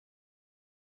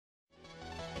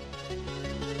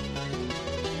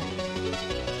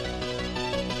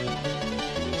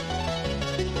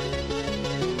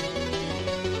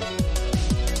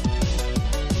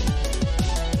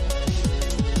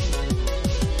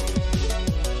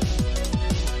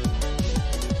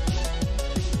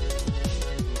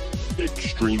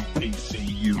Extreme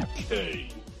PC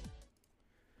UK.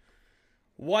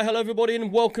 Why, hello everybody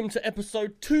and welcome to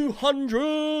episode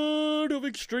 200 of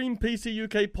Extreme PC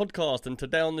UK podcast. And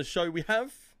today on the show we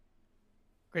have...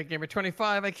 Great Gamer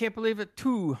 25, I can't believe it,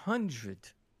 200.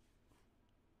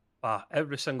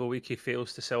 Every single week he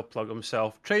fails to self-plug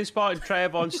himself. Trainspotted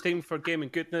Trev on Steam for gaming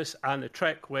goodness and the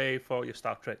Trek Way for your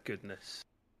Star Trek goodness.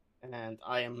 And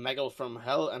I am Megal from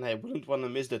Hell, and I wouldn't want to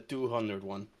miss the 200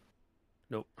 one.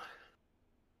 Nope.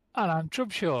 And I'm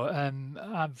Trubshaw.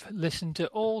 I've listened to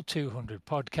all 200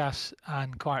 podcasts,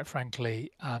 and quite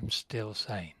frankly, I'm still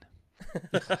sane.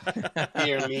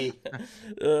 Hear me.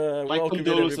 Welcome in,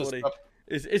 everybody.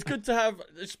 It's good to have,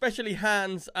 especially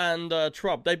Hans and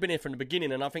Trub. They've been here from the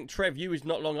beginning, and I think, Trev, you was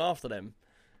not long after them.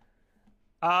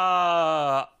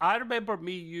 I remember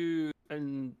me, you,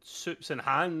 and Soups and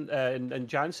Han and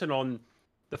Jansen on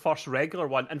the first regular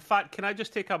one. In fact, can I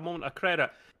just take a moment of credit?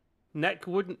 Nick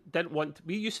didn't want to,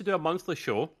 we used to do a monthly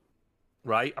show,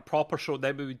 right? A proper show.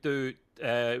 Then we would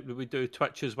do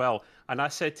Twitch as well. And I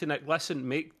said to Nick, listen,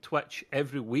 make Twitch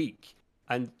every week,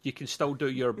 and you can still do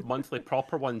your monthly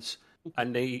proper ones.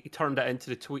 And he turned it into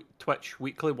the Twitch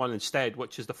weekly one instead,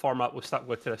 which is the format we'll stuck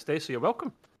with to this day. So you're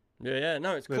welcome. Yeah,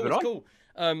 no, it's cool. It's cool.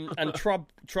 And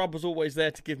Trub was always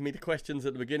there to give me the questions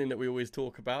at the beginning that we always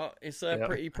talk about. It's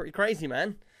pretty crazy,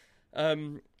 man.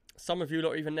 Some of you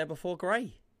lot are even there before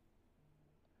Gray.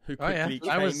 Who quickly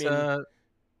came in.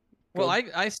 Well,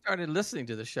 I started listening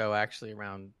to the show actually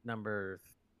around number,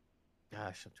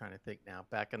 I'm trying to think now,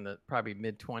 back in the probably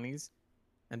mid-20s.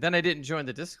 And then I didn't join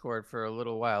the Discord for a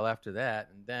little while after that.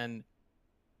 And then,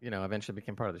 eventually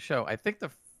became part of the show. I think the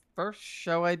first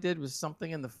show I did was something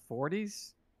in the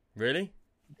 40s. Really?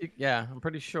 Yeah, I'm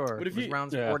pretty sure. It was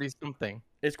around 40-something.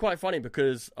 It's quite funny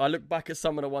because I look back at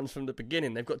some of the ones from the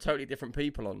beginning. They've got totally different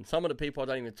people on. Some of the people I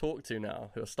don't even talk to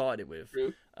now who I started with.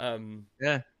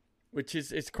 Which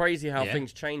is it's crazy how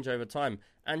things change over time.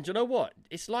 And you know what?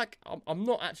 It's like, I'm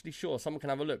not actually sure. Someone can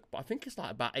have a look. But I think it's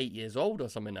like about 8 years old or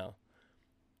something now.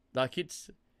 Like, it's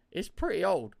pretty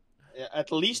old. Yeah,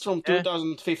 at least from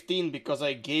 2015, because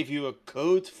I gave you a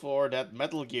code for that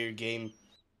Metal Gear game.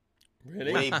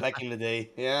 Really? Way back in the day,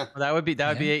 yeah. Well, that would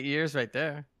be 8 years right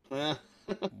there. Yeah.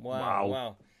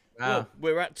 Wow. Well,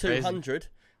 we're at 200.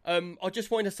 I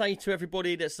just wanted to say to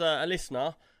everybody that's a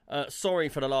listener, sorry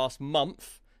for the last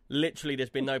month. Literally, there's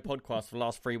been no podcast for the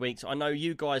last 3 weeks. I know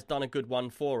you guys done a good one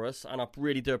for us, and I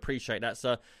really do appreciate that.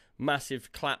 So,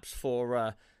 massive claps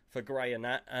for Gray and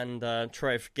that, and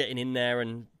Trev getting in there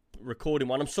and recording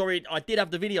one. I'm sorry, I did have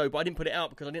the video, but I didn't put it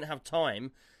out because I didn't have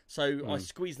time. So I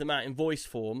squeezed them out in voice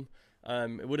form.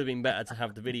 It would have been better to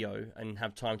have the video and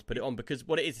have time to put it on, because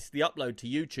what it is, it's the upload to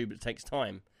YouTube that takes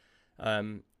time.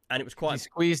 And it was quite... He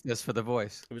squeezed us for the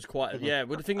voice. It was quite... Yeah,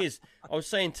 well, the thing is, I was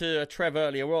saying to Trev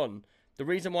earlier on, the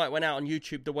reason why it went out on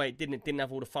YouTube the way it didn't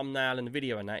have all the thumbnail and the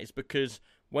video and that is because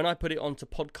when I put it onto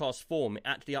podcast form, it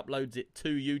actually uploads it to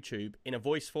YouTube in a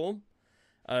voice form.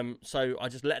 So I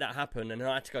just let that happen, and then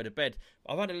I had to go to bed.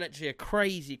 I've had literally a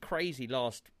crazy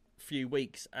last few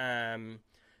weeks,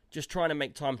 just trying to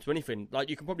make time to anything. Like,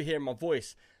 you can probably hear in my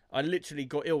voice, I literally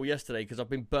got ill yesterday because I've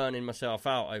been burning myself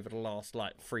out over the last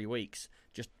 3 weeks,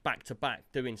 just back to back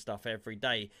doing stuff every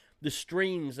day. The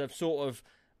streams have sort of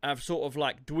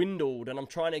dwindled, and I'm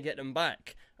trying to get them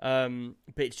back. But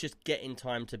it's just getting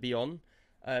time to be on.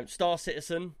 Star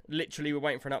Citizen, literally we're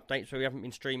waiting for an update, so we haven't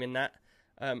been streaming that.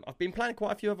 I've been playing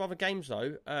quite a few of other games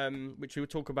though, which we will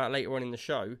talk about later on in the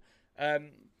show.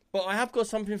 But I have got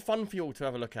something fun for you all to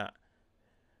have a look at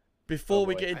before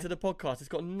we get into the podcast. It's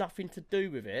got nothing to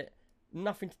do with it,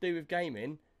 nothing to do with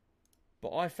gaming.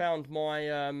 But I found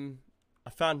my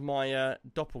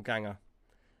doppelganger.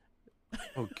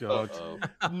 Oh God!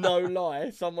 No lie,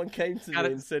 someone came to me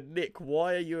and said, "Nick,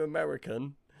 why are you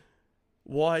American?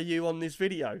 Why are you on this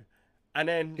video?" And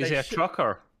then is he a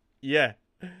trucker? Yeah.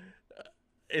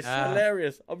 It's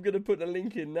hilarious. I'm going to put the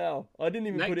link in now. I didn't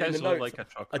even put it in the notes. Like a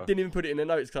trucker. I didn't even put it in the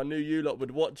notes because I knew you lot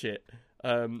would watch it.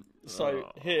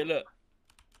 Here, look.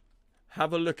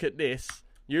 Have a look at this.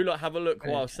 You lot have a look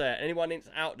while I say it. Anyone that's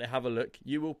out there, have a look.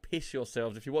 You will piss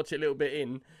yourselves if you watch it a little bit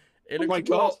in. It looks my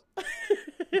God.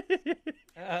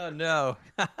 Oh, no.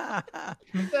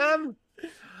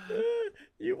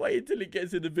 You wait until it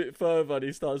gets in a bit further and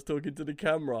he starts talking to the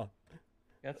camera.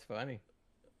 That's funny.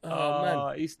 Oh,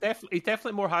 man. He's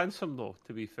definitely more handsome, though,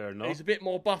 to be fair, no? He's a bit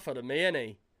more buffer than me, isn't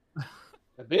he?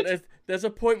 A bit. There's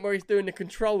a point where he's doing the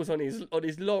controls on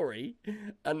his lorry,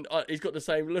 and he's got the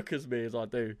same look as me as I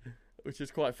do, which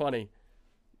is quite funny.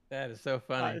 That is so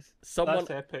funny. That's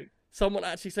epic. Someone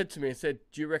actually said to me and said,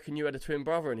 "Do you reckon you had a twin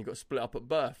brother and he got split up at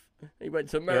birth? He went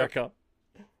to America."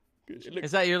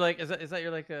 Is that your like? Is that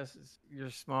your like your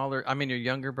smaller? I mean, your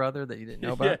younger brother that you didn't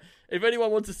know about? Yeah. If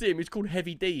anyone wants to see him, he's called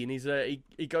Heavy D, and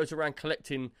he goes around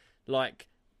collecting like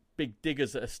big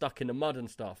diggers that are stuck in the mud and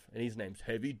stuff. And his name's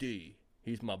Heavy D.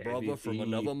 He's my brother from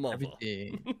another mother.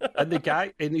 And the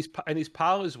guy and his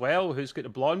pal as well, who's got the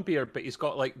blonde beard, but he's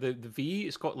got like the V.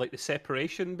 It's got like the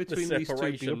separation between these two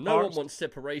beard No parts. one wants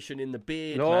separation in the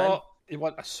beard. No, man. you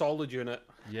want a solid unit.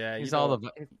 Yeah, He's all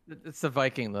it's the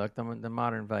Viking look, the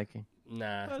modern Viking.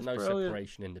 Nah, That's no brilliant.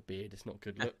 separation in the beard. It's not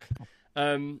good look.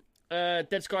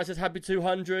 Dead Sky says happy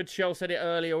 200. Shell said it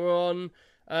earlier on.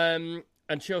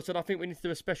 And Shell said, I think we need to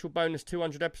do a special bonus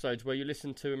 200 episodes where you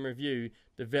listen to and review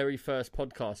the very first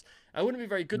podcast. I wouldn't be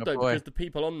very good, though, because the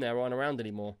people on there aren't around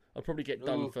anymore. I'll probably get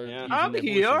done for using I'm their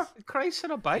here. voices. Christ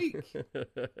on a bike.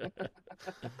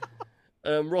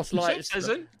 Ross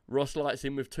lights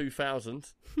in with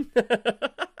 2,000.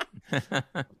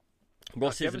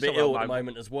 Ross is a bit ill at the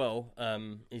moment as well.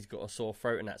 He's got a sore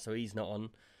throat and that, so he's not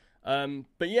on.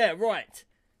 But yeah, right.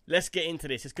 Let's get into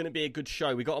this. It's going to be a good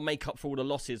show. We've got to make up for all the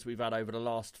losses we've had over the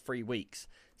last 3 weeks.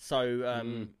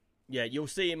 So, yeah, you'll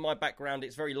see in my background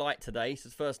it's very light today. It's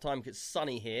the first time it's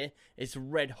sunny here. It's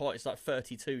red hot. It's like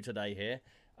 32 today here.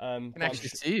 I can actually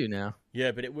see you now.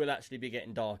 Yeah, but it will actually be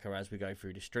getting darker as we go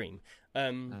through the stream.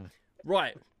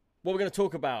 Right, what we're going to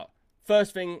talk about.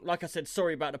 First thing, like I said,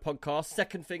 sorry about the podcast.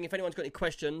 Second thing, if anyone's got any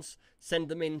questions, send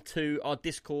them into our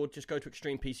Discord. Just go to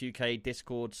Extreme PC UK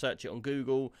Discord, search it on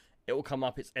Google. It will come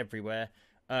up. It's everywhere.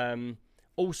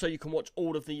 Also, you can watch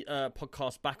all of the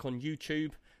podcasts back on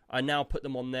YouTube. I now put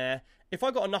them on there. If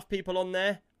I got enough people on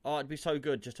there, it'd be so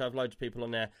good just to have loads of people on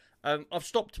there. I've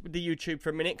stopped with the YouTube for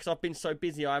a minute because I've been so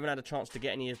busy. I haven't had a chance to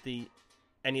get any of the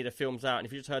films out. And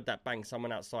if you just heard that bang,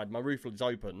 someone outside, my roof is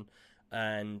open,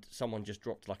 and someone just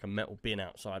dropped like a metal bin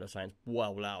outside or something. It's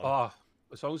well loud. Oh,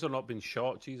 as long as they're not being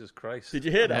shot, Jesus Christ. Did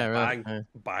you hear that? Yeah, really. Bang,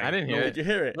 bang. I didn't hear it. Did you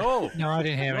hear it? No. No, I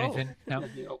didn't hear anything. No.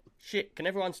 Shit, can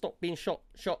everyone stop being shot?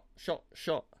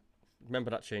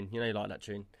 Remember that tune? You know you like that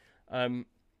tune.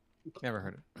 Never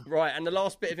heard it. Right, and the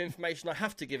last bit of information I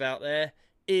have to give out there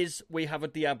is we have a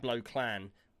Diablo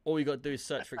clan. All you got to do is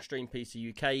search for Extreme PC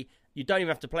UK. You don't even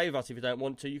have to play with us if you don't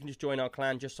want to. You can just join our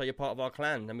clan just so you're part of our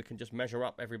clan. Then we can just measure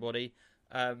up everybody.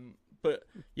 But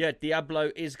yeah,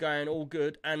 Diablo is going all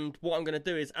good. And what I'm going to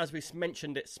do is, as we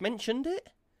mentioned it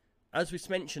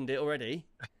already.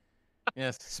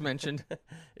 Yes, it's mentioned.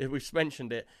 If we've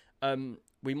mentioned it,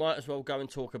 we might as well go and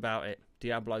talk about it.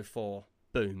 Diablo 4.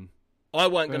 Boom. I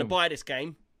weren't going to buy this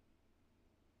game.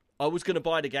 I was going to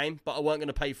buy the game, but I weren't going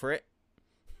to pay for it.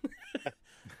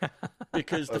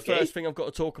 Because the first thing I've got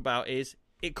to talk about is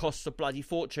it costs a bloody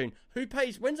fortune. Who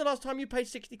pays? When's the last time you paid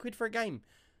 60 quid for a game?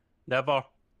 Never.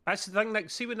 That's the thing. Like,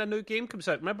 see, when a new game comes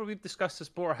out, remember we've discussed this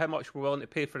before, how much we're willing to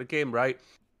pay for a game, right?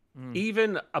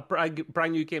 Even a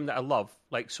brand new game that I love.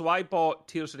 Like, so I bought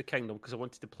Tears of the Kingdom because I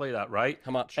wanted to play that, right?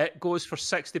 How much? It goes for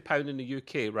 £60 in the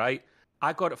UK, right?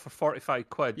 I got it for 45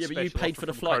 quid. Yeah, but you paid for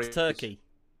the flight to Turkey.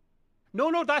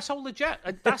 No, that's all legit.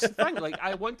 That's the thing. Like,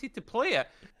 I wanted to play it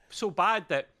so bad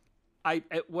that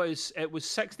it was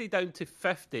 60 down to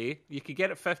 50. You could get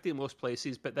it 50 in most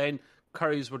places, but then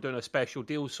Curry's were doing a special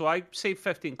deal, so I saved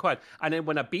 15 quid. And then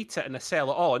when I beat it and I sell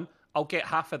it on, I'll get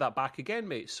half of that back again,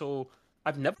 mate. So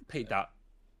I've never paid that.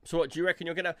 So what do you reckon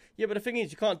you're gonna? Yeah, but the thing is,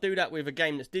 you can't do that with a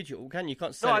game that's digital, can you? You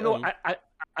can't sell it No, on...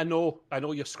 I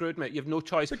know you're screwed, mate. You have no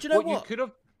choice. But you know what? You could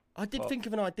have. I did think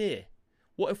of an idea.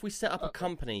 What if we set up a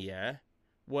company,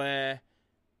 where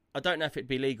I don't know if it'd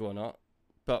be legal or not,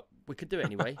 but we could do it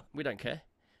anyway. We don't care.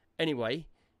 Anyway,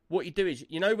 what you do is,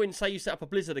 you know, when say you set up a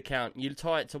Blizzard account, you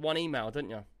tie it to one email, don't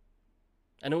you?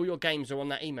 And all your games are on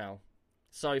that email.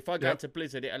 So if I go into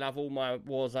Blizzard, it'll have all my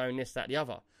Warzone, this, that, the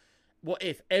other. What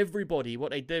if everybody,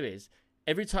 what they do is,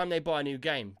 every time they buy a new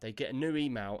game, they get a new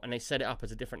email and they set it up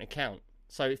as a different account.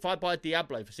 So if I buy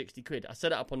Diablo for 60 quid, I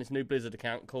set it up on this new Blizzard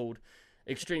account called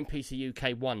Extreme PC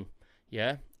UK 1,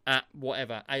 at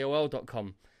whatever,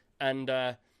 AOL.com. And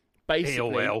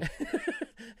basically... AOL.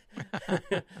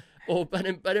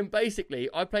 But then basically,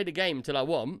 I play the game till I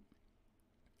want,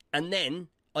 and then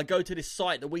I go to this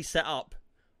site that we set up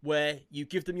where you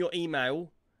give them your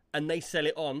email and they sell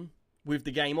it on with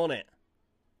the game on it.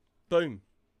 Boom.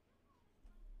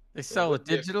 They sell a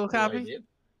digital copy?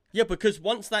 Yeah, because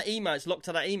once that email is locked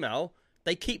to that email,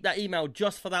 they keep that email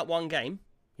just for that one game.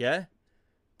 Yeah,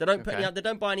 they don't put they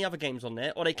don't buy any other games on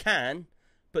there, or they can.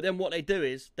 But then what they do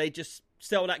is they just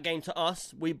sell that game to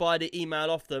us. We buy the email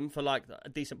off them for like a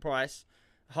decent price,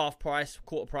 half price,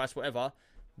 quarter price, whatever.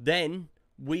 Then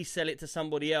we sell it to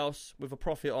somebody else with a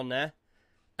profit on there.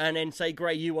 And then say,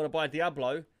 Gray, you want to buy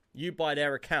Diablo, you buy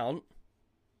their account.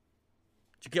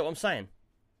 Do you get what I'm saying?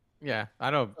 Yeah,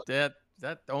 I know that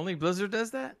only Blizzard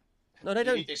does that. No, they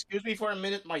don't. Excuse me for a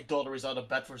minute. My daughter is out of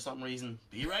bed for some reason.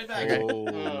 Be right back. Oh,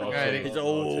 naughty. He's,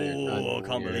 I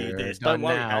can't believe You're this. done Don't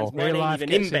worry, now. Hans. Mine Real ain't life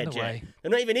even in gets in bed the yet. way.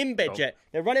 They're not even in bed Oh. yet.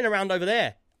 They're running around over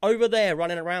there. Over there,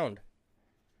 running around.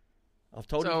 I've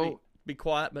told you So- to be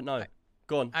quiet, but no.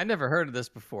 Go on. I never heard of this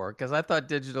before because I thought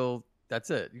digital. That's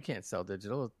it. You can't sell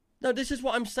digital. No, this is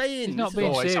what I'm saying. He's not This is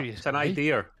being what- serious. It's an mate.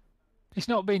 idea. It's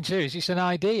not being serious. It's an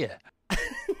idea.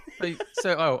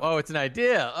 So it's an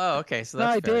idea. Oh, okay. So An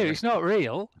that's idea. fair. It's not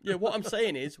real. Yeah, what I'm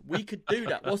saying is we could do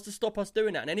that. What's to stop us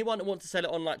doing that? And anyone that wants to sell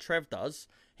it on like Trev does,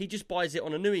 he just buys it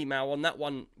on a new email on that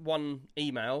one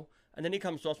email, and then he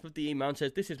comes to us with the email and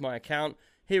says, "This is my account.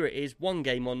 Here it is. One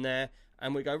game on there."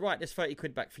 And we go, right, there's 30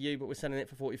 quid back for you, but we're selling it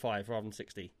for 45 rather than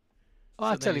 60. Well,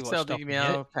 I'll So tell then you sell what's the stopping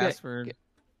email, it. password.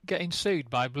 Getting sued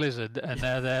by Blizzard and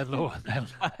their law, their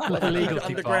Keep it legal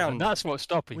underground. department. That's what's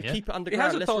stopping We you. keep it He underground.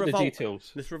 hasn't Let's told the revolt.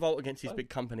 details. Let's revolt against these big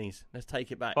companies. Let's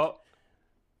take it back. But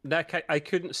Nick, I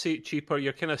couldn't see it cheaper.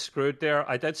 You're kind of screwed there.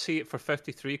 I did see it for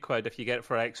 53 quid if you get it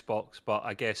for Xbox, but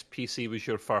I guess PC was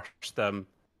your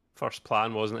first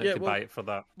plan, wasn't it, Yeah, to well- buy it for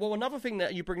that? Well, another thing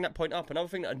that you bring that point up, another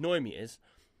thing that annoys me is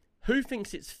who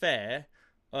thinks it's fair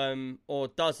or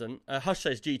doesn't. Hush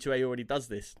says G2A already does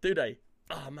this, do they?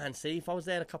 Oh man, see, if I was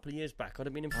there a couple of years back, I'd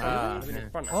have been in front. I'd have been in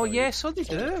front. Oh, yeah, so they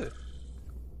do.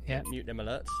 Yeah. Mute them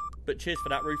alerts. But cheers for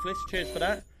that, Ruthless. Cheers for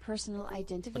that. Personal I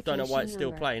identification don't know why it's still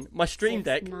number. playing. My stream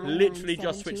deck literally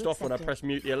just 6997 switched off when I accepted. pressed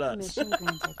mute the alerts. Permission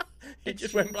granted. It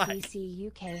just went black. PC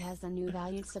UK has a new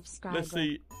valued subscriber. Let's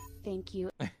see. Thank you.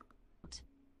 What are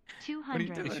you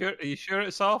 200. doing? Are you sure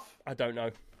it's off? I don't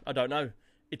know.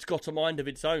 It's got a mind of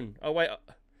its own. Oh wait,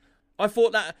 I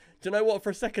thought that. Do you know what? For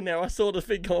a second there, I saw the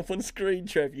thing come up on screen,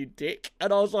 Trev, you dick,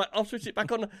 and I was like, I'll switch it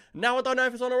back on. Now I don't know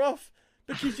if it's on or off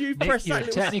because you Nick, pressed you're a that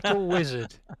little technical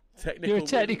wizard. technical. You're a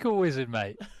technical wizard,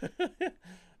 mate.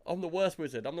 I'm the worst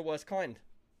wizard. I'm the worst kind.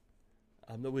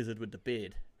 I'm the wizard with the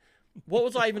beard. What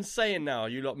was I even saying now?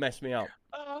 You lot messed me up.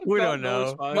 We God don't know.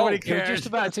 knows, man. Nobody You're cares. just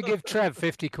about to give Trev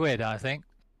 50 quid, I think.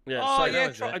 Yeah. Oh, so, yeah,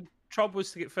 was it. Trub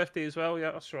was to get 50 as well.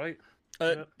 Yeah, that's right.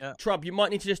 Yeah. Trub, you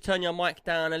might need to just turn your mic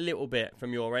down a little bit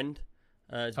from your end.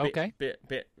 It's a Okay. bit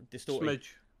distorted. Smidge.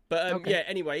 But Okay. yeah,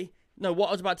 anyway, no. What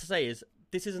I was about to say is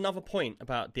this is another point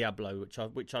about Diablo,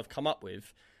 which I've come up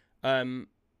with,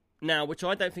 now, which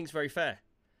I don't think is very fair.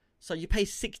 So you pay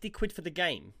 60 quid for the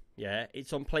game. Yeah,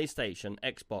 it's on PlayStation,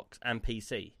 Xbox, and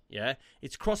PC. Yeah,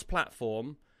 it's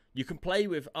cross-platform. You can play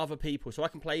with other people. So I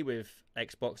can play with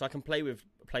Xbox, I can play with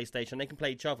PlayStation. They can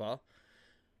play each other,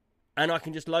 and I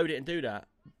can just load it and do that.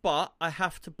 But I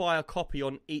have to buy a copy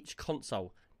on each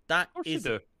console. That course you is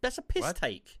do. that's a piss What?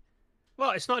 take.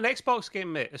 Well, it's not an Xbox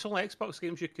game, mate. It's only Xbox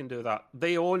games you can do that.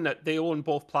 They own it. They own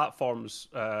both platforms,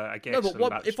 I guess. No, but in what,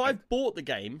 that if respect. I've bought the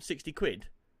game, 60 quid,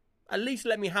 at least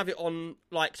let me have it on,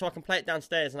 like, so I can play it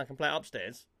downstairs and I can play it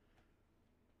upstairs.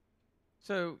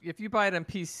 So if you buy it on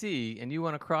PC and you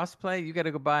want to crossplay, you got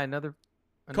to go buy another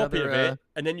Copy of it,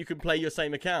 and then you can play your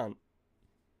same account.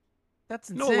 That's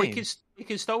No, insane. we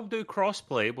can still do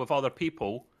crossplay with other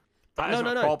people. That No, isn't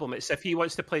no, a no. problem. It's if he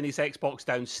wants to play in his Xbox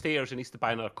downstairs and needs to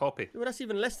buy another copy. Well, that's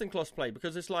even less than crossplay,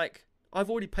 because it's like, I've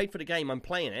already paid for the game, I'm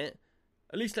playing it.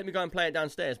 At least let me go and play it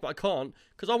downstairs, but I can't,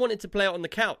 because I wanted to play it on the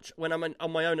couch when I'm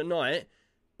on my own at night,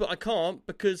 but I can't,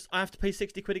 because I have to pay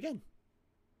 60 quid again.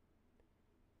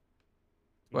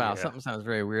 Wow, Yeah. something sounds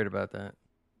very weird about that.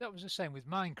 That was the same with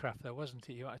Minecraft, though, wasn't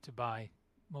it? You had to buy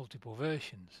multiple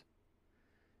versions.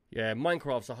 Yeah,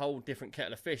 Minecraft's a whole different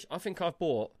kettle of fish. I think I've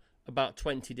bought about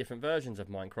 20 different versions of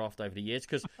Minecraft over the years,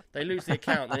 because they lose the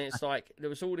account, and it's like, there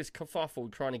was all this kerfuffle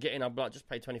trying to get in. I'm like, just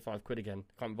pay 25 quid again.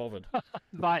 Can't be bothered.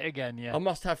 Right again, yeah. I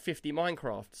must have 50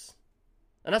 Minecrafts.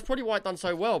 And that's probably why it done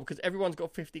so well, because everyone's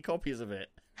got 50 copies of it.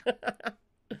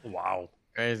 Wow.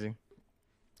 Crazy.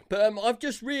 But I've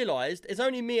just realised it's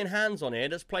only me and Hans on here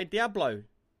that's played Diablo.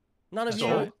 None of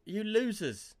So? you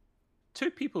losers. Two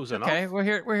people's enough. Okay, we're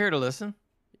here to listen.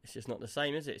 It's just not the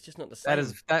same, is it? It's just not the same.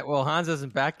 Well, Hans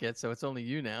isn't back yet, so it's only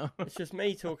you now. It's just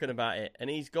me talking about it, and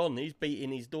he's gone. He's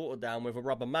beating his daughter down with a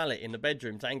rubber mallet in the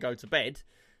bedroom saying go to bed,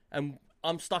 and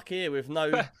I'm stuck here with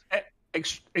no...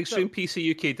 Extreme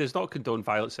PC UK does not condone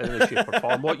violence in any shape or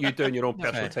form. What you do in your own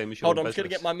personal right. time is your Hold own on, I'm just going to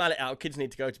business. get my mallet out. Kids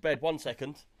need to go to bed. 1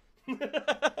 second.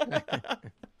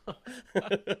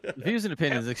 Views and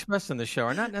opinions expressed in the show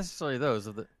are not necessarily those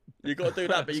of the. You got to do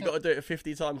that, but you got to do it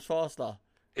 50 times faster.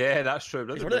 Yeah, that's true.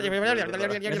 Subject to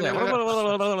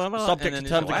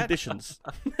terms and conditions.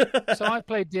 So I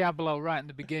played Diablo right in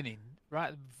the beginning, right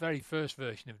at the very first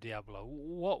version of Diablo.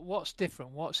 What's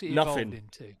different? What's it evolved Nothing.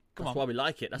 into? Come That's on. why we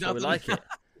like it. That's why we Nothing. like it.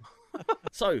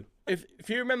 So, if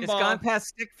you remember, It's gone past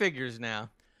stick figures now.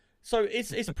 So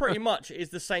it's pretty much is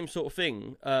the same sort of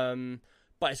thing,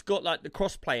 but it's got like the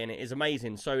crossplay in it is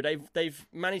amazing. So they've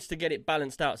managed to get it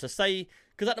balanced out. So say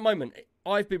because at the moment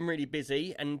I've been really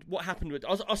busy, and what happened with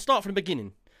I'll start from the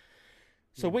beginning.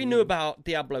 So we knew about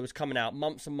Diablo was coming out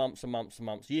months and months and months and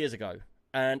months years ago,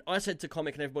 and I said to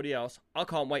Comic and everybody else, I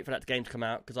can't wait for that game to come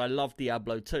out because I love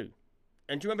Diablo 2.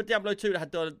 And do you remember Diablo 2 that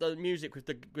had the music with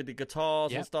the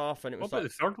guitars and stuff? And it was what about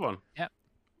the third one? Yeah.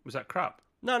 Was that crap?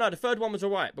 No, the third one was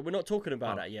alright, but we're not talking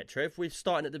about that yet, Trev. We're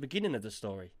starting at the beginning of the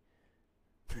story.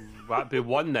 That'd be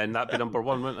one then. That'd be number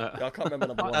one, wouldn't it? I can't remember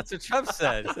number one. That's what Trump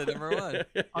said. He said number one.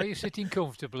 Are you sitting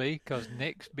comfortably? Because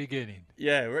Nick's beginning.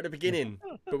 Yeah, we're at the beginning,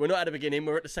 but we're not at the beginning.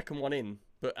 We're at the second one in,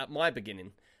 but at my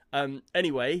beginning.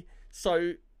 Anyway,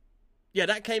 so yeah,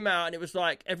 that came out, and it was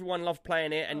like everyone loved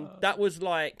playing it, and that was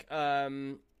like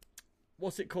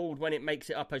what's it called when it makes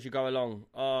it up as you go along?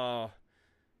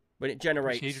 When it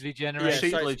generates. Procedurally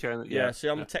generated. Yeah, see,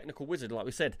 I'm a technical wizard, like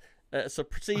we said. So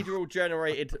procedural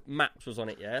generated maps was on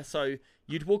it, yeah? So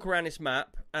you'd walk around this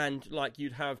map, and like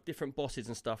you'd have different bosses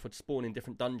and stuff would spawn in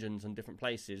different dungeons and different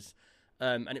places.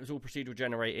 And it was all procedural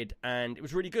generated, and it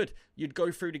was really good. You'd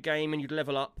go through the game, and you'd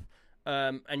level up,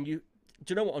 and you...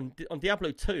 Do you know what? On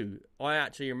Diablo 2, I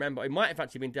actually remember, it might have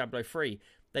actually been Diablo 3,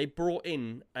 they brought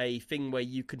in a thing where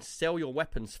you could sell your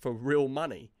weapons for real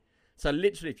money. So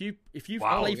literally, if you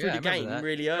play through the game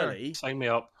really early, sign me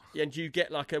up. And you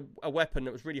get like a weapon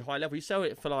that was really high level, you sell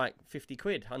it for like 50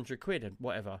 quid, 100 quid, and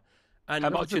whatever. And how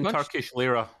much in Turkish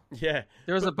lira? Yeah,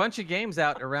 there was a bunch of games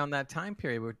out around that time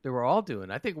period where they were all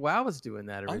doing. I think WoW was doing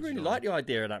that originally. I really like the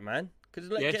idea of that, man, because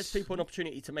it gets people an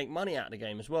opportunity to make money out of the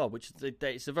game as well, which is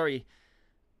it's a very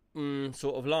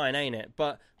sort of line, ain't it?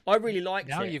 But I really liked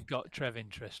it. Now you've got Trev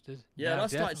interested. Yeah, and I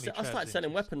started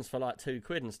selling weapons for like 2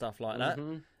 quid and stuff like that.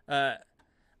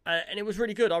 And it was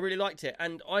really good. I really liked it,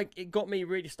 and it got me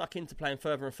really stuck into playing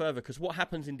further and further. Because what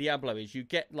happens in Diablo is you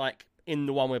get like in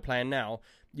the one we're playing now,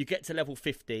 you get to level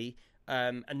 50,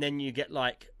 and then you get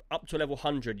like up to level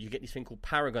 100. You get this thing called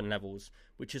Paragon levels,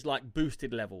 which is like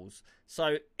boosted levels.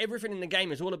 So everything in the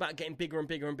game is all about getting bigger and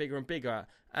bigger and bigger and bigger.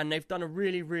 And they've done a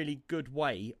really, really good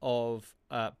way of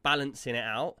balancing it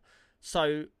out.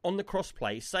 So on the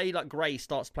crossplay, say like Gray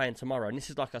starts playing tomorrow, and this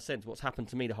is like I said, what's happened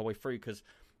to me the whole way through because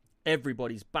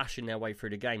everybody's bashing their way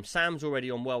through the game. Sam's already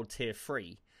on World Tier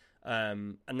 3.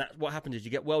 And that's what happens is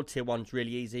you get World Tier 1's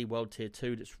really easy, World Tier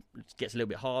 2 it gets a little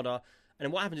bit harder. And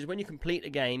then what happens is when you complete the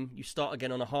game, you start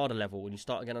again on a harder level, and you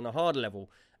start again on a harder level,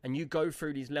 and you go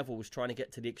through these levels trying to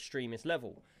get to the extremist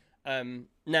level.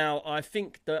 Now, I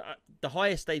think the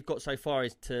highest they've got so far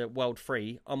is to World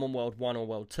 3. I'm on World 1 or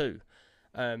World 2.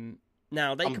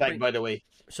 Now I'm back, by the way.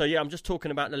 So yeah, I'm just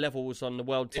talking about the levels on the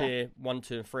World Tier 1,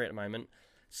 2, and 3 at the moment.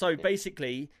 So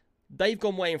basically, they've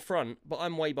gone way in front, but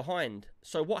I'm way behind.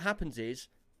 So what happens is,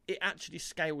 it actually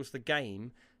scales the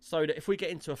game so that if we get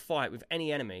into a fight with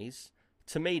any enemies,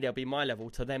 to me they'll be my level,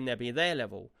 to them they'll be their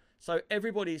level. So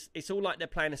it's all like they're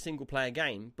playing a single player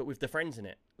game, but with the friends in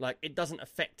it. Like, it doesn't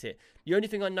affect it. The only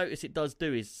thing I notice it does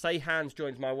do is, say Hans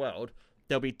joins my world,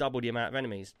 there'll be double the amount of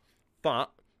enemies.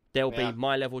 But they'll be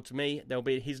my level to me, they'll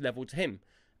be his level to him.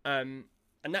 And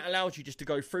that allows you just to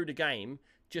go through the game,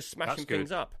 just smashing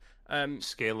things up.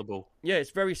 Scalable. Yeah,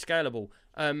 it's very scalable.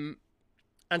 And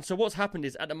so what's happened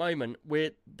is, at the moment,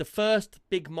 the first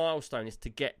big milestone is to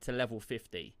get to level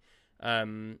 50.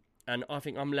 And I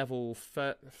think I'm level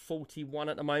 41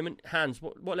 at the moment. Hans,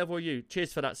 what level are you?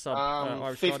 Cheers for that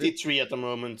sub. 53 at the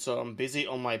moment, so I'm busy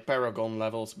on my Paragon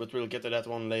levels, but we'll get to that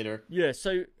one later. Yeah,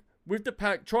 so with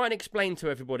try and explain to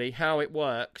everybody how it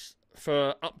works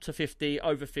for up to 50,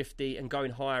 over 50, and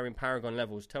going higher in Paragon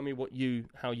levels. Tell me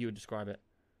how you would describe it.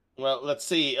 Well, let's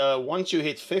see. Once you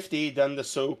hit 50, then the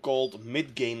so-called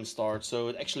mid-game starts. So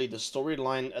actually the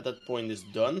storyline at that point is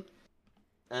done.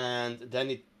 And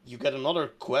then you get another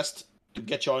quest to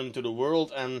get you into the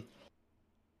world. And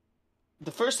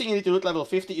the first thing you need to do at level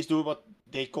 50 is do what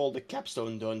they call the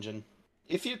capstone dungeon.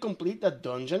 If you complete that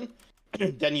dungeon,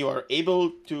 then you are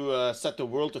able to set the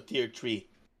world to tier 3.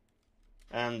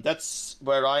 And that's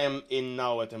where I am in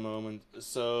now at the moment.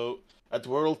 So at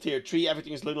world tier 3,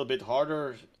 everything is a little bit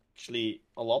harder. Actually,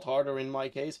 a lot harder in my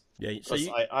case. Yeah, so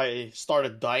I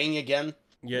started dying again.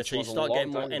 Yeah, so you start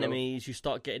getting more enemies. You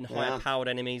start getting higher powered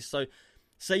enemies. So,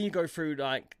 say you go through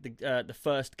like the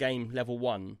first game, level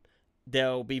 1.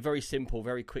 They'll be very simple,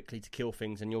 very quickly to kill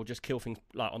things, and you'll just kill things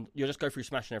you'll just go through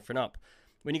smashing everything up.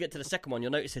 When you get to the second one,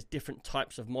 you'll notice there's different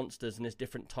types of monsters, and there's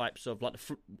different types of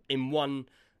in one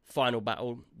final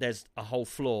battle, there's a whole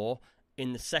floor.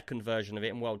 In the second version of it,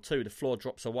 in World 2, the floor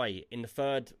drops away. In the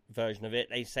third version of it,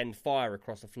 they send fire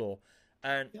across the floor.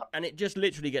 And it just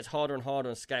literally gets harder and harder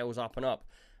and scales up and up.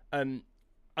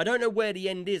 I don't know where the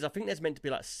end is. I think there's meant to be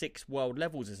like 6 world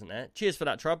levels, isn't there? Cheers for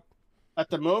that, Trub. At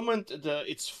the moment,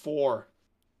 it's 4.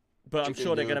 But I'm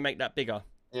sure they're going to make that bigger.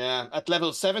 Yeah, at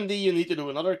level 70, you need to do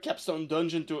another capstone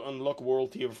dungeon to unlock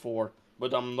World Tier 4.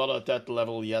 But I'm not at that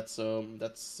level yet, so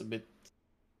that's a bit...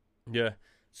 Yeah.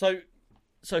 So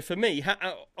for me,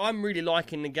 I'm really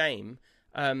liking the game,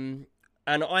 and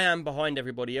I am behind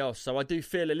everybody else. So I do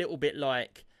feel a little bit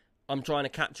like I'm trying to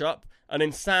catch up. And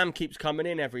then Sam keeps coming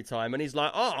in every time, and he's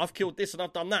like, "Oh, I've killed this and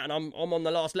I've done that, and I'm on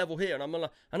the last level here, and I'm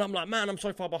like, man, I'm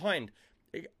so far behind."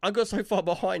 I got so far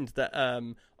behind that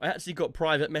I actually got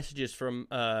private messages from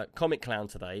Comic Clown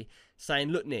today saying,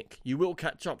 "Look, Nick, you will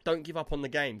catch up. Don't give up on the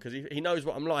game," because he knows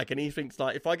what I'm like, and he thinks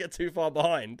like if I get too far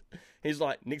behind, he's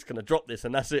like, "Nick's gonna drop this,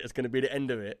 and that's it. It's gonna be the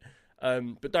end of it."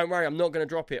 But don't worry, I'm not gonna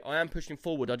drop it. I am pushing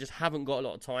forward. I just haven't got a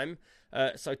lot of time.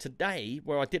 So today,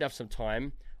 where I did have some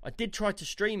time, I did try to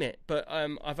stream it, but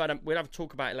we'll have to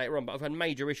talk about it later on, but I've had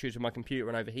major issues with my computer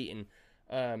and overheating.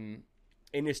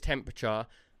 In this temperature,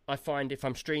 I find if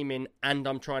I'm streaming and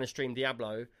I'm trying to stream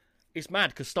Diablo, it's mad,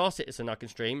 because Star Citizen I can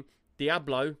stream.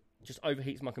 Diablo just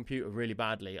overheats my computer really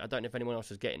badly. I don't know if anyone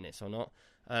else is getting this or not.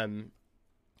 And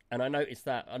I noticed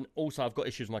that, and also I've got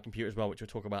issues with my computer as well, which we'll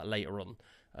talk about later on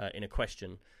in a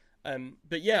question.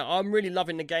 But yeah, I'm really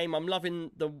loving the game. I'm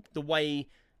loving the way...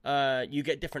 you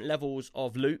get different levels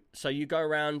of loot. So you go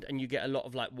around and you get a lot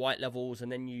of like white levels,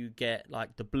 and then you get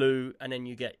like the blue, and then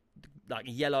you get like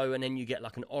yellow, and then you get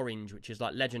like an orange, which is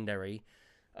like legendary.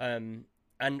 And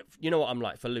you know what I'm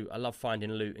like for loot. I love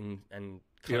finding loot and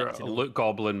you're a loot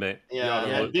goblin, mate.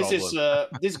 Yeah.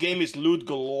 This game is loot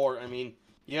galore. I mean,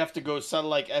 you have to go sell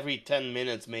like every 10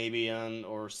 minutes maybe,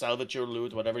 or salvage your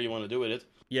loot, whatever you want to do with it.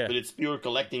 Yeah. But it's pure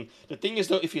collecting. The thing is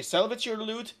though, if you salvage your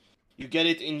loot, you get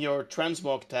it in your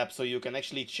transmog tab, so you can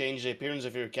actually change the appearance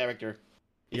of your character.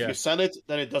 If you sell it,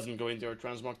 then it doesn't go into your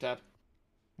transmog tab.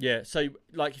 Yeah, so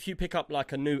like if you pick up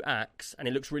like a new axe and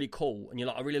it looks really cool, and you're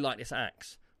like, I really like this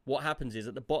axe, what happens is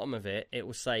at the bottom of it, it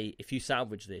will say, if you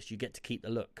salvage this, you get to keep the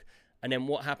look. And then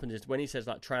what happens is when he says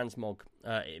like transmog,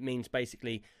 it means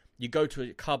basically you go to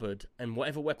a cupboard, and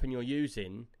whatever weapon you're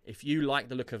using, if you like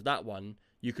the look of that one,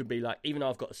 you could be like, even though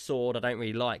I've got a sword I don't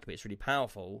really like, but it's really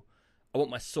powerful, I want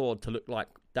my sword to look like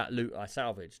that loot I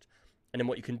salvaged. And then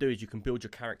what you can do is you can build your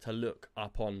character look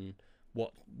up on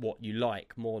what you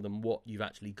like more than what you've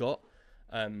actually got.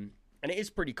 And it is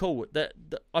pretty cool.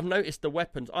 I've noticed the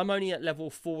weapons. I'm only at level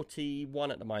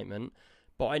 41 at the moment,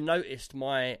 but I noticed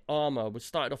my armor was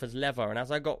started off as leather, and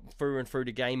as I got through and through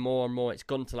the game more and more, it's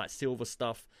gone to like silver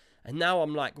stuff. And now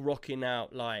I'm like rocking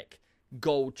out like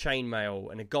gold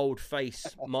chainmail and a gold face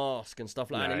mask and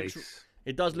stuff like nice. that.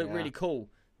 It does look really cool.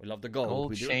 We love the gold.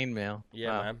 Gold chainmail. Yeah,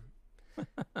 wow. man.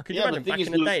 Can you imagine back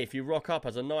in the day if you rock up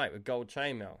as a knight with gold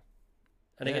chainmail?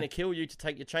 Are they going to kill you to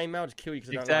take your chainmail? Just kill you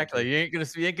because exactly. You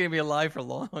ain't gonna be alive for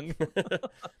long.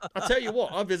 I tell you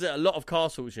what, I visit a lot of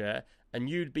castles, and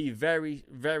you'd be very,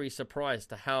 very surprised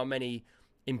to how many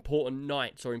important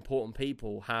knights or important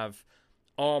people have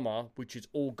armor which is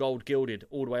all gold gilded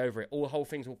all the way over it. All the whole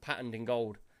thing's all patterned in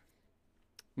gold.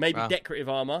 Maybe decorative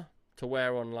armor to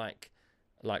wear on like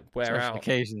wear special out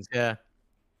occasions. Yeah,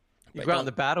 you go out on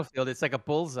the battlefield, it's like a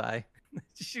bullseye.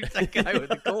 Shoot that guy with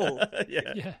the gold.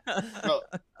 yeah. Well,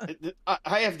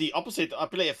 I have the opposite. I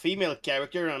play a female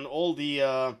character, and all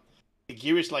the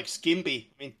gear is like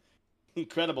skimpy. I mean,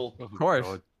 incredible. Of course.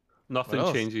 God.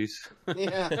 Nothing changes.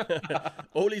 Yeah.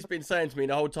 All he's been saying to me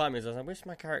the whole time is, I wish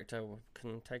my character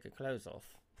can take her clothes off.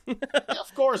 Yeah,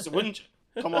 of course, wouldn't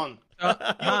you? Come on. You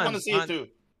want to see it too.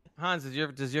 Hans,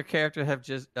 does your character have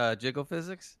jiggle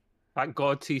physics? Thank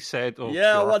God he said. Oh,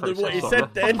 yeah, I wondered what he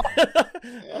said then.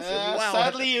 Wow.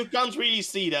 Sadly, you can't really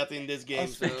see that in this game.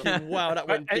 So. Wow, that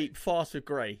went deep fast with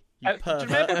Grey. Do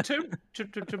you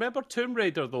remember Tomb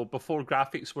Raider though? Before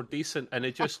graphics were decent, and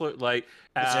it just looked like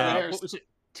what was it?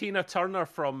 Tina Turner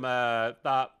from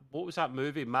that. What was that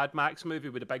movie? Mad Max movie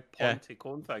with the big pointy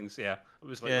cone things. Yeah, it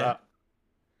was like that.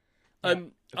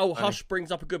 Hush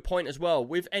brings up a good point as well.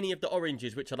 With any of the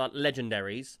oranges, which are like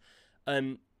legendaries,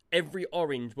 every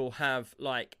orange will have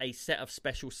like a set of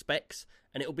special specs,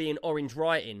 and it'll be in orange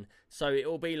writing. So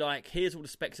it'll be like, here's all the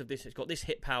specs of this. It's got this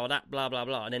hit power, that blah blah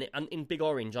blah, and then in big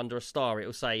orange under a star,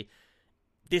 it'll say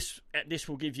this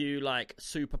will give you like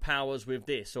superpowers with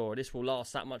this, or this will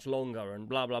last that much longer, and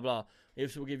blah blah blah.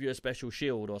 This will give you a special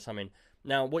shield or something.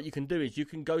 Now, what you can do is you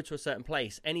can go to a certain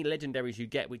place. Any legendaries you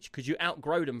get, which because you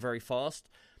outgrow them very fast,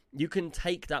 you can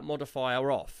take that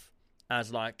modifier off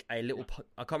as like a little.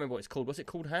 I can't remember what it's called. What's it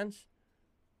called, Hans?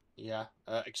 Yeah,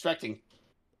 extracting.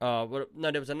 Well,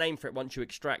 no, there was a name for it once you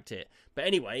extract it. But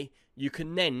anyway, you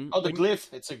can then... Oh, the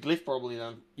glyph. It's a glyph probably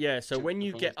then. Yeah, so when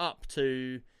you get up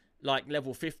to like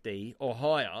level 50 or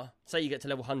higher, say you get to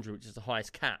level 100, which is the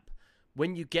highest cap,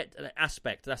 when you get to the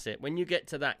aspect, that's it. When you get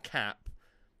to that cap,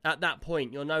 at that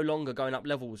point, you're no longer going up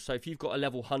levels. So if you've got a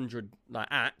level 100 like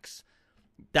axe,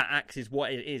 that axe is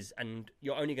what it is, and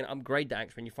you're only going to upgrade the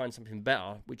axe when you find something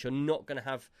better, which you're not going to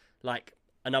have like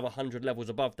another 100 levels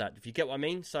above that, if you get what I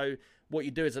mean. So what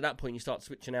you do is at that point you start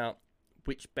switching out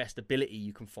which best ability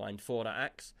you can find for that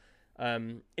axe.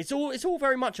 It's all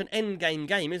very much an end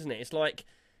game, isn't it? It's like,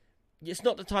 it's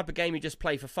not the type of game you just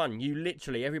play for fun. You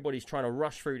literally, everybody's trying to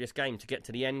rush through this game to get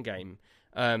to the end game.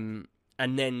 And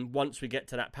then once we get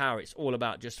to that power, it's all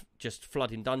about just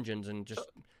flooding dungeons and just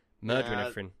murdering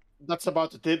everything. That's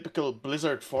about the typical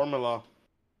Blizzard formula.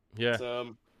 Yeah.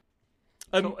 So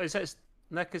is that,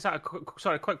 Nick, is that a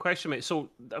quick question, mate? So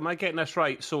am I getting this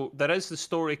right? So there is the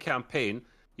story campaign.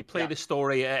 You play the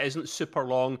story. It isn't super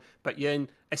long, but it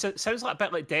sounds like a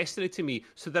bit like Destiny to me.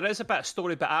 So there is a bit of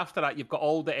story, but after that, you've got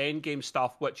all the end game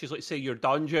stuff, which is, let's say, your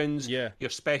dungeons, your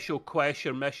special quests,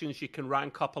 your missions. You can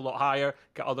rank up a lot higher,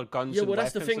 get other guns and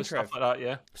weapons that's the thing, and stuff like that.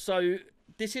 Yeah. So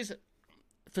this is,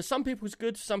 for some people it's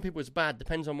good, for some people it's bad.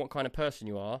 Depends on what kind of person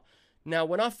you are. Now,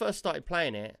 when I first started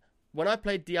playing it, when I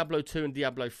played Diablo 2 and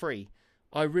Diablo 3,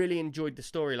 I really enjoyed the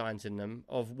storylines in them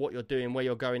of what you're doing, where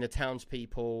you're going to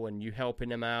townspeople and you helping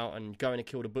them out and going to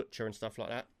kill the butcher and stuff like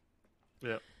that.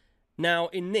 Yeah. Now,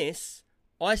 in this,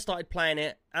 I started playing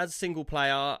it as single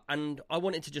player and I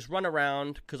wanted to just run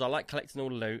around because I like collecting all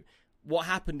the loot. What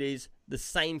happened is the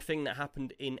same thing that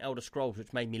happened in Elder Scrolls,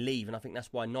 which made me leave, and I think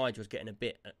that's why Nigel was getting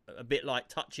a bit like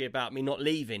touchy about me not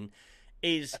leaving,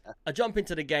 is I jump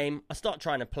into the game, I start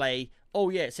trying to play. Oh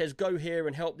yeah, it says go here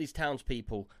and help these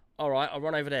townspeople. All right, I'll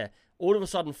run over there. All of a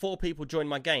sudden, 4 people join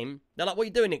my game. They're like, what are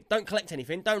you doing, Nick? Don't collect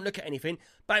anything. Don't look at anything.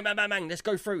 Bang, bang, bang, bang. Let's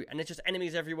go through. And there's just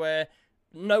enemies everywhere.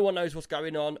 No one knows what's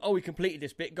going on. Oh, we completed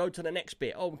this bit. Go to the next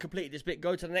bit. Oh, we completed this bit.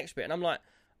 Go to the next bit. And I'm like,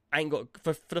 I ain't got...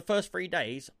 For the first 3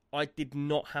 days, I did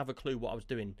not have a clue what I was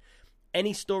doing.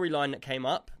 Any storyline that came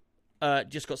up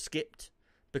just got skipped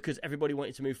because everybody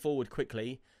wanted to move forward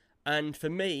quickly. And for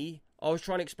me, I was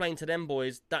trying to explain to them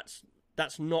boys, that's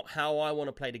not how I want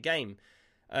to play the game.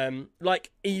 And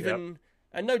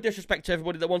no disrespect to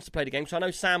everybody that wants to play the game, so I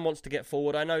know Sam wants to get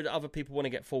forward, I know that other people want to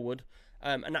get forward,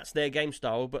 and that's their game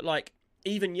style, but like,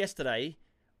 even yesterday,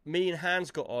 me and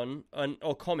Hans got on,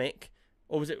 or Comic,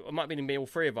 or it might have been me, all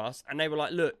 3 of us, and they were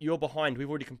like, look, you're behind, we've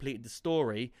already completed the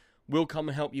story, we'll come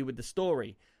and help you with the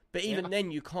story. But even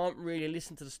then, you can't really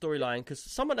listen to the storyline, because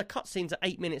some of the cutscenes are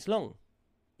 8 minutes long.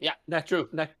 Yeah, that's true.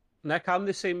 Nick, I'm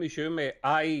the same as you, mate.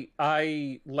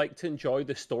 I like to enjoy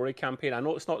the story campaign. I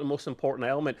know it's not the most important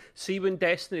element. See, when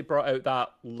Destiny brought out that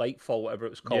Lightfall, whatever it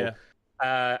was called,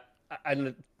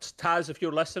 and Taz, if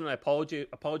you're listening, I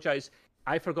apologize.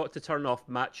 I forgot to turn off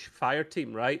Match Fire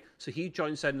Team, right? So he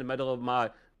joins in the middle of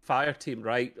my fire team,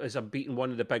 right, as I'm beating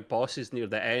one of the big bosses near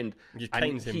the end.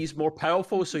 And he's more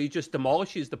powerful, so he just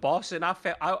demolishes the boss. And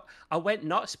I went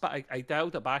nuts, but I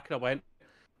dialed it back and I went,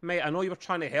 mate, I know you were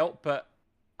trying to help, but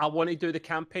I want to do the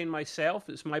campaign myself.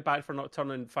 It's my bad for not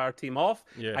turning Fire Team off.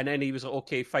 Yeah. And then he was like,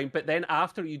 okay, fine. But then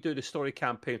after you do the story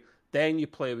campaign, then you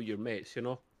play with your mates, you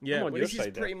know? Yeah, well, this is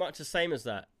pretty much the same as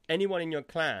that. Anyone in your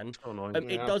clan,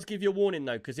 it does give you a warning,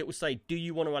 though, because it will say, do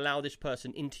you want to allow this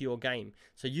person into your game?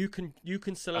 So you can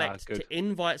select to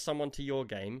invite someone to your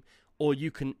game, or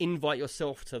you can invite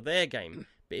yourself to their game.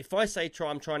 But if I say,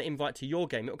 I'm trying to invite to your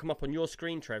game, it will come up on your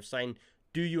screen, Trev, saying,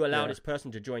 do you allow this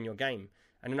person to join your game?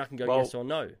 And then I can go yes or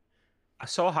no. I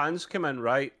saw Hans come in,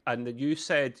 right? And then you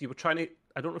said you were trying to...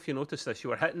 I don't know if you noticed this.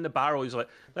 You were hitting the barrel. He's like,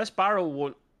 this barrel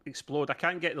won't explode. I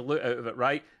can't get the loot out of it,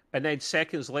 right? And then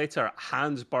seconds later,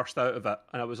 Hans burst out of it.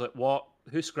 And I was like, what?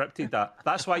 Who scripted that?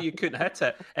 That's why you couldn't hit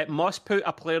it. It must put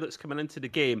a player that's coming into the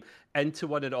game into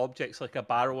one of the objects, like a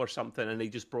barrel or something, and he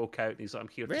just broke out. And he's like, I'm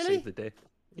here to save the day.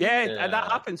 Yeah, and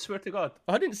that happened, swear to God.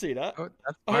 I didn't see that.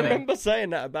 I remember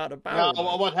saying that about a barrel.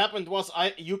 No, what happened was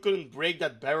you couldn't break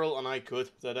that barrel and I could.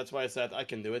 So that's why I said I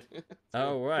can do it.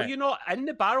 Oh, right. Were you not in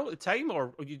the barrel at the time,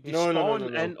 or you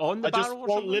spawned in on the barrel or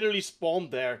something? Literally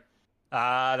spawned there.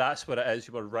 Ah, that's what it is.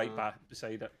 You were right back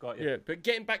beside it. Got you. Yeah, but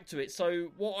getting back to it,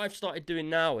 so what I've started doing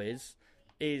now is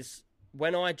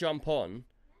when I jump on,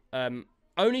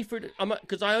 only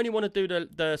because I only want to do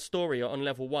the story on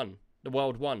level 1. The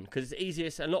World 1, because it's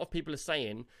easiest. A lot of people are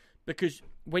saying, because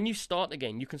when you start the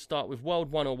game, you can start with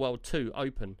World 1 or World 2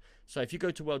 open. So if you go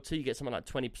to World 2, you get something like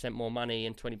 20% more money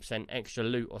and 20% extra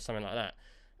loot or something like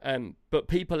that. But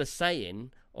people are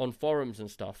saying on forums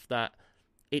and stuff that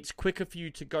it's quicker for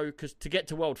you to go, because to get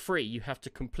to World 3, you have to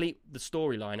complete the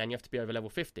storyline and you have to be over level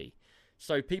 50.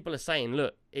 So people are saying,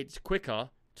 look, it's quicker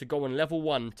to go on level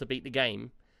 1 to beat the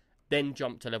game, then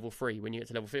jump to level 3 when you get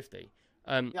to level 50.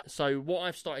 So what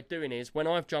I've started doing is, when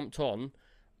I've jumped on,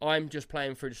 I'm just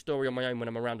playing through the story on my own when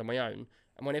I'm around on my own.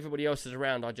 And when everybody else is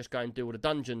around, I just go and do all the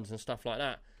dungeons and stuff like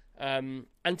that. And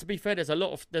to be fair, there's a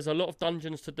lot of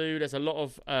dungeons to do. There's a lot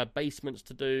of basements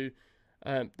to do.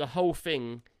 The whole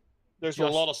thing. There's a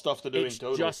lot of stuff to do in It's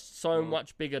total. just so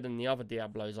much bigger than the other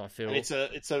Diablos, I feel. And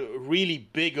it's a really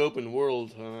big open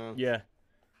world. Yeah.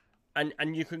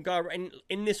 And you can go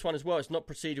in this one as well. It's not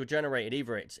procedural generated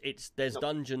either. There's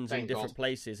dungeons in different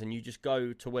places, and you just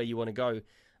go to where you want to go.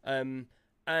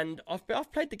 And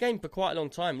I've played the game for quite a long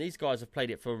time. These guys have played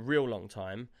it for a real long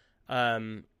time.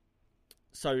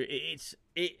 So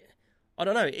I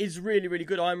don't know. It is really, really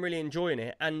good. I'm really enjoying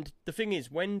it. And the thing is,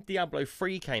 when Diablo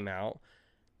 3 came out,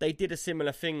 they did a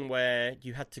similar thing where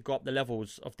you had to go up the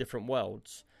levels of different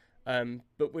worlds.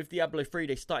 But with Diablo 3,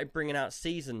 they started bringing out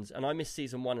seasons, and I missed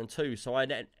season 1 and 2. So I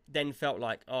then felt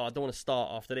like, I don't want to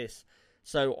start after this.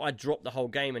 So I dropped the whole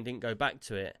game and didn't go back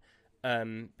to it.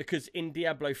 Because in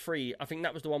Diablo 3, I think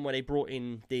that was the one where they brought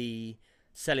in the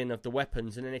selling of the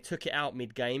weapons, and then they took it out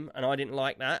mid-game, and I didn't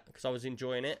like that because I was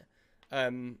enjoying it.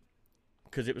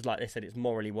 Because it was like they said, it's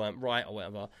morally weren't right or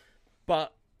whatever.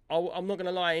 But I'm not going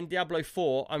to lie, in Diablo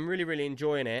 4, I'm really, really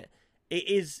enjoying it. It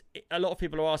is, a lot of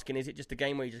people are asking, is it just a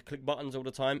game where you just click buttons all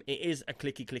the time? It is a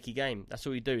clicky game. That's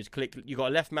all you do is click. You've got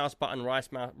a left mouse button, right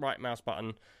mouse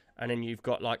button, and then you've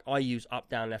got, like, I use up,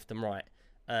 down, left, and right.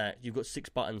 You've got 6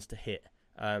 buttons to hit.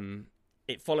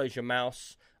 It follows your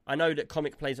mouse. I know that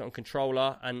Comic plays it on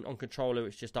controller, and on controller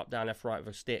it's just up, down, left, right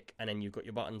with a stick, and then you've got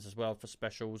your buttons as well for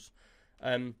specials.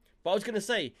 But I was going to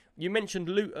say, you mentioned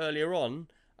loot earlier on,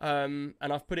 and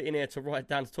I've put it in here to write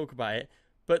down to talk about it,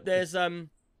 but there's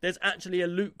actually a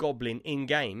loot goblin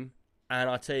in-game, and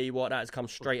I tell you what, that has come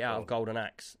straight out of Golden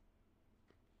Axe.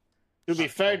 To be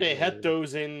fair, they had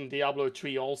those in Diablo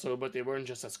 3 also, but they weren't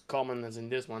just as common as in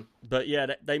this one. But yeah,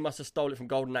 they must have stole it from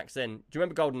Golden Axe then. Do you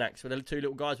remember Golden Axe, where the 2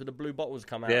 little guys with the blue bottles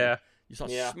come out? Yeah. You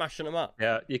start smashing them up.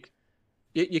 Yeah,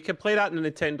 you can play that in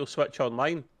the Nintendo Switch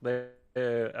Online.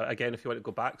 Again, if you want to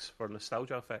go back for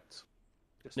nostalgia effects.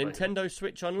 Nintendo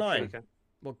Switch Online?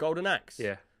 What, Golden Axe?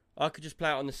 Yeah. I could just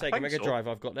play it on the Sega Mega Drive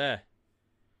I've got there.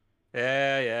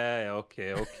 Yeah,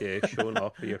 okay. Showing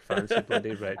off your fancy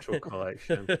bloody retro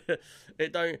collection.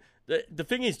 The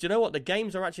thing is, do you know what? The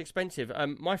games are actually expensive.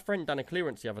 My friend done a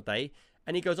clearance the other day,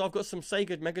 and he goes, I've got some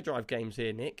Sega Mega Drive games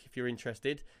here, Nick, if you're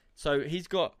interested. So he's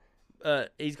got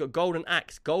Golden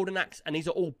Axe, and these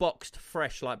are all boxed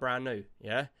fresh, like brand new,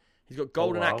 yeah? He's got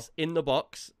Golden Axe in the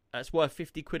box. It's worth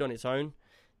 50 quid on its own.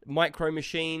 Micro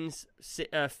Machines,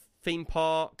 Theme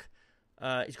Park.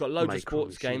 He's got loads of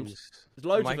sports games. There's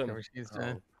loads of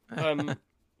them.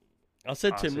 I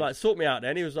said to him, like, sort me out there.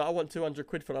 And he was like, I want 200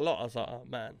 quid for a lot. I was like, oh,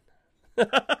 man.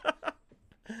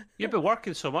 You've been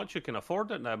working so much you can afford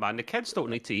it now, man. The kids don't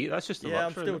need to eat. That's just a luxury.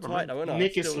 I'm still tight, though, aren't I?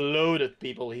 Nick is loaded,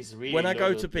 people. He's really when I go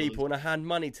loaded, to people and I hand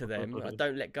money to them, I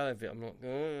don't let go of it. I'm like,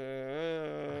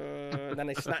 and then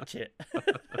they snatch it.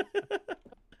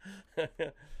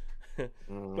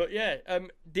 But yeah,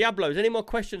 Diablo. Any more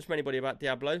questions from anybody about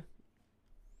Diablo?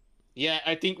 Yeah,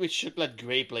 I think we should let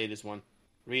Gray play this one.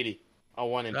 Really, I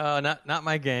want him. Oh, not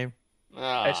my game.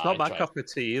 It's not my cup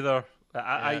of tea either.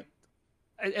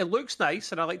 It looks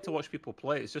nice, and I like to watch people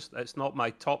play. It's not my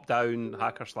top-down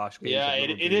hacker slash game. Yeah,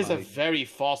 it is a very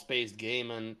fast-paced game,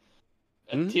 and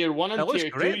at tier 1 and tier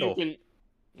 2 you can.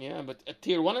 Yeah, but at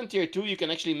tier 1 and tier 2 you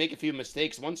can actually make a few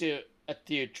mistakes. Once you're at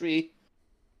tier 3,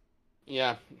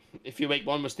 yeah, if you make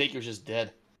one mistake, you're just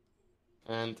dead,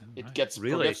 and it gets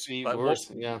progressively worse.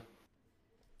 Yeah.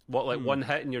 What, like one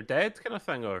hit and you're dead kind of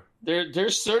thing, or?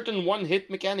 There's certain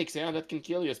one-hit mechanics, that can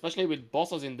kill you, especially with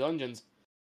bosses in dungeons.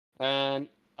 And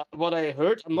what I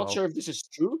heard, I'm not sure if this is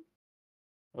true.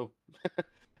 Oh,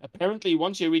 apparently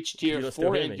once you reach tier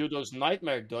 4 and do those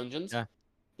nightmare dungeons,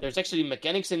 there's actually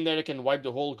mechanics in there that can wipe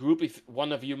the whole group if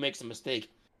one of you makes a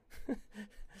mistake.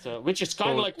 So, which is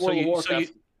kind of like World of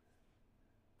Warcraft.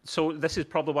 So this is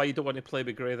probably why you don't want to play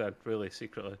with Grey then, really,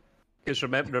 secretly. Because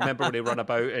remember when they run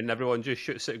about and everyone just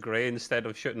shoots at Grey instead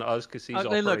of shooting at us because he's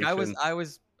operation. Look,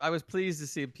 I was pleased to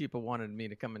see people wanted me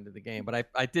to come into the game, but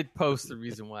I did post the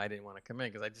reason why I didn't want to come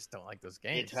in because I just don't like those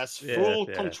games. It has full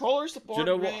controller support.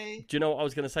 Do you know what I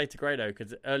was going to say to Grey though?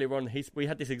 Because earlier on, we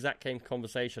had this exact same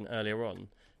conversation earlier on,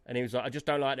 and he was like, "I just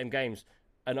don't like them games,"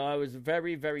 and I was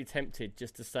very, very tempted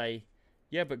just to say,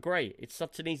 "Yeah, but Grey, it's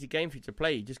such an easy game for you to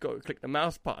play. You just got to click the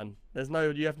mouse button. There's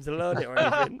you having to learn it or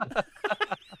anything."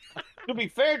 To be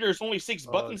fair, there's only 6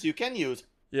 buttons you can use.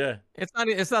 Yeah.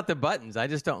 It's not the buttons. I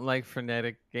just don't like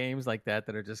frenetic games like that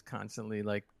are just constantly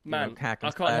like Man, hack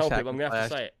and I can't help it. hack But I'm and gonna have to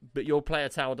slash. say it. But you'll play a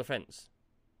tower defense.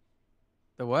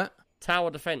 The what?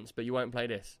 Tower defense, but you won't play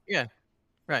this. Yeah,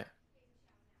 right.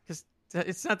 Because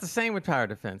it's not the same with tower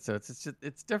defense, so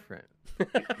it's different.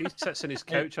 He sits in his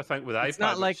couch, I think, with iPad. It's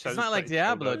not like which sounds pretty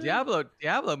Diablo. chilled out.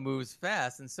 Diablo moves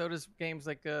fast, and so does games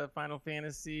like Final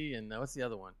Fantasy and what's the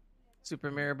other one?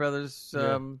 Super Mario Brothers.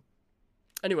 Yeah.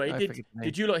 Anyway, I forget the name.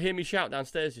 did you lot hear me shout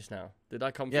downstairs just now? Did I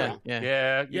come Yeah, through? yeah.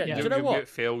 Yeah, Yeah, you, do you know your what? mute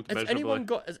failed Has miserably.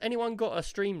 anyone got a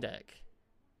Stream Deck?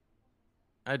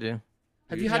 I do.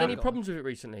 Have You you had have any got problems with it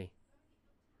recently?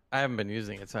 I haven't been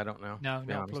using it, so I don't know. No, to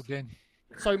be not honest. plugged in.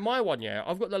 So my one, yeah,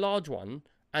 I've got the large one,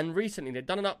 and recently they've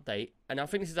done an update, and I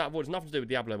think this is out of order. It's nothing to do with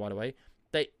Diablo, by the way.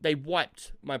 They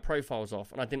wiped my profiles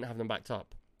off, and I didn't have them backed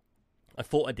up. I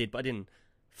thought I did, but I didn't.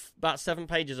 About 7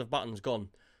 pages of buttons gone.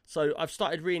 So I've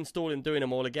started reinstalling, doing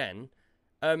them all again.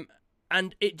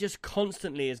 And it just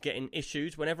constantly is getting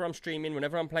issues. Whenever I'm streaming,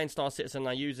 whenever I'm playing Star Citizen and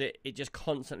I use it, it just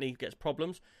constantly gets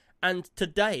problems. And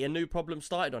today, a new problem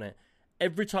started on it.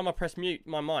 Every time I press mute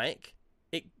my mic,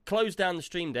 it closed down the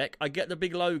Stream Deck. I get the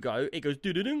big logo. It goes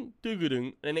doo-doo-doo, doo-doo-doo,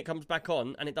 and then it comes back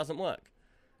on, and it doesn't work.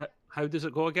 How does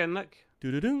it go again, Nick?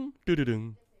 Doo-doo-doo,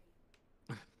 doo-doo-doo.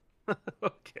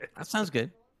 Okay. That sounds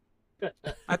good.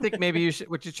 I think maybe you should.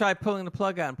 Would you try pulling the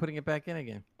plug out and putting it back in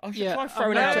again? I should Yeah, try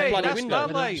throwing I'm it out the right, bloody that's window. my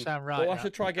That line. doesn't sound right. Or I that.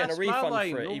 should try getting a That's my refund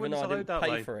line. for it, No even though I one's didn't allowed that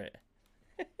pay line. for it.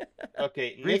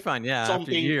 Okay, Nick, Refund, yeah, after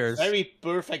something years. very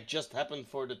perfect just happened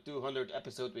for the 200th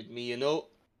episode with me. You know,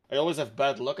 I always have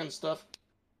bad luck and stuff.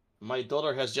 My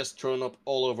daughter has just thrown up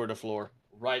all over the floor,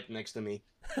 right next to me.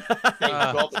 Thank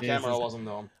God the camera Jesus. wasn't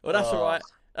on. Well, that's all right.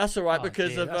 That's all right Oh,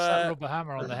 because dear, of that's that rubber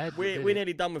hammer on the head. that we're did we're it.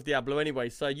 nearly done with Diablo anyway.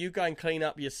 So you go and clean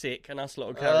up your sick, and us lot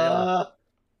will carry on.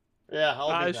 Yeah, I'll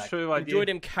That be is back. true. Enjoy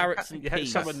them carrots and You hit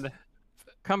peas. someone.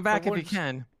 Come back For if you once-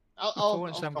 can. For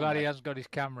once, I'm come glad he back. hasn't got his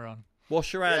camera on.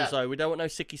 Wash your hands Yeah. though. We don't want no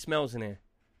sicky smells in here.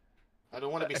 I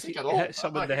don't want to be If sick you at all. hit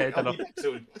someone in the head I'll enough. be back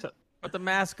soon. Put the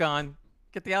mask on.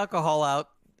 Get the alcohol out.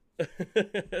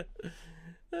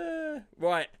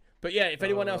 Right, but yeah, if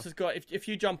anyone else has got, if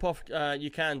you jump off, you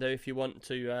can do if you want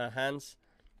to. Hands.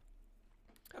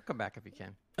 I'll come back if you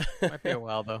can. Might be a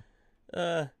while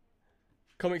though.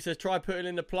 Comic says try putting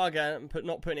in the plug out and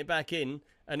not putting it back in,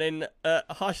 and then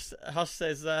Hush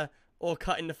says or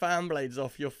cutting the fan blades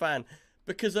off your fan,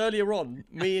 because earlier on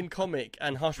me and Comic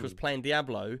and Hush was playing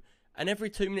Diablo, and every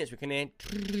 2 minutes we can hear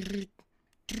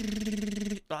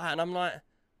like that, and I'm like,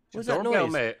 what's that Doorbell,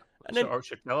 noise? mate. And then- Or it's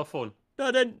your telephone.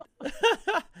 No, then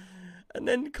and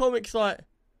then Comic's like,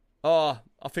 oh,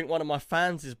 I think one of my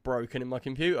fans is broken in my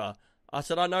computer. I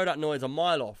said, I know that noise a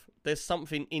mile off. There's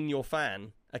something in your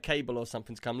fan. A cable or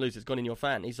something's come loose. It's gone in your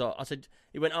fan. He's like,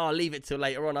 he went, oh, I'll leave it till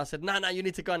later on. I said, no, you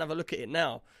need to go and have a look at it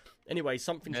now. Anyway,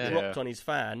 something's Yeah. dropped on his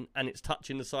fan and it's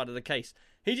touching the side of the case.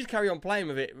 He just carry on playing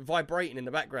with it, vibrating in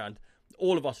the background.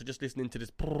 All of us are just listening to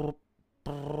this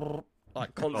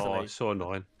like constantly. Oh, it's so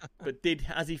annoying. But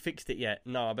has he fixed it yet?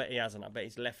 No, I bet he hasn't. I bet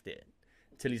he's left it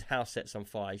till his house sets on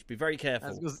fire. You should be very careful.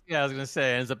 I was gonna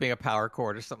say it ends up being a power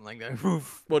cord or something like that.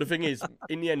 Oof. Well, the thing is,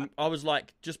 in the end, I was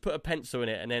like, just put a pencil in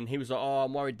it. And then he was like, oh,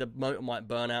 I'm worried the motor might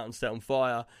burn out and set on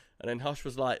fire. And then Hush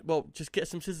was like, well, just get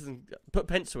some scissors and put a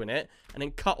pencil in it and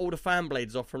then cut all the fan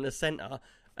blades off from the centre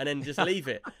and then just leave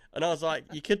it. And I was like,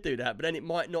 you could do that, but then it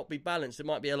might not be balanced. It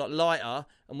might be a lot lighter.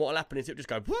 And what will happen is it'll just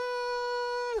go,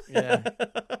 Yeah.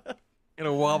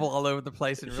 It'll wobble all over the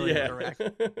place and really yeah. interact.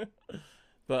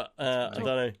 But I don't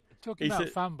know. Talking He about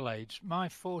said- fan blades, my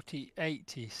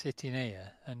 4080 sitting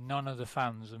here and none of the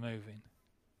fans are moving.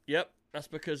 Yep, that's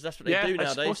because that's what they Yeah, do it's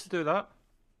nowadays. supposed to do that.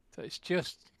 So it's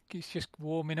just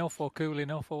warm enough or cool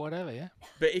enough or whatever, yeah?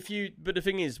 But the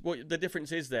thing is, what the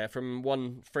difference is there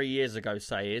from 3 years ago,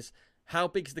 say, is how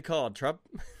big's the card, Trub?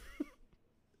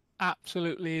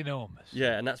 Absolutely enormous.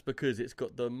 Yeah, and that's because it's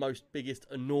got the biggest,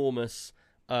 enormous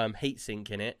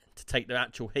heatsink in it to take the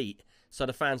actual heat, so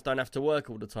the fans don't have to work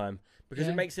all the time because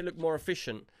Yeah. it makes it look more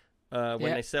efficient when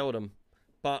Yeah. they sell them.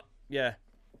 But yeah,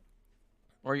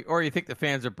 Or you think the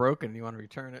fans are broken and you want to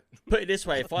return it. put it this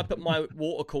way: if I put my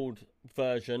water-cooled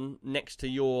version next to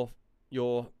your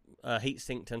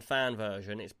heat-synced and fan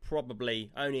version, it's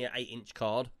probably only an 8-inch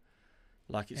card,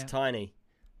 like it's Yeah. tiny,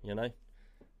 you know.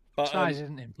 But Size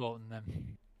isn't important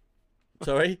then.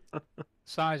 sorry.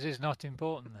 Size is not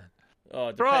important then. Oh,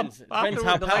 it Bro, depends. It depends after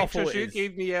how the powerful lectures it you is.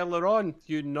 gave me earlier on,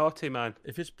 you naughty man.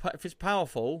 If it's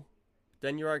powerful,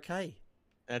 then you're okay.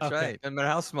 That's Okay. right. No matter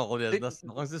how small it is, They- as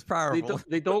long as it's They powerful.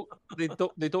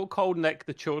 don't call Nick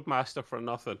the Chode Master for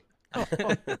nothing.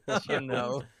 You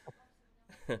know.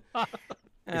 It's not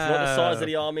the size of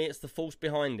the army; it's the force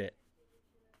behind it.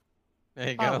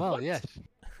 There you go. Oh, well, yes.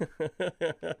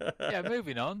 Yeah,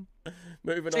 moving on.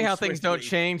 Moving See on how things don't swiftly.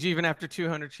 change even after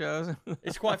 200 shows.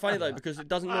 It's quite funny though because it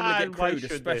doesn't normally get Why crude, should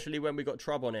they? especially when we got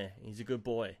Trub on here. He's a good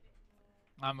boy.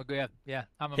 I'm a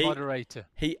He- moderator.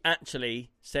 He actually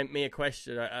sent me a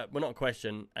question, well, not a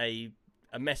question, a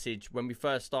message when we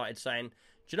first started saying,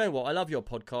 do you know what? I love your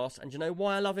podcast, and do you know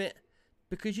why I love it?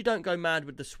 Because you don't go mad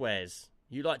with the swears.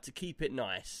 You like to keep it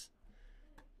nice.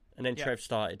 And then Yeah. Trev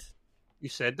started. You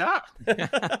said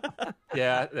that?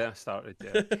 Yeah, I started.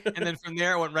 Yeah. And then from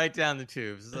there, it went right down the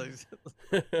tubes.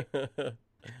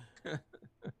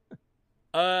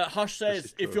 Hush This says,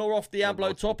 is if true. you're off Diablo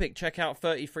Awesome. topic, check out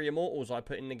 33 Immortals I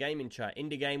put in the gaming chat.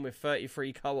 Indie game with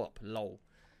 33 co-op. Lol.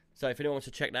 So if anyone wants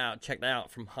to check that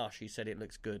out from Hush. He said it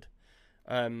looks good.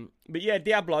 But yeah,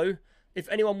 Diablo, if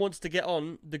anyone wants to get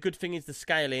on, the good thing is the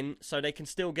scaling, so they can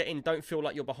still get in. Don't feel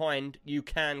like you're behind. You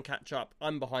can catch up.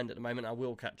 I'm behind at the moment. I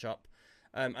will catch up.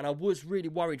 And I was really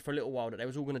worried for a little while that they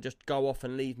was all going to just go off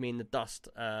and leave me in the dust.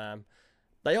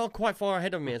 They are quite far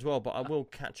ahead of me as well, but I will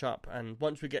catch up. And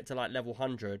once we get to like level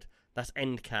 100, that's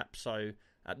end cap. So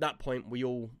at that point, we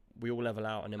all level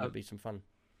out, and then it'll be some fun.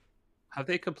 Have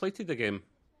they completed the game?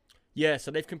 Yeah,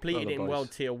 so they've completed Other it in boys.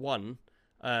 World Tier 1.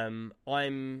 I'm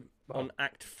on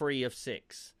Act 3 of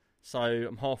 6, so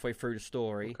I'm halfway through the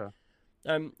story. Okay.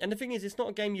 And the thing is, it's not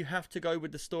a game you have to go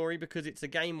with the story, because it's a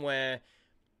game where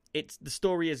the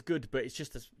story is good, but it's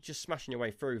just smashing your way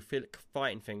through,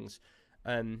 fighting things.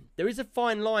 There is a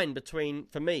fine line between,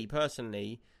 for me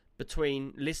personally,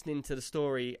 between listening to the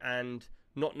story and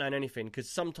not knowing anything, because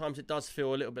sometimes it does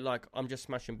feel a little bit like I'm just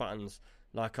smashing buttons.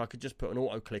 Like I could just put an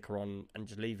auto clicker on and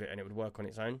just leave it, and it would work on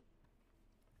its own.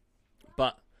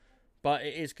 But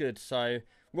it is good. So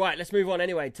right, let's move on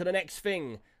anyway to the next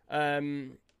thing.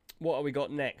 What have we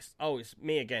got next? Oh, it's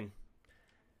me again.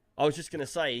 I was just gonna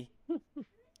say,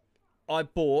 I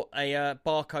bought a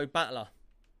barcode battler.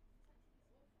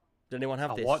 Did anyone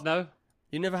have this? What now?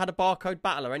 You never had a barcode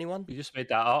battler, anyone? You just made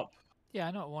that up. Yeah,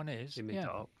 I know what one is. You made Yeah.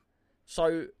 that up.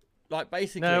 So, like,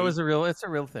 basically, No, it's a real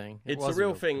thing. it's a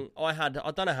real thing. I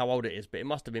don't know how old it is, but it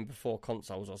must have been before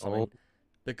consoles or something. Oh.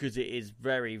 Because it is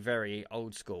very, very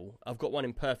old school. I've got one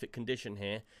in perfect condition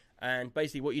here. And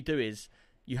basically what you do is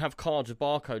you have cards with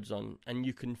barcodes on, and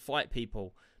you can fight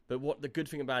people. But what the good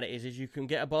thing about it is you can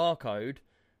get a barcode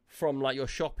from like your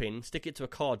shopping, stick it to a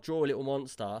card, draw a little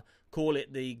monster, call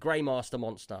it the Grey Master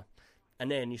monster. And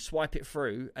then you swipe it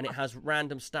through, and it has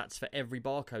random stats for every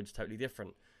barcode. It's totally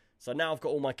different. So now I've got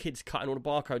all my kids cutting all the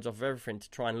barcodes off of everything to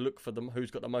try and look for them who's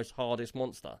got the most hardest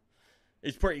monster.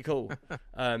 It's pretty cool. But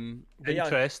yeah,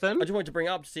 Interesting. I just wanted to bring it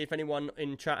up to see if anyone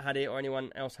in chat had it or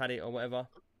anyone else had it or whatever.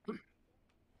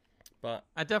 But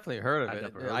I definitely heard of I'd it.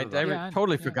 never heard I of it. Yeah,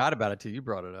 totally yeah. forgot about it till you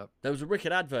brought it up. there was a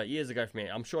wicked advert years ago for me.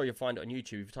 I'm sure you'll find it on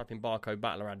YouTube. If you type in barcode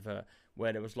battler advert,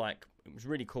 where there was like, it was a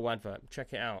really cool advert.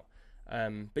 Check it out.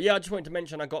 But yeah, I just wanted to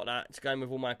mention I got that. It's going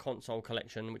with all my console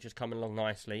collection, which is coming along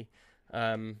nicely.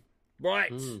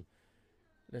 Right.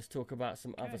 Let's talk about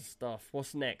some other stuff.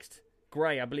 What's next?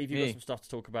 Gray, I believe you've got Me. some stuff to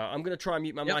talk about. I'm going to try and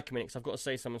mute my Yep. mic a minute because I've got to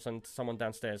say something to someone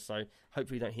downstairs, so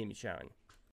hopefully you don't hear me shouting.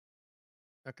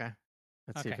 Okay.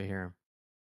 Let's see if Okay. we hear him.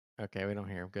 Okay, we don't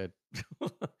hear him. Good.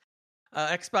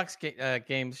 Xbox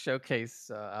Games Showcase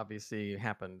obviously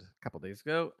happened a couple days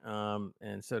ago,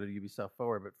 and so did Ubisoft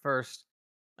Forward. But first,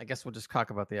 I guess we'll just talk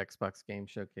about the Xbox Game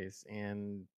Showcase,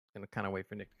 and gonna kind of wait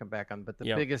for Nick to come back on. But the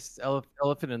Yep. biggest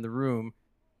elephant in the room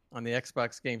on the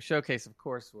Xbox Game Showcase, of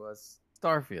course, was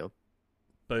Starfield.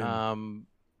 Boom.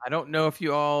 I don't know if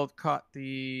you all caught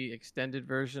the extended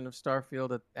version of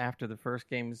Starfield after the first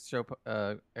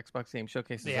Xbox Game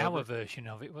Showcase. The is hour over. version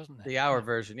of it, wasn't it? The hour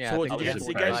version, yeah. So I what, think did it you was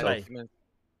get to see 45 gameplay? minutes.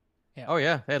 Yeah. Oh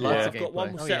yeah, they had lots Yeah. of I've got one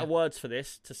gameplay. more Oh, set yeah. of words for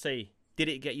this to see. Did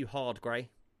it get you hard, Gray?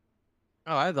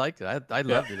 Oh, I liked it. I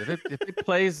loved it. If it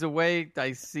plays the way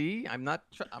I see, I'm not.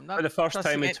 For the first trusting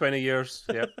time in it. 20 years.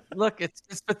 Yep. Look, it's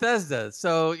Bethesda,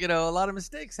 so a lot of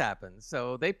mistakes happen.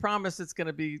 So they promise it's going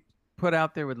to be put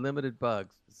out there with limited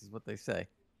bugs. This is what they say.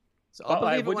 So I'll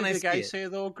believe it what when did I the see guy it. say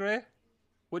though, Gray?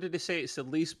 What did he say? It's the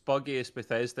least buggiest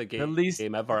Bethesda game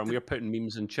ever, and we're putting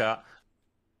memes in chat.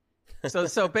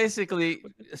 So basically,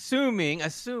 assuming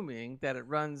that it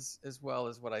runs as well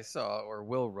as what I saw, or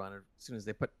will run as soon as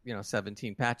they put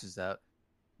 17 patches out,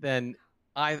 then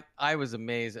I was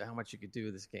amazed at how much you could do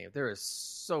with this game. There is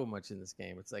so much in this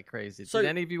game; it's like crazy. So- Did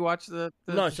any of you watch the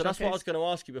No, the so that's what I was showcase? going to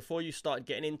ask you before you started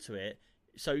getting into it.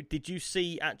 So did you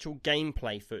see actual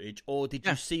gameplay footage, or did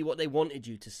Yeah. you see what they wanted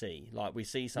you to see, like we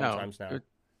see sometimes now?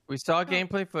 We saw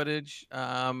gameplay footage,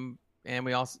 and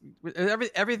we also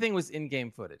everything was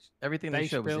in-game footage. Everything they Base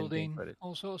showed was in-game building, footage.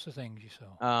 all sorts of things you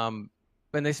saw.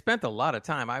 when they spent a lot of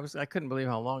time, I couldn't believe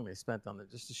how long they spent on it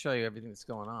just to show you everything that's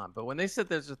going on. But when they said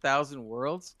there's 1,000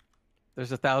 worlds,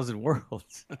 there's 1,000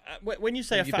 worlds. When you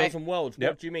say And 1,000 worlds,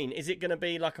 Yep. what do you mean? Is it going to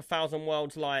be like 1,000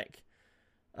 worlds like?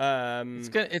 It's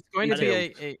going to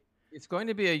be it's going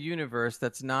to be a universe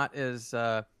that's not as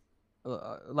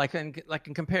like in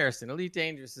comparison. Elite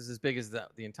Dangerous is as big as the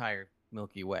entire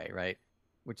Milky Way, right?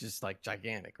 Which is like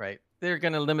gigantic, right? They're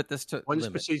going to limit this to One's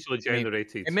limit. procedurally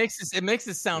generated. It makes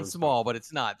it sound One's small, but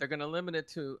it's not. They're going to limit it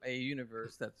to a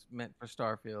universe that's meant for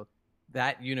Starfield.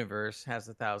 That universe has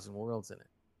 1,000 worlds in it.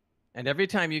 And every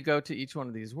time you go to each one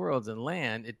of these worlds and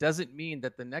land, it doesn't mean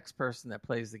that the next person that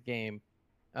plays the game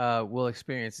will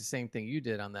experience the same thing you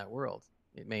did on that world.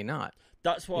 It may not.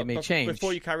 That's what. It may change.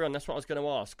 Before you carry on, that's what I was going to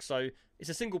ask. So it's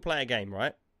a single player game,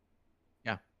 right?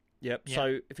 Yeah. Yep. Yeah.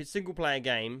 So if it's a single player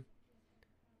game,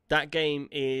 that game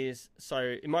is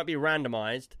it might be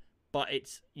randomized, but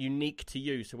it's unique to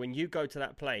you. So when you go to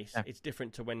that place, it's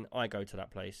different to when I go to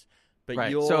that place. But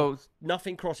Right.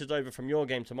 nothing crosses over from your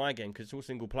game to my game because it's all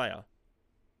single player.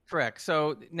 Correct.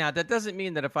 So now that doesn't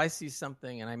mean that if I see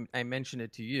something and I mention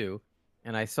it to you,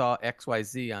 and I saw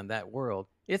XYZ on that world,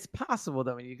 it's possible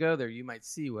that when you go there, you might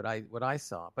see what I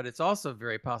saw. But it's also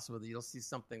very possible that you'll see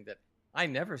something that I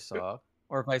never saw,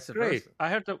 or vice Great.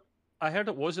 versa. I heard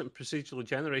it wasn't procedurally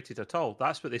generated at all.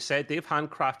 That's what they said. They've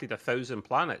handcrafted 1,000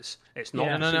 planets. It's not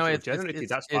procedurally generated.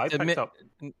 That's what I picked up.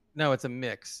 No, it's a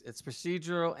mix. It's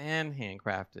procedural and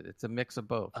handcrafted. It's a mix of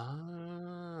both.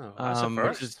 Oh, that's a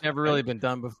first. Which has never really been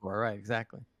done before. Right,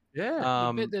 exactly.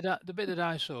 Yeah. The bit that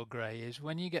I saw, Gray, is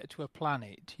when you get to a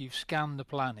planet, you scan the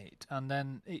planet, and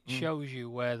then it shows you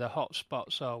where the hot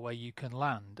spots are where you can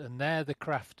land, and they're the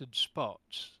crafted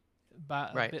spots.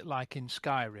 A bit like in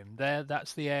Skyrim.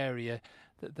 That's the area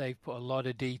that they've put a lot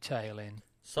of detail in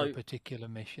for a particular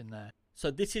mission there. So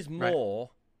this is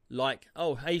more like,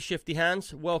 oh, hey, Shifty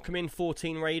Hands, welcome in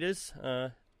 14 Raiders.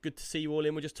 Good to see you all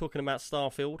in. We're just talking about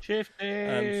Starfield. Shifty.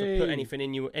 So put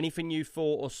anything you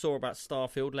thought or saw about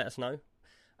Starfield, let us know.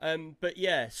 But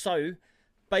yeah, so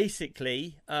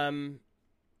basically,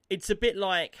 it's a bit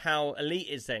like how Elite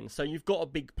is then. So you've got a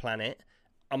big planet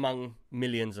among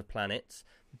millions of planets,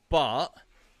 but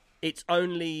it's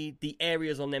only the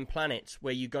areas on them planets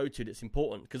where you go to that's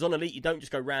important. Because on Elite, you don't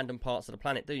just go random parts of the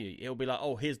planet, do you? It'll be like,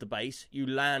 oh, here's the base. You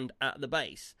land at the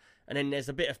base. And then there's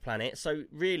a bit of planet. So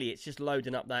really, it's just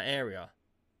loading up that area,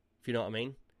 if you know what I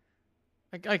mean.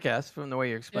 I guess from the way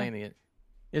you're explaining it.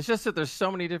 It's just that there's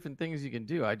so many different things you can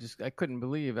do. I couldn't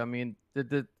believe. I mean,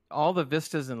 all the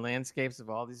vistas and landscapes of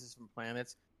all these different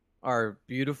planets are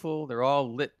beautiful. They're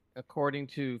all lit according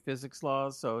to physics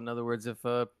laws. So in other words, if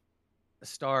a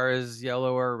star is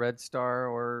yellow or a red star,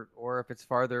 or if it's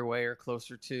farther away or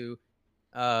closer to,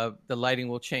 the lighting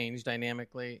will change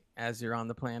dynamically as you're on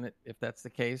the planet, if that's the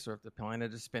case, or if the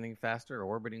planet is spinning faster or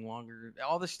orbiting longer.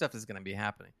 All this stuff is going to be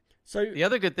happening. So The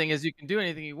other good thing is you can do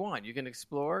anything you want. You can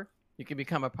explore. You can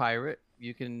become a pirate.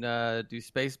 You can do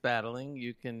space battling.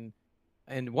 You can,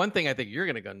 and one thing I think you're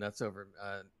going to go nuts over,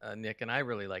 Nick, and I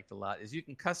really liked a lot, is you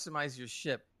can customize your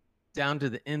ship down to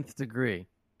the nth degree.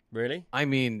 really? I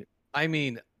mean,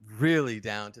 really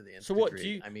down to the nth So what degree. do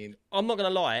you? I mean, I'm not gonna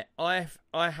lie. I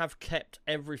have kept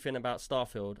everything about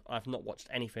Starfield. I've not watched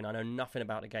anything. I know nothing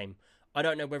about the game. I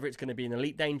don't know whether it's going to be an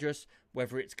Elite Dangerous,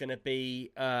 whether it's going to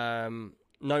be No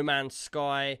Man's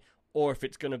Sky, or if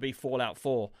it's going to be Fallout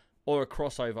 4 or a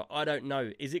crossover. I don't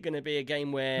know. Is it going to be a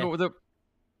game where? no,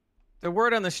 the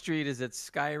word on the street is it's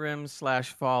Skyrim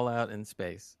 / Fallout in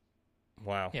space.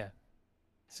 Wow. Yeah.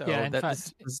 So Yeah, in that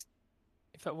fact, is,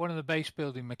 In fact, one of the base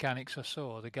building mechanics I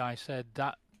saw, the guy said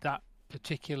that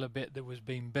particular bit that was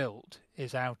being built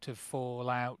is out of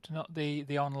Fallout, not the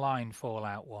online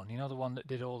Fallout one. You know, the one that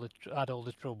did had all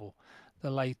the trouble.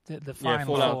 The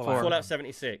final Fallout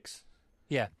 76.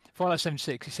 Yeah, Fallout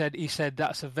 76. He said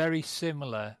that's a very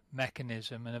similar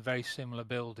mechanism and a very similar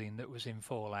building that was in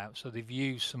Fallout. So they've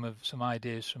used some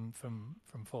ideas from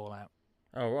Fallout.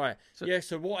 Oh, right.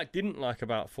 So what I didn't like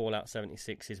about Fallout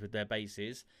 76 is with their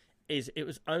bases is it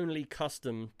was only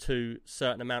custom to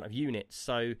certain amount of units.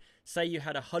 So say you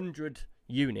had 100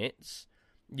 units,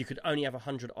 you could only have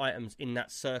 100 items in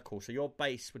that circle. So your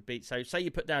base would be... So say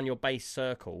you put down your base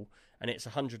circle and it's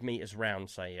 100 meters round,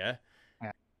 say, yeah?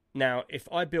 Now, if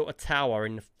I built a tower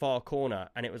in the far corner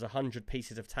and it was 100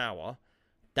 pieces of tower,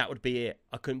 that would be it.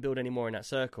 I couldn't build any more in that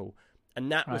circle.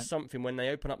 And that was something when they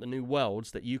open up the new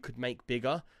worlds that you could make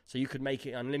bigger. So you could make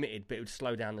it unlimited, but it would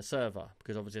slow down the server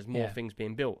because obviously there's more things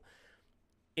being built.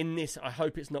 In this, I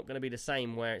hope it's not going to be the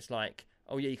same where it's like,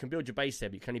 oh yeah, you can build your base there,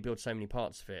 but you can only build so many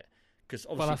parts of it. Because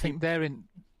obviously, I think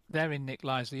therein, Nick,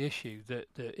 lies the issue that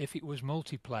if it was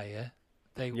multiplayer,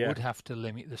 they Yeah. would have to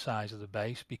limit the size of the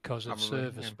base because of Probably,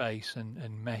 server yeah. space and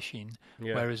meshing.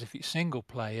 Yeah. Whereas if it's single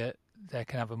player, they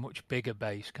can have a much bigger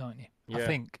base, can't you? Yeah. I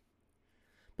think.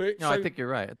 But No, I think you're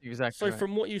right. I think you're exactly so right.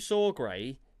 from what you saw,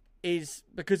 Gray, is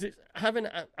because it's having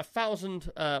a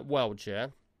 1,000 worlds, yeah?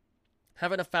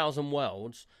 Having 1,000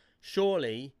 worlds,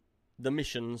 surely the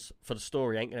missions for the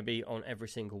story ain't going to be on every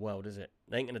single world, is it?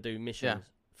 They ain't going to do missions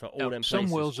for all them Some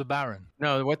places. worlds are barren.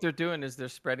 No, what they're doing is they're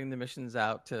spreading the missions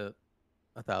out to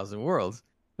 1,000 worlds.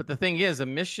 But the thing is,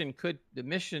 It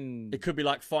could be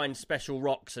like find special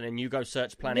rocks and then you go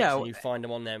search planets Yeah, and you find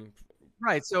them on them.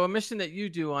 right. So a mission that you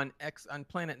do on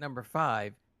planet number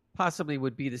 5 possibly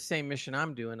would be the same mission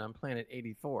I'm doing on planet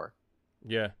 84.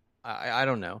 Yeah. I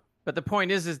don't know. But the point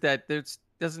is that it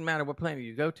doesn't matter what planet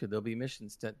you go to, there'll be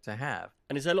missions to have.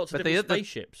 And is there lots of But different the-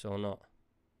 spaceships or not?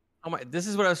 Oh my! This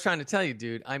is what I was trying to tell you,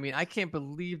 dude. I mean, I can't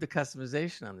believe the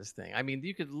customization on this thing. I mean,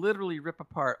 you could literally rip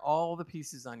apart all the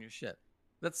pieces on your ship.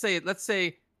 Let's say,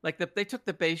 like they took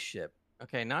the base ship,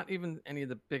 okay, not even any of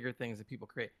the bigger things that people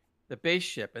create, the base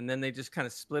ship, and then they just kind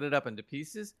of split it up into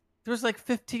pieces. There's like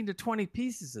 15 to 20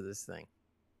 pieces of this thing,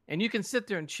 and you can sit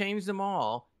there and change them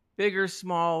all, bigger,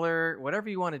 smaller, whatever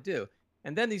you want to do.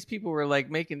 And then these people were like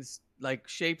making like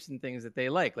shapes and things that they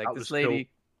like. Like That this was lady.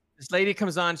 Cool. This lady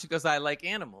comes on. She goes, "I like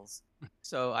animals,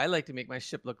 so I like to make my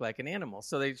ship look like an animal."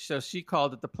 So she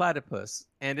called it the platypus,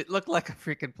 and it looked like a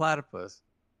freaking platypus.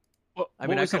 What I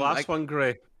mean, was the last one,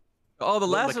 Gray? Oh, the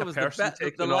Looked last like one a was person the best.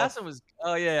 taking The off. last one was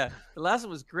the last one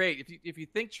was great. If you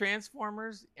think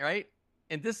Transformers, right?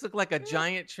 And this looked like a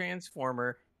giant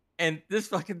transformer, and this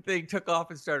fucking thing took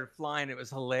off and started flying. It was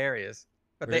hilarious,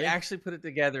 but Really? they actually put it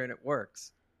together and it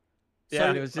works.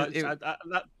 Yeah, it was just,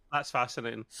 that's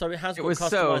fascinating. So it has It got was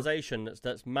customization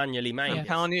that's manually made. I'm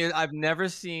telling you, I've never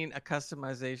seen a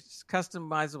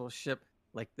customizable ship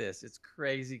like this. It's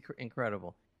crazy,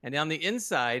 incredible. And on the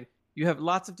inside, you have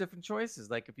lots of different choices.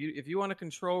 Like if you want a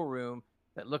control room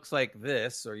that looks like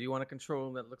this, or you want a control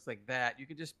room that looks like that, you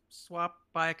can just swap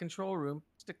by a control room,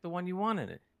 stick the one you want in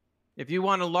it. If you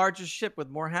want a larger ship with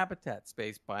more habitat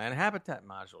space, buy a habitat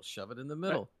module, shove it in the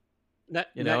middle. Nick,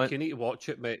 You know, you need to watch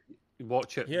it, mate.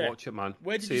 Watch it, man.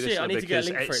 Where did you see it? I need to get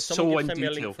a link for it. It's Someone so can in send me a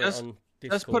detail. link for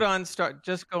it on Discord.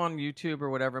 Just go on YouTube or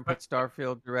whatever and put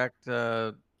Starfield Direct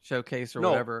Showcase or No,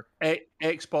 whatever.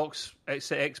 Xbox. It's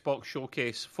the Xbox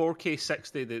Showcase, 4K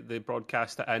 60. They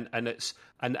broadcast it in, and it's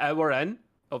an hour in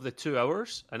of the 2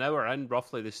 hours. An hour in,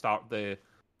 roughly, they start the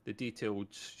detailed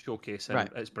showcase, and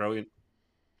Right. it's brilliant.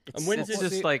 And when's It's it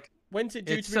just like when's it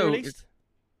due it's to be so- released?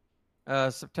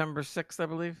 September 6th, I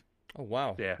believe. Oh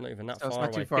wow! Yeah. Not even that So it's far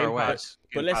not away. too far away.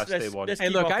 But let's day one. let's Hey,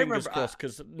 keep look, our I fingers remember- crossed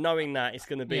because knowing that it's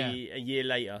going to be Yeah. a year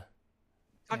later.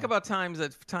 Talk Yeah. about time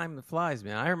that flies,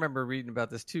 man. I remember reading about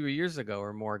this 2 years ago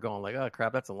or more, going like, "Oh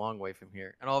crap, that's a long way from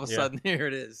here," and all of a Yeah. sudden here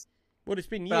it is. Well, it's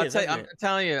been But I'll years. tell you, hasn't I'm it?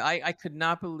 telling you, I could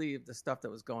not believe the stuff that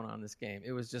was going on in this game.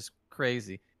 It was just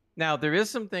crazy. Now there is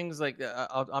some things like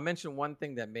I'll mention one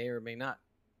thing that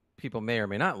people may or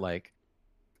may not like.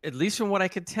 At least from what I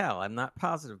could tell, I'm not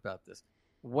positive about this.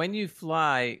 When you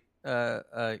fly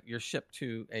your ship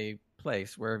to a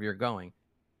place wherever you're going,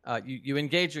 you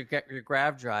engage your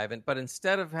grav drive, but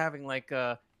instead of having like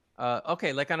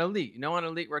like on Elite, on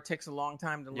Elite where it takes a long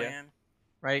time to Yeah. land,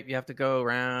 right? You have to go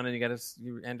around and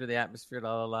you enter the atmosphere,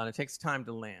 and it takes time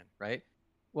to land, right?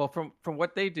 Well, from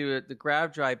what they do, the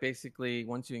grav drive basically,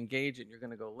 once you engage it, and you're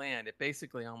going to go land. It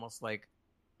basically almost like,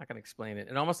 I can explain it.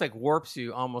 It almost like warps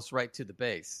you almost right to the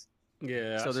base.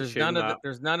 Yeah. So that's a there's shame that.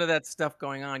 there's none of that stuff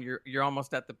going on. You're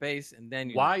almost at the base, and then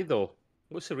you. Why though?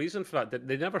 What's the reason for that?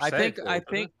 They never I said. think though, I did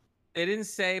think they didn't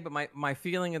say, but my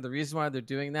feeling and the reason why they're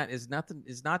doing that is not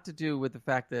to do with the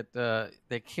fact that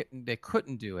they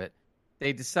couldn't do it.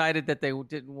 They decided that they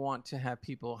didn't want to have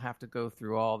people have to go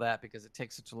through all that because it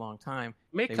takes such a long time.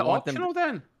 Make They it want them optional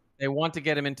then. They want to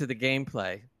get them into the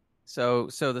gameplay. So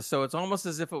it's almost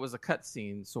as if it was a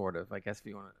cutscene, sort of, I guess, if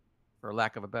you want to, for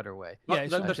lack of a better way. Well, Yeah,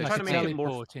 it's they're almost trying like to a make it more-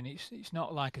 teleporting. It's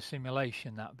not like a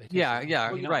simulation, that bit. is Yeah, it? yeah,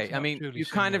 You're not- right. it's I not mean, truly you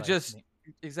kind of just simulating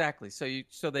it. exactly.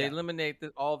 So they Yeah. eliminate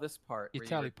all this part. You're where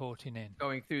teleporting in.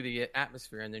 going through the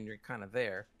atmosphere, and then you're kind of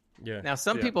there. Yeah. Now,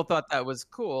 some Yeah. people thought that was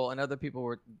cool, and other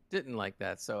people didn't like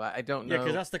that. So I don't know. Yeah,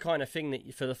 because that's the kind of thing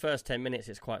that for the first 10 minutes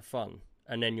it's quite fun,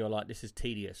 and then you're like, this is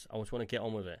tedious. I just want to get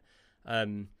on with it.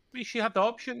 We should have the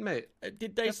option, mate.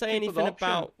 Did they Give say people the anything option.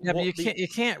 about Yeah, but what you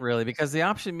can't really, because the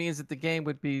option means that the game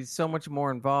would be so much more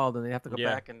involved, and they have to go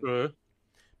Yeah. back and But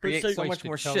create so- so much Wasted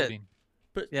more coding. shit.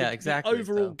 But Yeah, the exactly,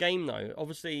 overall so. game, though,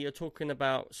 obviously you're talking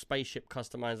about spaceship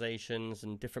customizations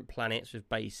and different planets with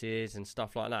bases and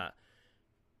stuff like that.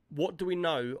 What do we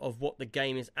know of what the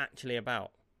game is actually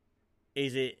about?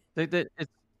 Is it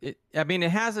I mean,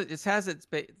 it has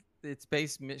its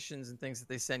base missions and things that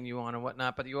they send you on and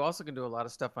whatnot, but you also can do a lot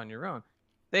of stuff on your own.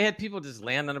 They had people just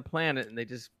land on a planet and they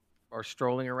just are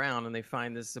strolling around and they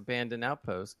find this abandoned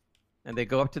outpost, and they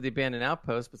go up to the abandoned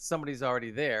outpost, but somebody's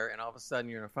already there, and all of a sudden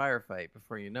you're in a firefight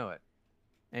before you know it,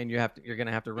 and you're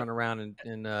gonna have to run around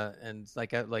and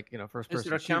like first person. Is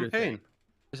there a campaign?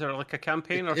 Is there like a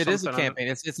campaign or it something? It is a campaign.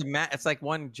 It's like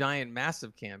one giant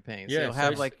massive campaign. So you'll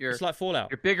have like it's like Fallout.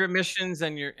 Your bigger missions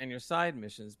and your side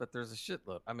missions, but there's a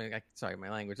shitload. I mean, sorry, my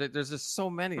language. There's just so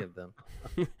many of them.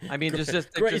 I mean,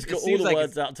 Grace got all the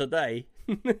words out today.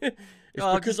 It's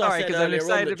because I said earlier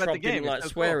on that Trump didn't like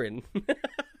swearing. Cool.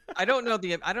 I don't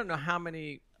know how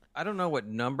many. I don't know what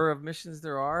number of missions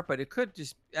there are, but it could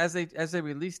just as they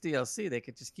release DLC, they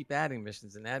could just keep adding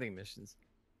missions and adding missions.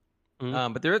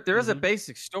 Mm-hmm. But there is a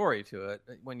basic story to it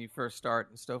when you first start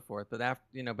and so forth. But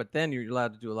after but then you're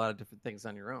allowed to do a lot of different things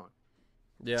on your own.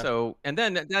 Yeah. So and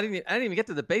then I didn't even get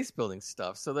to the base building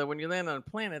stuff. So that when you land on a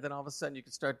planet, then all of a sudden you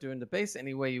can start doing the base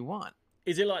any way you want.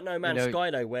 Is it like No Man's Sky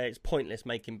though, where it's pointless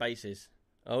making bases?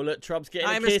 Oh look, Trub's getting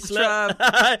a kiss.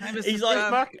 He's like,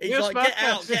 get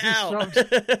out.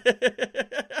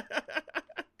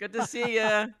 Good to see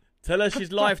you. Tell her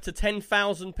she's live to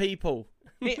 10,000 people.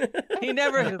 He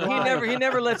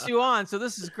never lets you on, so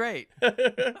this is great.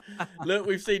 Look,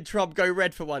 we've seen Trump go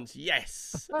red for once.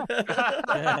 Yes.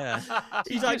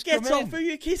 He's like, get off! Who are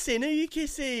you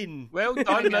kissing? Well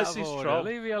done, Mrs. Trump.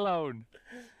 Leave me alone.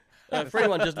 For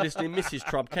anyone just listening, Mrs.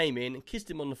 Trump came in and kissed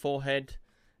him on the forehead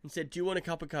and said, "Do you want a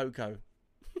cup of cocoa?"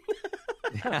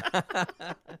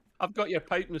 I've got your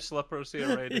pipe and slippers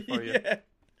here ready for you. Yeah.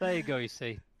 There you go. You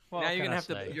see. Now you're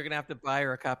gonna have to buy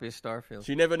her a copy of Starfield.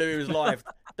 She never knew he was live.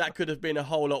 That could have been a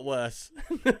whole lot worse.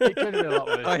 It could have been a lot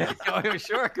worse. Oh,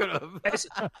 sure it could have.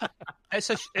 It's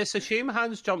a shame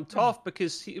Hans jumped off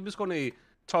because he was going to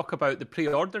talk about the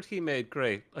pre-order he made.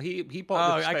 Gray, he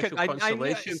bought the special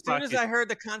Constellation as soon as I heard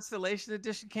the Constellation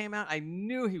Edition came out, I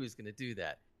knew he was going to do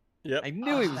that. Yeah, I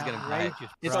knew he was going to buy it.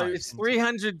 It's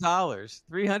 $300.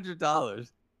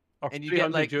 $300. And you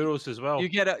get like euros as well. You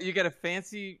get a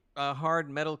fancy hard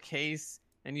metal case,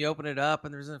 and you open it up,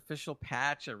 and there's an official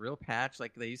patch, a real patch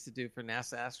like they used to do for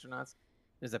NASA astronauts.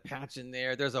 There's a patch in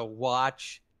there. There's a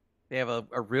watch. They have a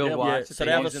real watch. So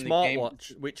they have a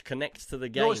smartwatch which connects to the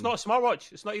game. No, it's not a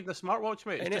smartwatch. It's not even a smartwatch,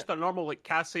 mate. It's just a normal like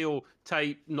Casio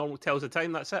type, normal tells the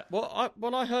time. That's it. Well,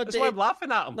 I heard that's why I'm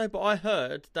laughing at him. No, but I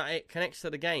heard that it connects to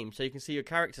the game, so you can see your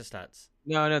character stats.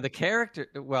 No, the character.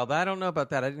 Well, I don't know about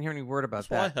that. I didn't hear any word about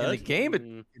that. I heard.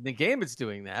 In the game, it's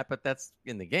doing that, but that's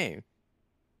in the game.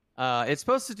 It's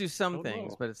supposed to do some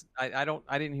things, but it's I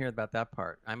didn't hear about that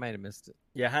part. I might have missed it.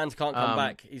 Yeah, Hans can't come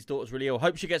back. His daughter's really ill.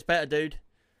 Hope she gets better, dude.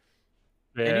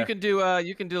 Yeah. And you can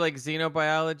do like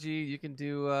xenobiology. You can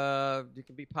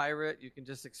be pirate. You can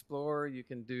just explore. You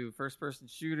can do first person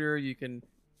shooter. You can.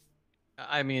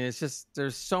 I mean, it's just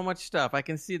there's so much stuff. I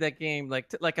can see that game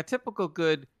like a typical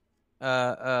good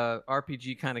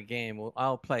RPG kind of game.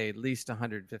 I'll play at least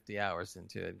 150 hours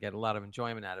into it and get a lot of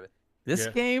enjoyment out of it. This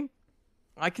game,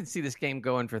 I can see this game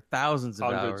going for thousands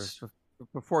of hours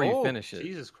before you finish it.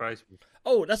 Jesus Christ.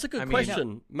 Oh, that's a good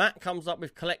question. Matt comes up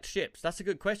with collect ships. That's a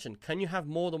good question. Can you have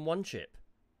more than one ship?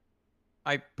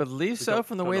 I believe so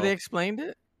from the way they explained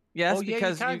it. Yes,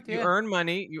 because you earn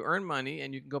money. You earn money,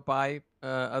 and you can go buy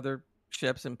other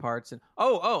ships and parts. And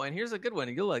and here's a good one.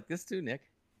 And you'll like this too, Nick.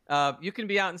 You can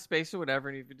be out in space or whatever,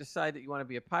 and if you decide that you want to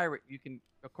be a pirate, you can,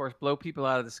 of course, blow people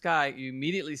out of the sky. You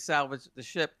immediately salvage the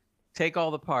ship, take all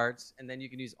the parts, and then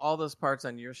you can use all those parts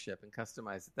on your ship and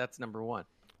customize it. That's number one.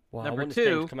 Wow, number two,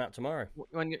 two, come out tomorrow.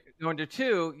 Number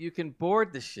two, you can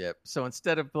board the ship. So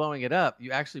instead of blowing it up,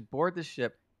 you actually board the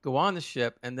ship, go on the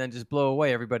ship, and then just blow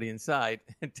away everybody inside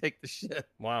and take the ship.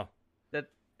 Wow.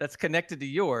 That's connected to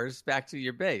yours back to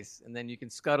your base, and then you can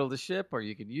scuttle the ship, or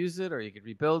you can use it, or you can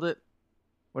rebuild it.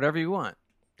 Whatever you want.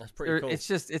 That's pretty cool. It's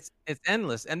just it's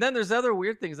endless. And then there's other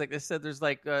weird things like they said. There's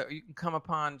like you can come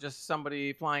upon just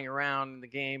somebody flying around in the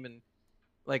game, and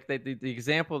like the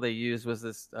example they used was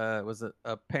this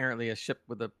apparently a ship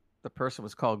with the person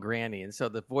was called Granny, and so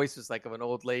the voice was like of an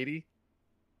old lady,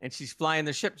 and she's flying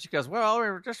the ship. She goes, "Well,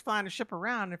 we're just flying the ship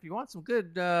around. If you want some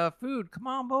good food, come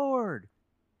on board."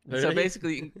 Really? So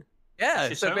basically, yeah.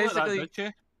 She so basically. like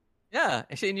that, yeah,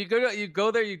 and you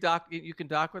go there, you dock. You can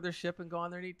dock with her ship and go on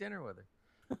there and eat dinner with her.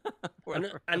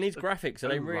 and these graphics, are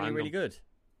they really, really good?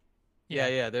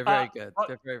 Yeah, they're very good.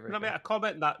 They're very, very good. I good. make a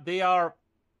comment that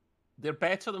they're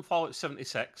better than Fallout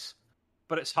 76,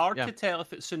 but it's hard to tell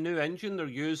if it's a new engine they're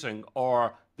using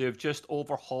or they've just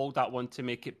overhauled that one to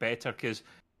make it better. Because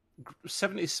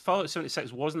Fallout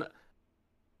 76 wasn't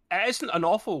it isn't an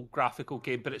awful graphical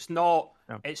game, but it's not.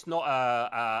 No. It's not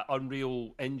a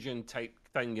Unreal Engine type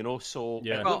thing, you know. So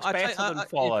Yeah. it Well, looks I'll tell better you, than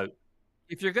Fallout.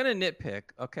 If you're gonna nitpick,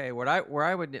 okay, where I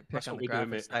would nitpick That's on what the we do, graphics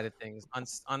mate. side of things,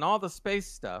 on all the space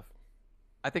stuff,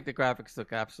 I think the graphics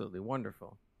look absolutely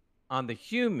wonderful. On the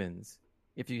humans,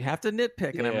 if you have to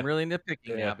nitpick, and Yeah. I'm really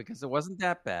nitpicking Yeah. now because it wasn't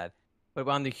that bad, but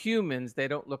on the humans, they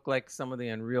don't look like some of the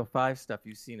Unreal 5 stuff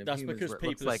you've seen of That's humans. because where it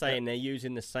looks people are like saying they're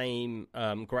using the same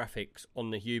graphics on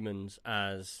the humans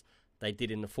as they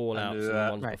did in the Fallouts and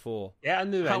the ones Right. before. Yeah, a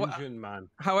new How- engine, man.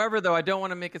 However, though, I don't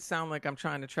want to make it sound like I'm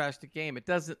trying to trash the game. It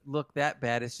doesn't look that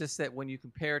bad. It's just that when you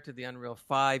compare it to the Unreal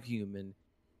 5 human,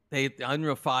 the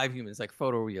Unreal 5 human is like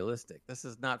photorealistic. This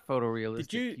is not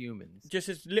photorealistic humans. Just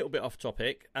a little bit off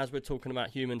topic, as we're talking about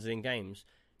humans in games,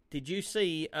 did you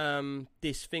see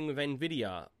this thing with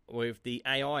NVIDIA with the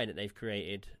AI that they've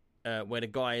created, where the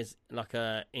guy is like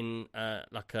in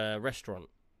a restaurant?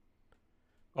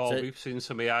 Oh, So- we've seen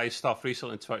some AI stuff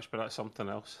recently on Twitch, but that's something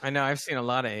else. I know I've seen a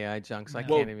lot of AI junk, so I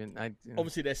Well, can't even.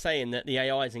 Obviously, they're saying that the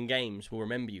AIs in games will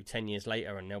remember you 10 years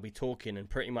later, and they'll be talking, and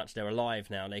pretty much they're alive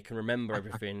now. They can remember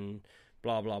everything,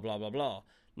 blah, blah, blah, blah, blah.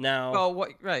 Now, Oh,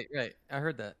 what? Right. I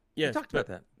heard that. yes, we talked about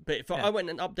that. But if Yeah. I went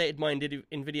and updated my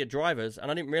NVIDIA drivers, and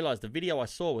I didn't realise the video I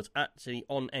saw was actually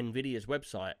on NVIDIA's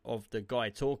website of the guy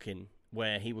talking,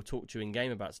 where he will talk to you in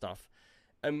game about stuff.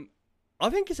 I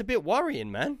think it's a bit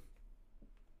worrying, man.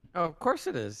 Oh, of course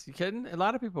it is. You kidding? A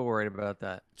lot of people are worried about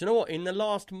that. Do you know what? In the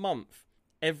last month,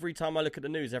 every time I look at the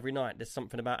news every night, there's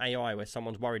something about AI where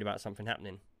someone's worried about something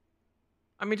happening.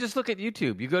 I mean, just look at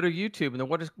YouTube. You go to YouTube, and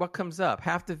then what comes up?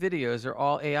 Half the videos are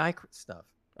all AI stuff.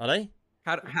 Are they?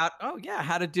 How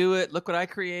to do it? Look what I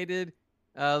created.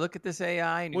 Look at this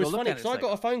AI. And you Well, go it's look funny at it. because I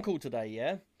got a phone call today,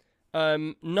 yeah?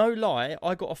 No lie,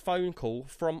 I got a phone call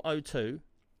from O2,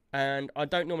 and I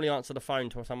don't normally answer the phone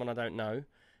to someone I don't know,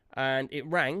 and it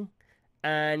rang,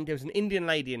 and there was an Indian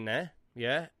lady in there,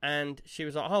 yeah, and she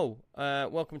was like, oh,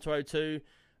 welcome to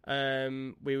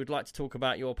O2, we would like to talk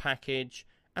about your package,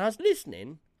 and I was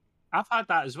listening, I've had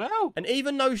that as well. and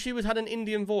even though she had an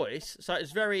Indian voice, so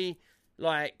it's very,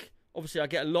 like, obviously I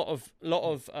get a lot of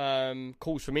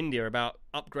calls from India about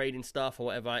upgrading stuff or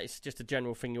whatever, it's just a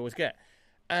general thing you always get,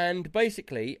 and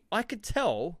basically, I could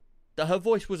tell that her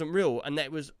voice wasn't real, and that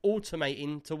it was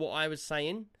automating to what I was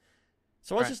saying.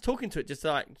 So I was just talking to it, just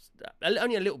like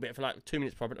only a little bit for like 2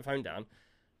 minutes before I put the phone down.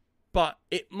 But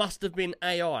it must have been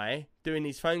AI doing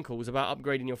these phone calls about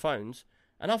upgrading your phones.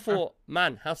 And I thought,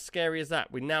 man, how scary is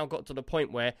that? We now got to the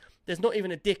point where there's not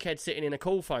even a dickhead sitting in a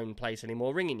call phone place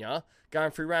anymore, ringing you, going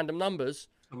through random numbers.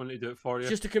 Someone to do it for you. It's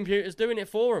just the computer's doing it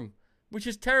for them, which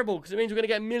is terrible because it means we're going to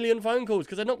get a million phone calls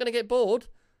because they're not going to get bored.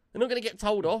 They're not going to get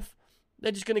told off.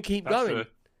 They're just going to keep That's going. true.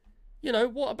 You know,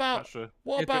 what about That's true.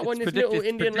 when this little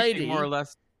Indian lady more or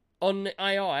less? on the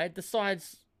AI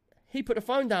decides he put the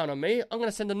phone down on me, I'm going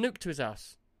to send a nuke to his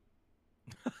house.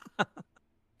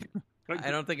 I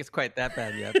don't think it's quite that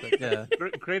bad yet, but yeah.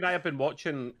 Gray and I have been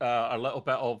watching a little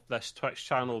bit of this Twitch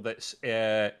channel that's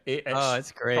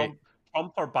It's great.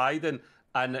 Trump or Biden,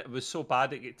 and it was so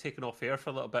bad it got taken off air for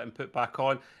a little bit and put back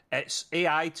on. It's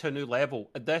AI to a new level.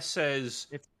 This is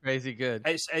It's crazy good.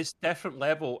 it's different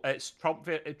level. It's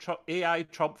AI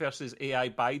Trump versus AI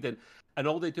Biden. And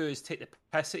all they do is take the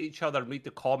piss at each other and read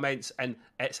the comments, and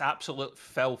it's absolute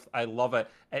filth. I love it.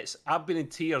 I've been in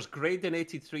tears. Gray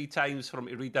donated 3 times for him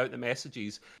to read out the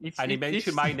messages, and he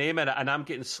mentioned my name in it, and I'm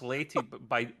getting slated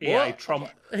by AI Trump.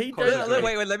 He Cause does. it's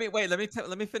Wait.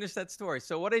 Let me finish that story.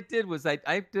 So what I did was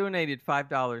I donated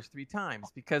 $5 3 times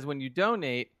because when you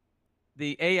donate,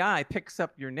 the AI picks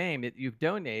up your name that you've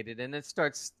donated, and it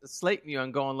starts slating you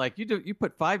and going like, you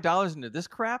put $5 into this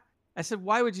crap. I said,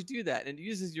 why would you do that? And it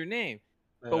uses your name.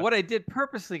 But what I did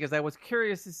purposely, because I was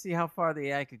curious to see how far the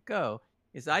AI could go,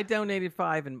 is I donated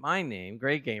 5 in my name,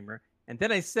 Gray Gamer, and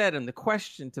then I said in the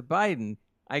question to Biden,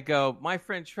 I go, my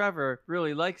friend Trevor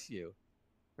really likes you,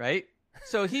 right?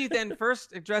 So he then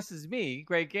first addresses me,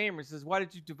 Gray Gamer, says, why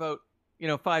did you devote,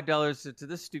 $5 to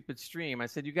this stupid stream? I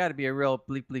said, you got to be a real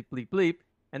bleep, bleep, bleep, bleep.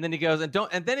 And then he goes, and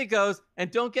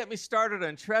don't get me started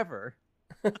on Trevor.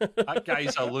 That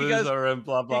guy's a loser and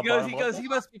blah blah blah. He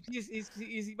must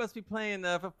be playing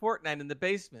for Fortnite in the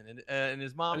basement, and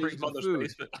his mom brings him food.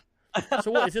 Basement. So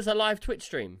what, is this a live Twitch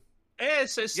stream?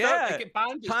 It's Yeah, to get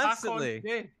banned. It's constantly.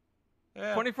 Back on.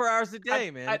 Yeah. 24 hours a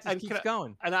day, man. It just and keeps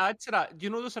going. And I add to that,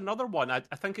 there's another one. I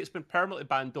think it's been permanently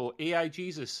banned though. AI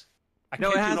Jesus.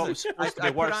 No, it kid you not, hasn't. was supposed to I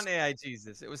be put worse. on AI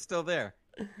Jesus. It was still there.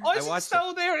 Oh, is I it watched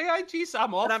still there? AI Jesus.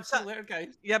 I'm off. I'm Still there,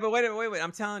 guys. Yeah, but wait.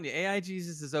 I'm telling you, AI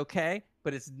Jesus is okay,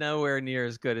 but it's nowhere near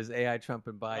as good as AI Trump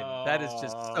and Biden. That is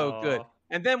just so good.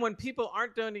 And then when people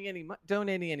aren't donating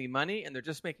any money and they're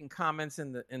just making comments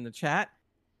in the chat,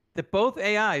 that both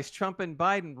AIs, Trump and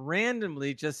Biden,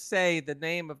 randomly just say the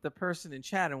name of the person in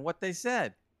chat and what they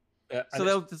said. So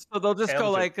they'll just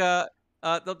go like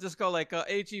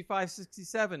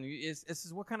AG567.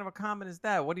 Is what kind of a comment is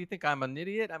that? What do you think? I'm an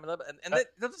idiot.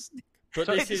 They'll just.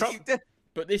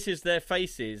 But this is their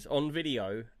faces on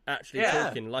video actually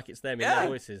talking like it's them in their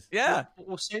voices. Yeah.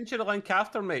 We'll send you the link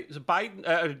after, mate.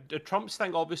 Biden, Trump's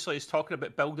thing obviously is talking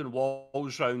about building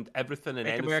walls around everything and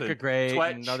Make anything. America great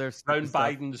Twitch, and other around stuff.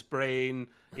 Biden's brain.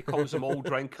 He calls them all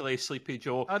drinkily, Sleepy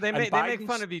Joe. Oh, they make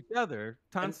fun of each other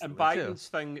constantly. And Biden's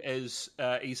thing is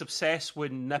he's obsessed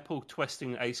with nipple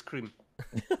twisting ice cream.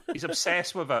 He's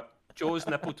obsessed with it. Joe's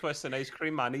nipple twisting ice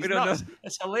cream, man. He's nuts.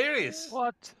 It's hilarious.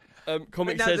 What?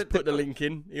 Comic says put the link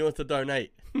in. He wants to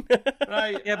donate.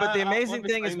 Right. Yeah, but the amazing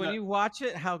thing is when you watch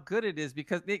it, how good it is.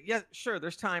 Because sure,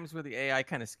 there's times where the AI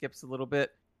kind of skips a little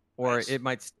bit, or it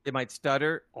might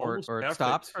stutter, or it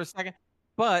stops for a second.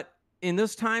 But in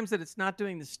those times that it's not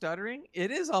doing the stuttering, it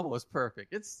is almost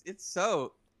perfect. It's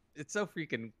so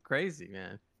freaking crazy,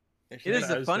 man. It is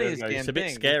the funniest damn thing. It's a bit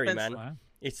scary, man. Wow.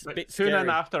 It's a bit scary. Tune in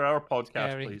after our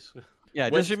podcast, Scary. please. Yeah,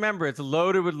 just remember it's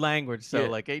loaded with language, so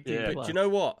like 18 But plus. do you know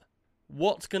what?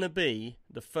 What's going to be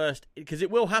the first... Because it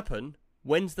will happen.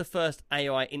 When's the first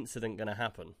AI incident going to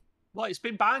happen? Well, it's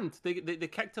been banned. They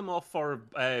kicked him off for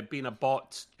being a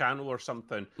bot channel or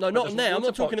something. No, not in there. I'm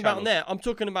not talking about in there. I'm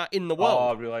talking about in the world.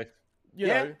 Oh, really? You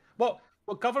know. Well,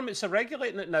 governments are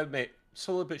regulating it now, mate.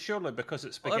 Slowly but surely, because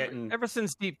it's getting... Ever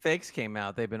since deep fakes came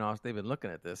out, they've been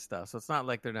looking at this stuff. So it's not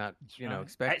like they're not,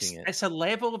 expecting it. It's a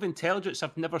level of intelligence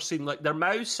I've never seen. Like, their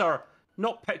mouths are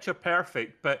not picture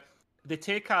perfect, but they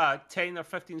take a 10 or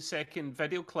 15 second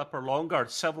video clip or longer,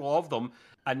 several of them,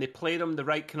 and they play them the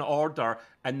right kind of order.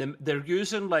 And they're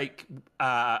using like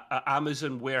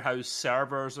Amazon warehouse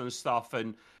servers and stuff,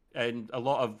 and a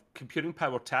lot of computing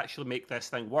power to actually make this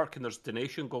thing work. And there's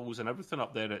donation goals and everything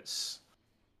up there. It's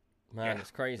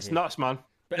crazy. It's nuts, man.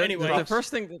 But anyway, the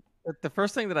first thing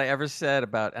that I ever said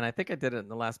about, and I think I did it in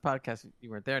the last podcast.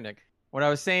 You weren't there, Nick. What I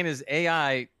was saying is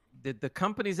AI. The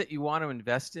companies that you want to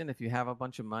invest in, if you have a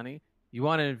bunch of money, you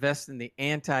want to invest in the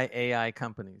anti-AI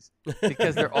companies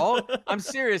because they're all. I'm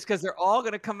serious, because they're all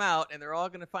going to come out and they're all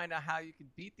going to find out how you can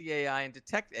beat the AI and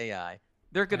detect AI.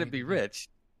 They're going to be rich.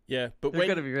 Yeah, but they're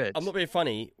going to be rich. I'm not being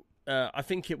funny. I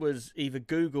think it was either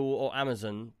Google or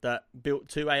Amazon that built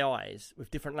two AIs with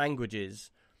different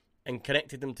languages and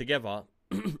connected them together,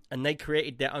 and they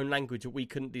created their own language that we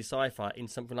couldn't decipher in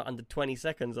something like under 20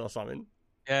 seconds or something.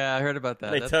 Yeah, I heard about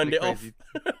that. They turned it off.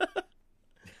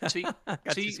 See,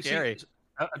 scary.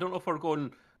 I don't know if we're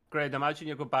going, Greg. Imagine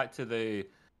you go back to the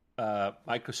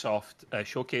Microsoft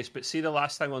showcase, but see the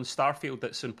last thing on Starfield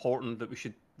that's important that we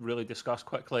should really discuss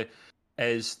quickly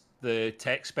is the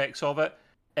tech specs of it.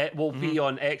 It will be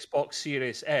on Xbox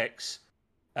Series X,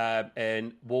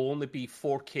 and will only be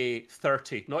 4K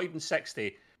 30, not even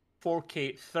 60,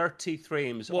 4K 30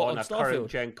 frames on a current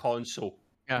gen console.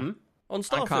 Yeah, on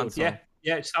Starfield.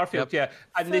 Yeah, Starfield, yeah.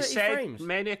 And they said frames.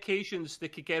 many occasions they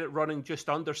could get it running just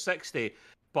under 60,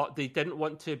 but they didn't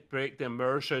want to break the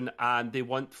immersion and they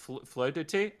want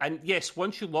fluidity. And yes,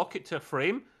 once you lock it to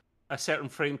a certain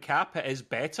frame cap, it is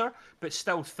better, but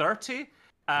still 30.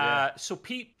 So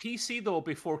PC, though, will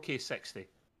be 4K 60.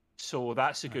 So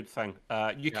that's a good thing.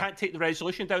 You can't take the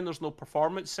resolution down. There's no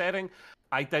performance setting.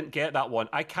 I didn't get that one.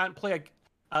 I can't play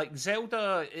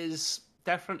Zelda is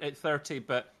different at 30,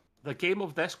 but the game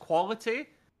of this quality,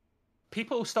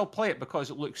 people will still play it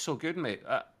because it looks so good, mate.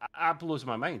 That blows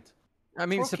my mind. I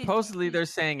mean, supposedly they're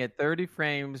saying at 30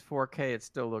 frames, 4K, it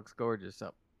still looks gorgeous.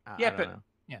 So, I don't know.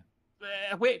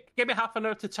 Wait, give me half an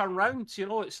hour to turn round.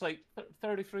 It's like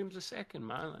 30 frames a second,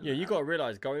 man. Yeah, you got to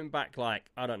realise, going back like,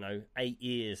 I don't know, 8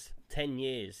 years, 10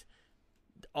 years,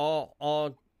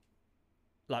 our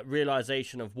like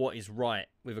realisation of what is right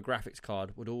with a graphics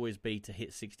card would always be to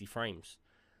hit 60 frames.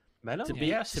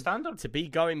 Standard. To be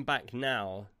going back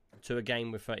now to a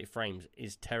game with 30 frames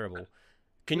is terrible.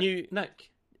 Can you, Nick?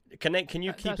 Can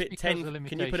you keep it 10?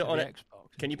 Can you put it on at?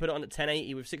 Can you put it on at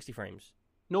 1080 with 60 frames?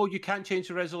 No, you can't change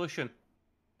the resolution.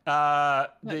 You can on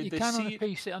a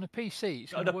PC. On a PC,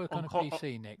 it's going to work on a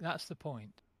PC, Nick. That's the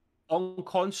point. On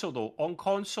console, though,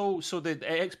 so the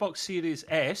Xbox Series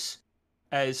S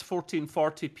is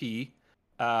 1440p,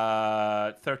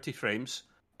 30 frames.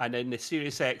 And then the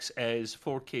Series X is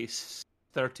 4K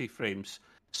 30 frames.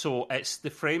 So it's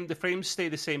the frames stay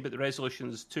the same, but the resolution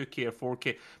is 2K or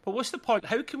 4K. But what's the point?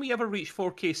 How can we ever reach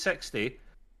 4K 60?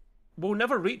 We'll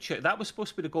never reach it. That was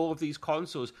supposed to be the goal of these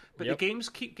consoles. But the games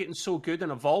keep getting so good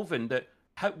and evolving that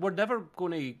we're never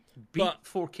going to beat But-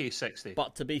 4K 60.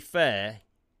 But to be fair,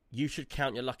 you should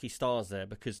count your lucky stars there,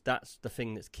 because that's the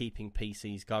thing that's keeping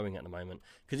PCs going at the moment.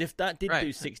 Because if that did Right.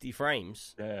 do 60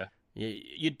 frames, Yeah.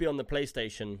 you'd be on the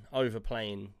PlayStation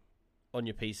overplaying on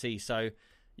your PC. So,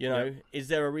 you know, is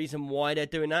there a reason why they're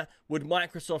doing that? Would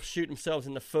Microsoft shoot themselves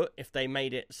in the foot if they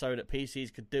made it so that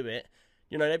PCs could do it?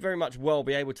 You know, they'd very much well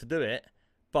be able to do it,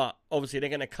 but obviously they're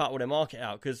going to cut all their market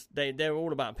out because they're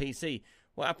all about PC.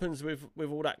 What happens with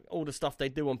all the stuff they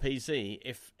do on PC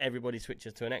if everybody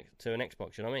switches to an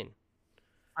Xbox? You know what I mean?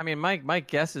 I mean, my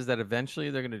guess is that eventually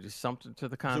they're going to do something to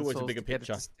the always a consoles bigger to get it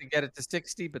picture. to get it to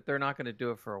 60, but they're not going to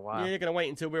do it for a while. Yeah, you're going to wait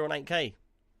until we're on 8K.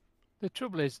 The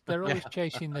trouble is, they're always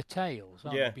chasing their tails,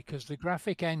 aren't Yeah. they? Because the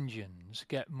graphic engines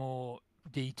get more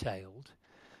detailed,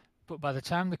 but by the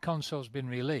time the console's been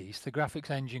released, the graphics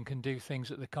engine can do things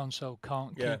that the console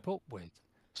can't Yeah. keep up with.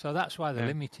 So that's why they're Yeah.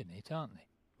 limiting it, aren't they?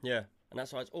 Yeah, and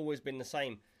that's why it's always been the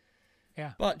same.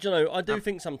 Yeah. But, you know, I do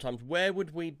think sometimes, where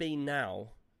would we be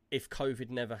now if COVID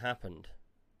never happened?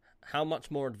 How much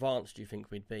more advanced do you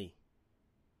think we'd be?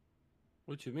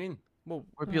 What do you mean? Well,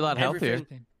 Would be a lot healthier.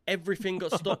 everything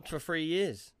got stopped for 3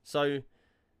 years. So,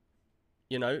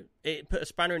 you know, it put a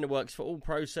spanner in the works for all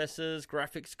processors,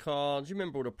 graphics cards. You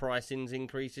remember all the pricings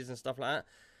increases and stuff like that?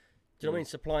 Do you know what I mean?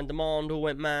 Supply and demand all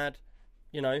went mad.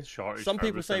 You know, Shortage some for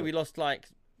people say everything. we lost like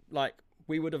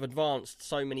we would have advanced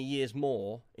so many years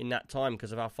more in that time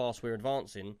because of how fast we're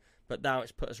advancing. But now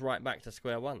it's put us right back to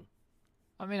square one.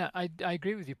 I mean, I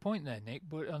agree with your point there, Nick,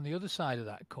 but on the other side of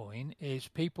that coin is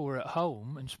people were at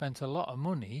home and spent a lot of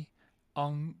money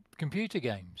on computer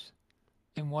games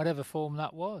in whatever form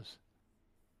that was.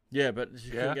 Yeah, but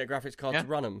you couldn't get a graphics card to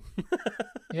run them.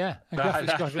 Yeah, and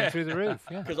graphics cards went through the roof,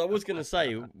 yeah. Because I was going to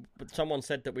say, but someone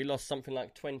said that we lost something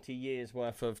like 20 years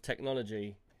worth of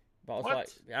technology. But I was like,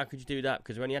 how could you do that?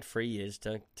 Because we only had 3 years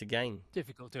to gain.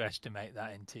 Difficult to estimate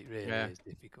that, isn't it? Really is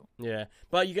difficult. Yeah,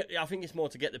 but I think it's more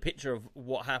to get the picture of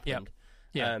what happened.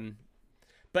 Yeah.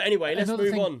 But anyway, let's Another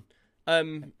move thing-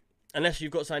 on. Unless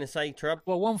you've got something to say, Treb.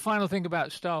 Well, one final thing about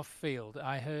Starfield,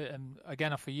 I heard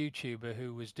again off a YouTuber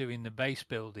who was doing the base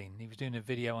building. He was doing a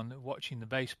video on watching the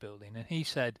base building, and he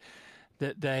said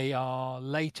that they are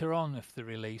later on of the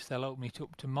release. They'll open it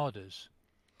up to modders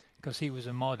because he was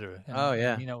a modder. And, Oh,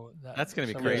 yeah. you know That's gonna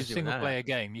be so crazy It's a when that single-player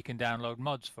game. You can download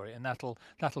mods for it, and that'll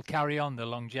carry on the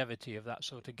longevity of that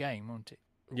sort of game, won't it?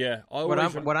 Yeah, What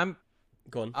I'm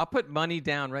Go on. I'll put money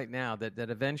down right now that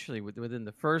eventually, within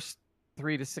the first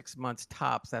 3 to 6 months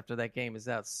tops after that game is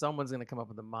out, someone's going to come up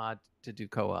with a mod to do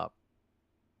co-op.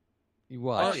 You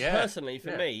watch. Personally,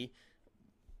 for me,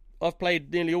 I've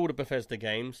played nearly all the Bethesda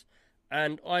games,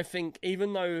 and I think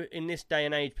even though in this day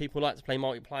and age people like to play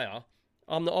multiplayer,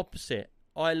 I'm the opposite.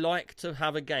 I like to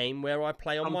have a game where I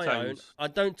play on my own. Sometimes. I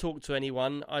don't talk to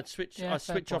anyone. I switch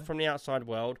off from the outside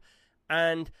world,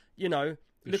 and you know,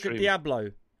 look stream. at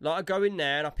Diablo. Like, I go in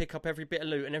there and I pick up every bit of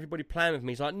loot, and everybody playing with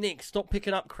me is like, Nick, stop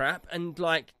picking up crap and,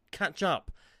 like, catch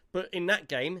up. But in that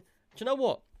game, do you know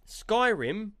what?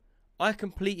 Skyrim, I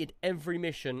completed every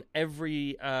mission,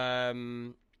 every,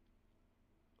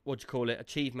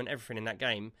 achievement, everything in that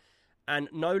game. And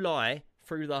no lie,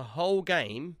 through the whole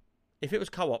game, if it was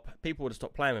co-op, people would have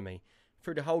stopped playing with me.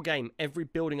 Through the whole game, every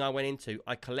building I went into,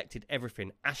 I collected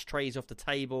everything. Ashtrays off the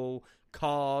table,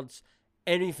 cards,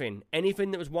 anything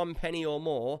that was 1 penny or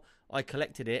more, I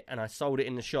collected it and I sold it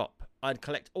in the shop. I'd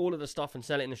collect all of the stuff and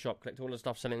sell it in the shop, collect all of the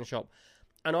stuff, sell it in the shop.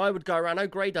 And I would go around, I know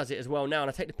Gray does it as well now, and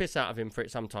I take the piss out of him for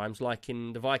it sometimes, like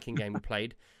in the Viking game we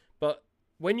played. But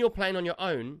when you're playing on your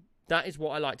own, that is what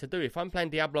I like to do. If I'm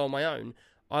playing Diablo on my own,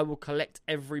 I will collect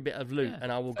every bit of loot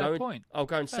and I will I'll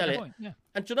go and sell it. Point, yeah.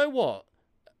 And do you know what?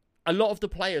 A lot of the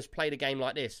players play the game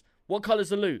like this. What colour's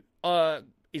the loot?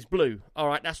 Is blue. All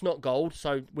right, that's not gold,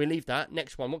 so we leave that.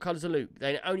 Next one, what colour's the loot?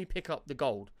 They only pick up the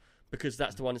gold because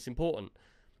that's the one that's important.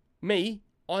 Me,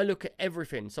 I look at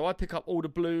everything. So I pick up all the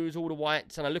blues, all the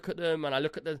whites, and I look at them, and I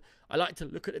like to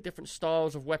look at the different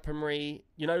styles of weaponry,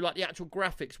 you know, like the actual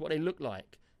graphics, what they look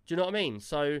like. Do you know what I mean?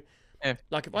 So,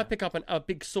 like, if I pick up a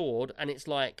big sword, and it's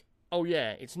like, oh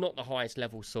yeah, it's not the highest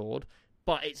level sword,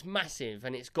 but it's massive,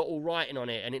 and it's got all writing on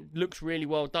it, and it looks really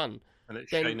well done. And it's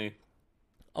shiny.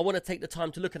 I want to take the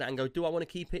time to look at that and go, do I want to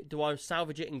keep it? Do I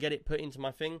salvage it and get it put into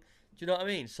my thing? Do you know what I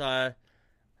mean? So,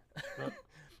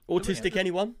 autistic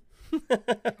anyone?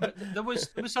 There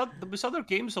was other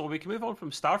games though. We can move on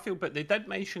from Starfield, but they did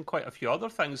mention quite a few other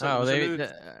things.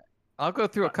 I'll go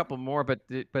through a couple more, but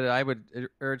I would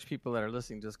urge people that are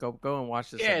listening, just go and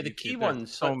watch this. Yeah, on the YouTube. key There's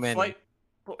ones. so like many.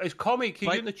 Is Comic,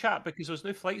 you in the chat because there's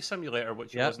no Flight Simulator,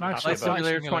 which Yeah, wasn't happy Flight about.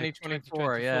 Simulator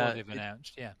 2024, yeah. They've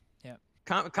announced, yeah.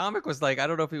 Comic was like, I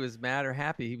don't know if he was mad or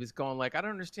happy. He was going like, I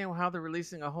don't understand how they're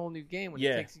releasing a whole new game when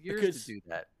it takes years to do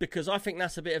that. Because I think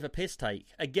that's a bit of a piss take.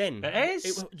 Again, It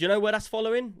is. do you know where that's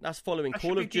following? That's following That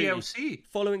Call should of be Duty. DLC.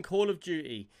 Following Call of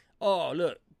Duty. Oh,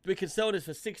 look, we can sell this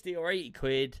for 60 or 80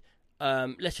 quid.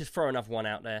 Let's just throw another one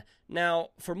out there. Now,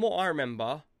 from what I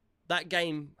remember, that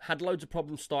game had loads of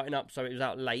problems starting up, so it was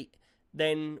out late.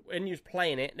 Then when you was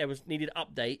playing it, there was needed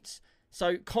updates.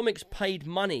 So Comics paid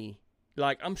money.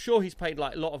 Like, I'm sure he's paid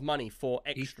like a lot of money for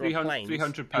extra planes.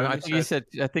 £300.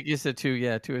 I think you said 2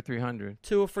 or 300.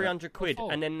 200 or 300 quid, Oh.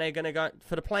 and then they're going to go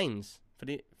for the planes, for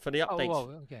the updates. Oh,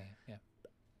 well, okay, yeah.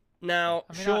 Now,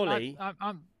 I mean, surely...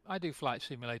 I do Flight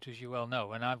Simulator, as you well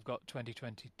know, and I've got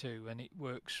 2022, and it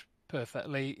works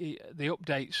perfectly. The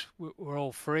updates were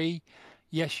all free.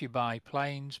 Yes, you buy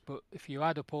planes, but if you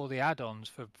add up all the add-ons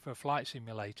for Flight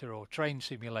Simulator or train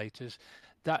simulators,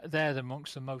 they're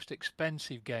amongst the most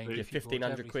expensive games. Yeah, if you bought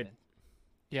 1,500 quid. everything.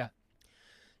 Yeah.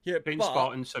 Yeah, Train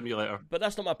spotting simulator. But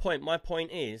that's not my point. My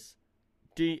point is,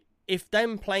 if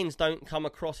them planes don't come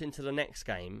across into the next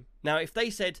game... Now, if they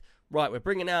said, right, we're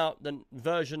bringing out the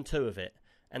version 2 of it,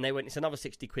 and they went, it's another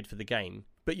 60 quid for the game,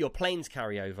 but your planes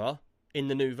carry over in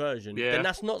the new version, then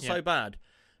that's not so bad.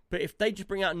 But if they just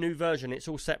bring out a new version, it's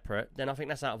all separate, then I think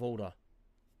that's out of order.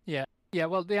 Yeah.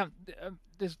 Well,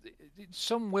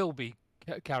 some will be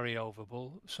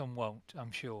carry-overable, some won't,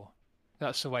 I'm sure.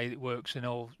 That's the way it works in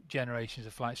all generations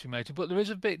of Flight Simulator. But there is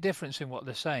a big difference in what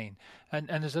they're saying. And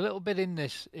there's a little bit in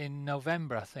this in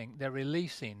November, I think. They're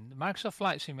releasing Microsoft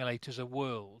Flight Simulator as a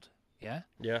world, yeah?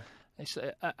 Yeah. It's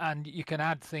and you can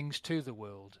add things to the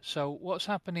world. So what's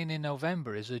happening in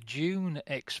November is a Dune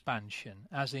expansion,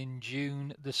 as in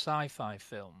Dune, the sci-fi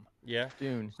film. Yeah.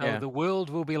 Dune. So the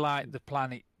world will be like the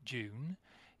planet Dune.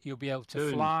 You'll be able to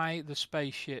Dune. fly the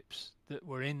spaceships that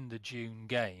were in the Dune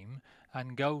game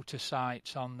and go to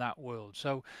sites on that world.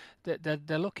 So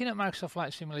they're looking at Microsoft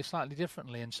Flight Simulator slightly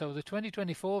differently. And so the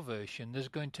 2024 version, there's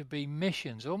going to be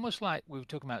missions, almost like we were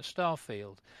talking about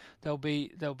Starfield. There'll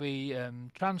be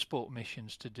transport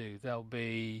missions to do. There'll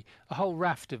be a whole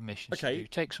raft of missions to do.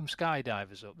 Take some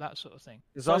skydivers up, that sort of thing.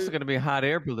 There's also going to be a hot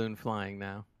air balloon flying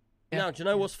now. Now, do you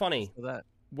know what's funny? So that.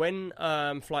 When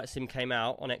Flight Sim came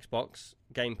out on Xbox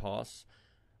Game Pass,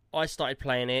 I started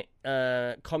playing it.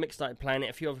 Comics started playing it.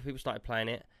 A few other people started playing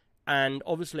it. And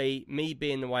obviously, me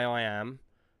being the way I am,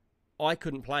 I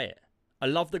couldn't play it. I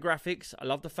love the graphics. I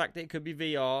love the fact that it could be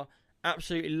VR.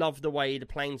 Absolutely love the way the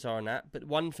planes are and that. But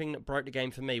one thing that broke the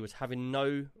game for me was having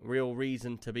no real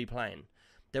reason to be playing.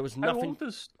 There was nothing.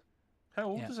 How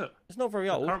old is it? It's not very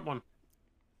The old. current one.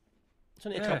 It's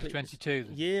only a couple of 22.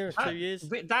 years, 2 years.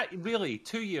 That really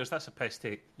 2 years. That's a piss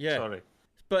take. Yeah. Sorry.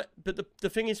 But the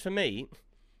thing is, for me,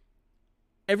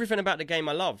 everything about the game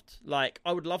I loved. Like,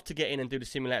 I would love to get in and do the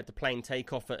simulator, the plane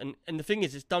takeoff. And the thing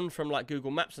is, it's done from like Google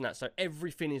Maps and that, so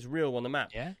everything is real on the map.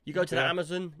 Yeah. You go to the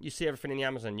Amazon, you see everything in the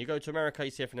Amazon. You go to America,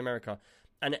 you see everything in America.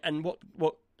 And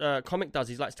what Comic does,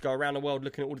 he likes to go around the world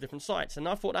looking at all the different sites. And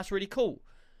I thought that's really cool.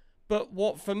 But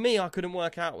what for me I couldn't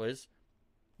work out was,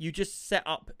 you just set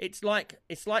up. It's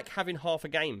like having half a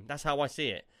game. That's how I see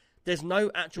it. There's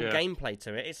no actual gameplay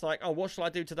to it. It's like, oh, what shall I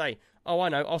do today? Oh, I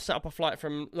know. I'll set up a flight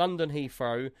from London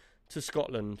Heathrow to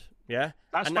Scotland. Yeah,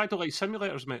 That's why I don't like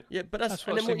simulators, mate. Yeah, but that's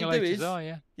what and then what you do simulators is are,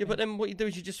 yeah. But then what you do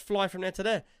is you just fly from there to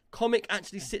there. Comic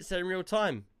actually sits there in real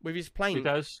time with his plane He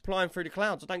does. flying through the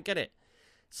clouds. I don't get it.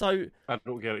 So I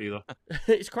don't get it either.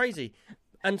 it's crazy.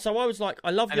 And so I was like, I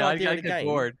love the idea of the game.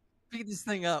 Bored. Speed this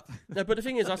thing up. No, but the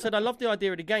thing is, I said I love the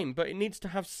idea of the game, but it needs to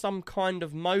have some kind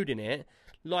of mode in it.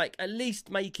 Like, at least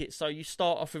make it so you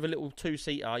start off with a little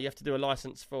 2-seater. You have to do a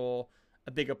license for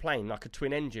a bigger plane, like a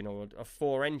twin engine or a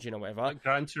 4 engine or whatever. Like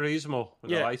Gran Turismo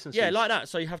with the licenses. Yeah, like that.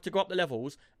 So you have to go up the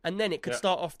levels, and then it could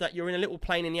start off that you're in a little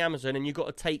plane in the Amazon, and you've got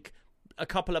to take a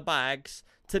couple of bags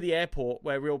to the airport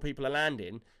where real people are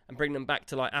landing and bring them back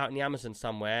to like out in the Amazon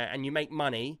somewhere, and you make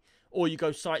money. Or you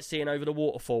go sightseeing over the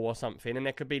waterfall or something, and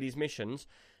there could be these missions.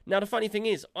 Now, the funny thing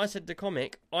is, I said to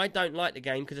Comic, I don't like the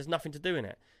game because there's nothing to do in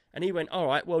it. And he went, all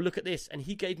right, well, look at this. And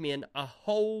he gave me a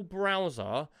whole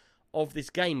browser of this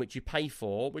game which you pay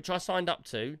for, which I signed up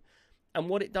to. And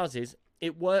what it does is,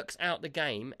 it works out the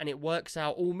game, and it works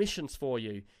out all missions for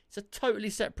you. It's a totally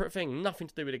separate thing, nothing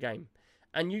to do with the game.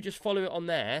 And you just follow it on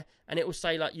there, and it will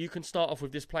say, like, you can start off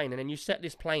with this plane, and then you set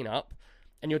this plane up,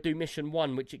 and you'll do mission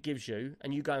 1, which it gives you,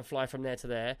 and you go and fly from there to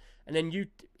there. And then you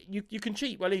can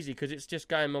cheat well easy, because it's just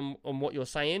going on what you're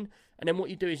saying. And then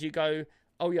what you do is you go,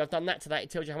 oh, yeah, I've done that to that.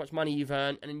 It tells you how much money you've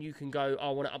earned. And then you can go, oh,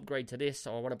 I want to upgrade to this,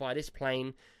 or I want to buy this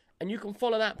plane. And you can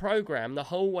follow that program the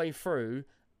whole way through,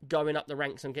 going up the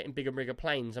ranks and getting bigger and bigger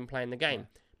planes and playing the game.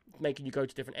 making you go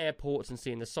to different airports and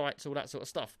seeing the sights, all that sort of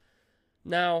stuff.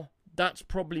 Now, that's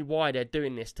probably why they're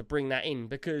doing this, to bring that in,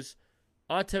 because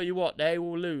I tell you what, they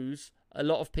will lose a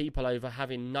lot of people over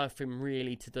having nothing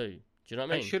really to do. Do you know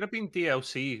what I mean? It should have been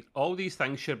DLC. All these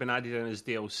things should have been added in as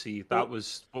DLC. That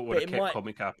was what would have kept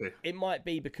Comic happy. It might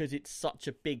be because it's such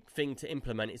a big thing to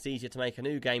implement. It's easier to make a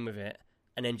new game with it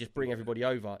and then just bring everybody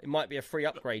over. It might be a free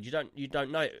upgrade. You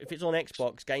don't know if it's on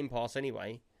Xbox Game Pass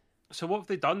anyway. So what have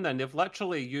they done then? They've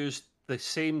literally used the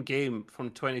same game from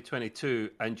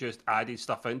 2022 and just added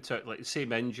stuff into it, like the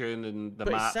same engine and the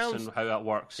maps and how that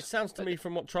works. It sounds to me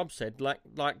from what Trub said, like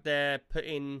they're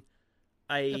putting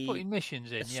they're putting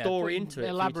missions in, story into it,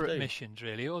 elaborate missions,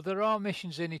 really. Or there are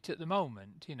missions in it at the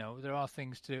moment. You know, there are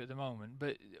things to do at the moment.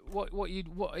 But what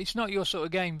it's not your sort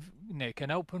of game, Nick.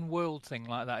 An open world thing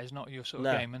like that is not your sort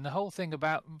of game. And the whole thing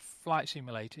about Flight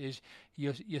Simulator is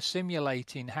you're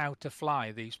simulating how to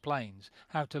fly these planes,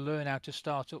 how to learn how to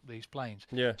start up these planes.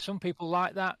 Yeah. Some people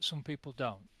like that, some people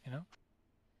don't. You know.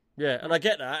 Yeah, and I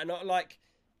get that, and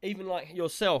even like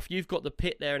yourself, you've got the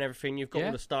pit there and everything, you've got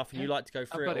all the stuff, and you like to go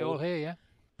through I've got it all here, yeah.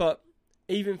 But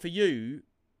even for you,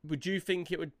 would you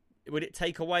think would it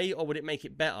take away or would it make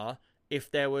it better if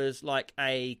there was like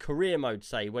a career mode,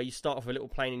 say, where you start off with a little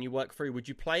plane and you work through? Would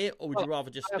you play it, or would you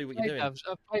rather just do what you're doing? I've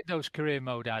played those career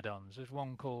mode add-ons. There's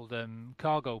one called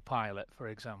Cargo Pilot, for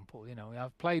example. You know,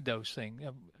 I've played those things.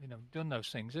 I've done those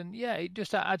things, and yeah, it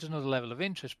just adds another level of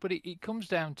interest. But it comes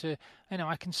down to,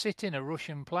 I can sit in a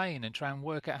Russian plane and try and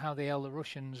work out how the hell the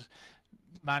Russians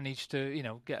managed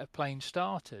to, get a plane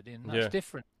started, and that's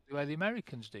different to the way the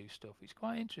Americans do stuff. It's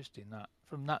quite interesting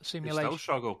from that simulation. Still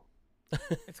struggle.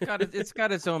 It's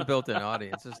got its own built-in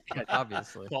audience,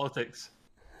 obviously. Politics.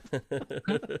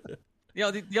 The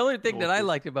only thing that I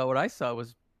liked about what I saw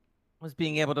was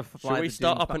being able to fly. Should we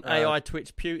start up an AI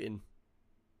Twitch Putin?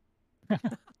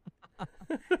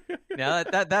 Now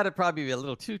that'd probably be a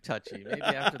little too touchy. Maybe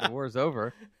after the war's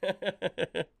over.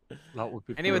 That would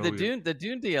be anyway, brilliant. the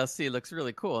Dune DLC looks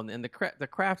really cool, and the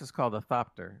craft is called a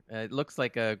thopter. It looks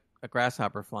like a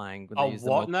grasshopper flying.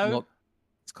 What now?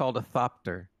 It's called a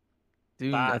thopter.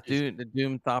 The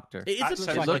Doom Thopter. It looks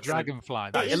like a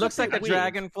dragonfly. It looks like a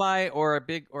dragonfly or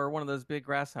one of those big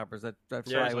grasshoppers that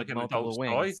fly with multiple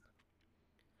wings.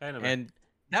 And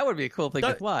that would be a cool thing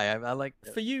to fly. I like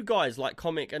that. For you guys like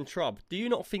Comic and Trub, do you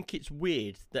not think it's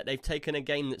weird that they've taken a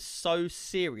game that's so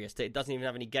serious that it doesn't even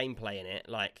have any gameplay in it,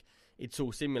 like it's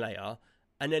all simulator,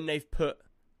 and then they've put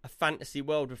a fantasy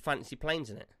world with fantasy planes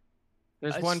in it?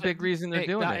 There's one big reason they're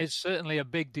doing it. That is certainly a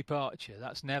big departure.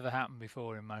 That's never happened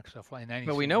before in Microsoft Flight.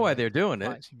 But we know why they're doing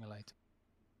it. Simulator.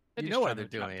 You know why they're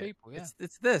doing it. People, yeah.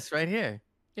 It's this right here.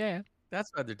 Yeah,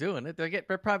 that's why they're doing it.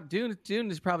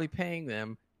 Dune is probably paying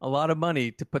them a lot of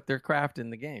money to put their craft in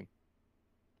the game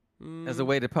as a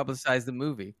way to publicize the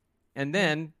movie, and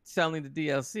then selling the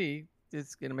DLC.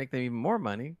 It's going to make them even more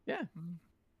money. Yeah,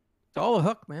 it's all a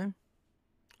hook, man.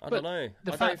 I don't know.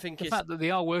 The fact that they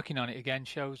are working on it again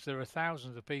shows there are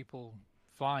thousands of people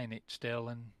flying it still,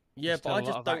 and but I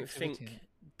just don't think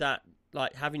that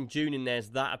like having Dune in there is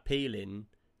that appealing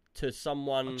to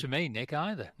someone. Not to me, Nick,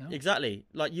 either. No. Exactly.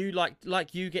 Like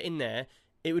you get in there,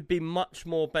 it would be much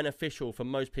more beneficial for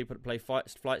most people that play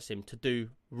Flight Sim to do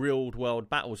real world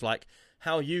battles, like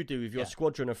how you do with your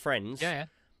squadron of friends. Yeah,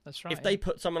 that's right. If they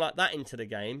put something like that into the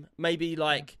game, maybe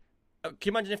like. Can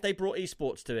you imagine if they brought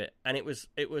esports to it and it was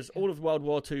all of World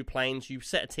War II planes, you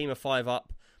set a team of 5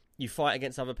 up, you fight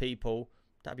against other people,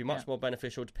 that'd be much more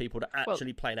beneficial to people to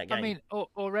actually play that game. I mean,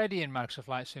 already in Microsoft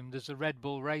Flight Sim, there's the Red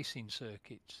Bull racing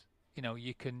circuits.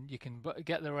 You can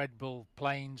get the Red Bull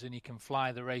planes and you can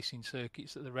fly the racing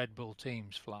circuits that the Red Bull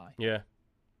teams fly. Yeah.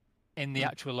 In the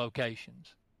actual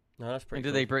locations. No, that's pretty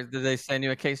cool. Did they send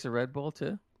you a case of Red Bull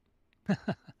too?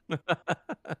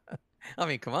 I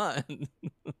mean, come on.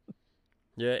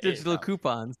 Yeah, digital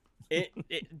coupons.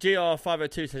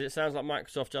 GR502 says it sounds like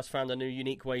Microsoft just found a new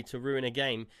unique way to ruin a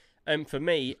game. For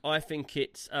me, I think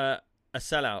it's a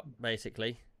sellout.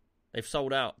 Basically, they've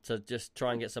sold out to just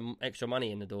try and get some extra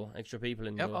money in the door, extra people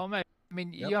in the door. Oh, mate. I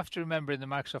mean, you have to remember in the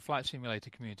Microsoft Flight Simulator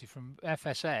community, from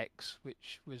FSX,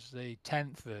 which was the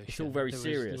 10th version, it's all very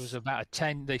serious. There was about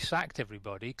 10. They sacked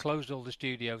everybody, closed all the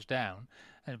studios down,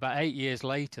 and about 8 years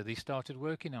later, they started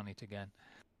working on it again.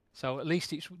 So at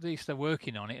least they're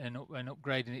working on it and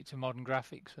upgrading it to modern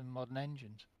graphics and modern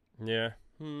engines. Yeah.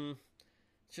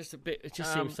 It's just a bit. It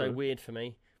just seems so weird for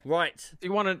me. Right. If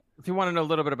you want to know a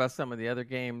little bit about some of the other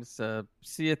games,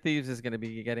 Sea of Thieves is going to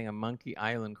be getting a Monkey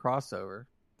Island crossover.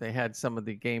 They had some of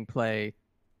the gameplay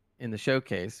in the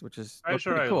showcase, which is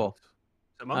pretty cool.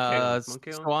 Monkey so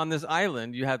Island. on this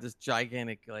island, you have this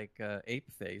gigantic like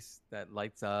ape face that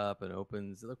lights up and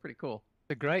opens. It looks pretty cool.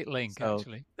 It's a great link, So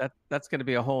actually. that's going to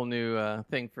be a whole new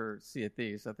thing for Sea of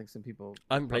Thieves. I think some people.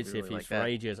 I haven't played probably Sea of really Thieves like for that.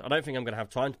 ages. I don't think I'm going to have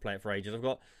time to play it for ages.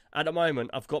 At the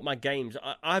moment, I've got my games.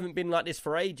 I haven't been like this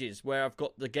for ages, where I've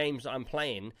got the games that I'm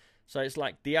playing. So it's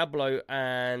like Diablo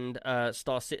and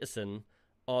Star Citizen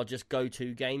are just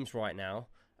go-to games right now.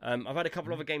 I've had a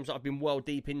couple other games that I've been well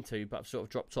deep into, but I've sort of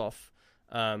dropped off.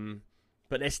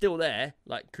 But they're still there.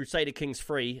 Like Crusader Kings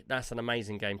 3, that's an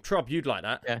amazing game. Trub, you'd like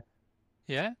that. Yeah.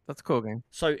 Yeah? That's a cool game.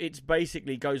 So it's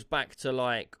basically goes back to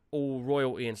like all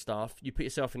royalty and stuff. You put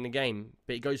yourself in the game,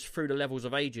 but it goes through the levels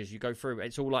of ages. You go through.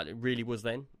 It's all like it really was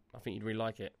then. I think you'd really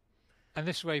like it. And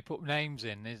this is where you put names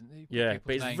in, isn't it? You put Yeah, people's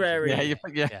but it's names very- in.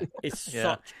 Yeah. It's Yeah.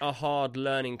 such a hard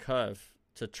learning curve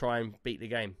to try and beat the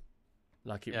game.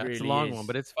 Like it really it's a long is. one,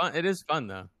 but it's fun. It is fun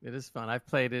though. It is fun. I've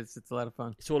played it. It's a lot of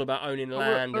fun. It's all about owning Well,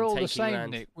 land we're all and the taking same,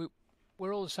 land. Nick.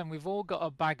 We're all the same. We've all got a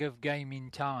bag of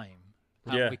gaming time.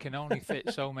 And Yeah. we can only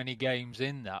fit so many games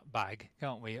in that bag,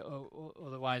 can't we?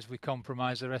 Otherwise, we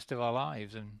compromise the rest of our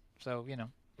lives. And so,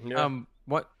 Yeah.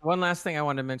 One last thing I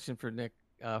want to mention for Nick.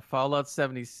 Fallout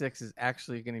 76 is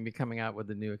actually going to be coming out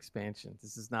with a new expansion.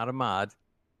 This is not a mod.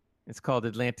 It's called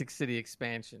Atlantic City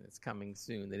Expansion. It's coming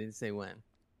soon. They didn't say when.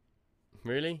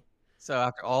 Really? So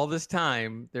after all this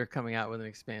time, they're coming out with an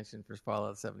expansion for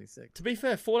Fallout 76. To be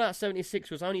fair, Fallout 76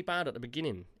 was only bad at the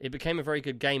beginning. It became a very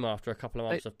good game after a couple of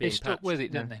months of they being stuck patched. with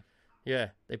it, didn't they? Yeah,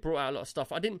 they brought out a lot of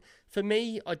stuff. I didn't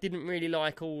really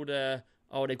like all the,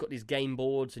 they've got these game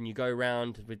boards and you go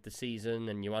around with the season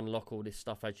and you unlock all this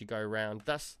stuff as you go around.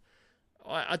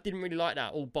 I didn't really like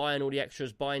that. All buying all the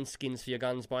extras, buying skins for your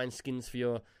guns, buying skins for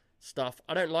your stuff.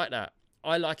 I don't like that.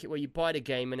 I like it where you buy the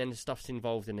game and then the stuff's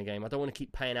involved in the game. I don't want to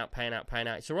keep paying out.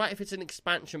 It's alright if it's an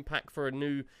expansion pack for a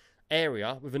new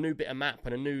area with a new bit of map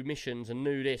and a new missions and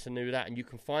new this and new that and you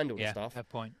can find all the Yeah, stuff. fair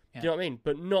point. Yeah. Do you know what I mean?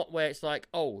 But not where it's like,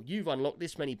 oh, you've unlocked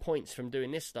this many points from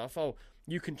doing this stuff. Oh,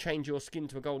 you can change your skin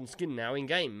to a golden skin now in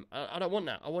game. I don't want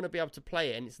that. I want to be able to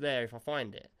play it and it's there if I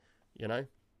find it. You know.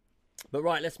 But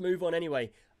right, let's move on anyway.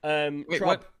 Wait,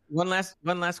 Trub, one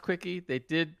last quickie. They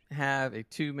did have a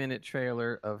 2-minute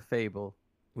trailer of Fable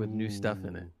with new stuff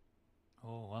in it.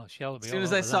 Oh well, Shell will be As soon all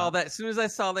as I over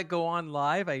saw that go on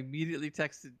live, I immediately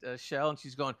texted Shell, and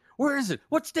she's going, "Where is it?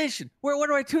 What station? Where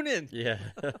do I tune in?" Yeah.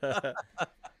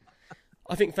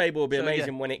 I think Fable will be So,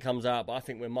 amazing when it comes out, but I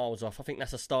think we're miles off. I think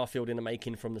that's a Starfield in the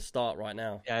making from the start right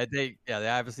now. Yeah, they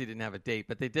obviously didn't have a date,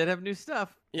 but they did have new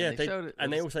stuff. Yeah, and they showed it.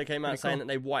 and they also came out pretty saying cool.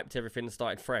 that they wiped everything and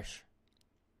started fresh.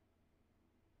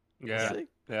 Yeah, See?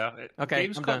 yeah. Okay,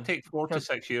 Games I'm can done. take 4 to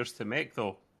 6 years to make,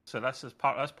 though. So that's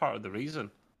part of the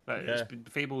reason. That Yeah.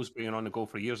 Fable's been on the go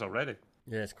for years already.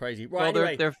 Yeah, it's crazy. Well, Right,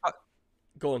 anyway, go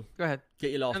go on. ahead.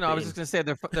 Get your laugh. No, I was bit just in.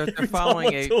 going to say they're Every time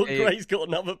following I talk, a Gray's got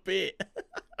another bit.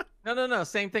 no.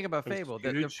 Same thing about It's Fable. a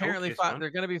They're huge apparently showcase, man. they're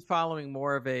going to be following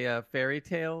more of a fairy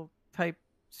tale type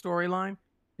storyline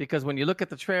because when you look at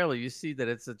the trailer, you see that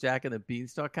it's a Jack and the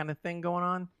Beanstalk kind of thing going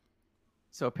on.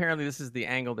 So apparently, this is the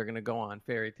angle they're going to go on,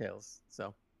 fairy tales.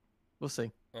 So we'll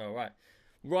see. All right.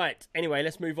 Right. Anyway,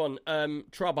 let's move on.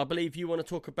 Trub, I believe you want to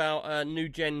talk about new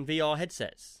gen VR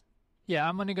headsets. Yeah,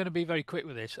 I'm only going to be very quick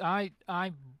with this. I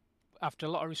after a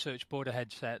lot of research, bought a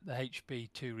headset, the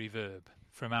HP2 Reverb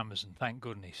from Amazon. Thank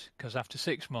goodness, because after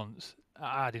 6 months,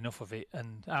 I had enough of it,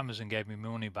 and Amazon gave me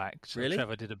money back. So Really?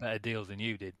 Trevor did a better deal than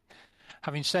you did.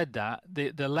 Having said that,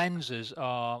 the lenses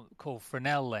are called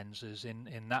Fresnel lenses in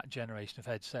that generation of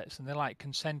headsets, and they're like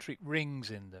concentric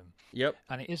rings in them, Yep.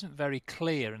 and it isn't very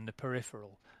clear in the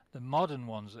peripheral. The modern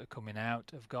ones that are coming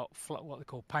out have got what they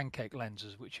call pancake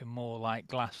lenses, which are more like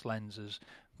glass lenses,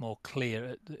 more clear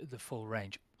at the full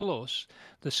range. Plus,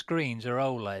 the screens are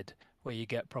OLED, where you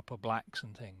get proper blacks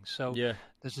and things. So Yeah.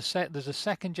 there's a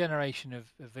second generation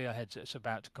of VR headsets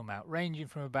about to come out, ranging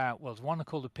from about, well, there's one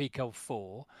called the Pico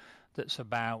 4, that's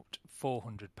about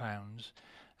 £400.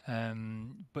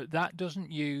 But that doesn't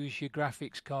use your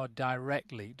graphics card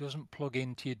directly. It doesn't plug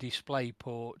into your display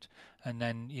port, and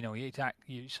then your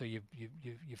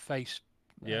face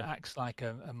Yeah. acts like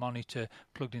a monitor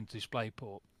plugged into the display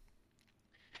port.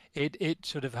 It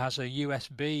sort of has a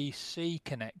USB-C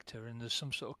connector, and there's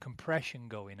some sort of compression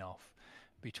going off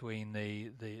between the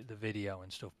video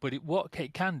and stuff. But what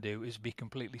it can do is be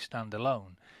completely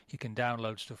standalone. You can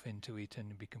download stuff into it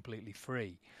and be completely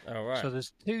free. All right. So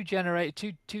there's two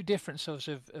different sorts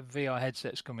of VR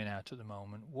headsets coming out at the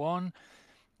moment. One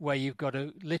where you've got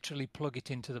to literally plug it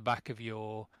into the back of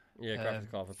your graphics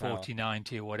card for power.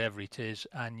 4090 or whatever it is,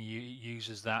 and you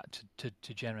uses that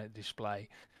to generate the display.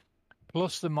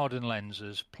 Plus the modern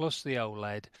lenses, plus the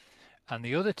OLED, and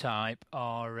the other type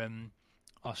are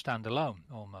standalone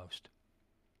almost.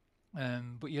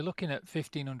 But you're looking at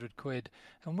 £1,500,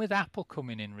 and with Apple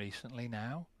coming in recently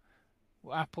now,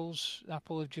 Apple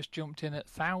have just jumped in at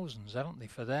thousands, haven't they,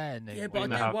 for their new? Yeah,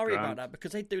 but I don't worry about that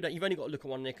because they do that. You've only got to look at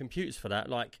one of their computers for that.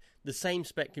 Like the same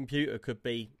spec computer could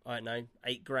be, I don't know,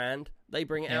 £8,000. They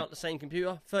bring it out the same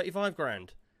computer, £35,000.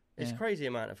 It's crazy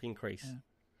amount of increase.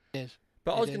 Yeah. It is.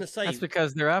 But I was going to say that's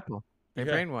because they're Apple. They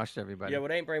brainwashed everybody. Yeah, well,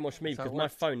 they ain't brainwashed me because my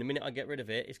phone, the minute I get rid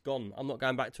of it, it's gone. I'm not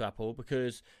going back to Apple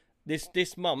because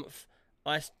this month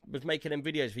I was making them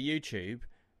videos for YouTube.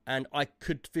 And I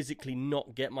could physically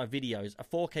not get my videos. A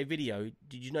 4K video,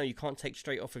 did you know you can't take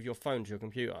straight off of your phone to your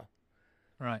computer?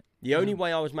 Right. The only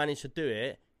way I was managed to do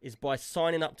it is by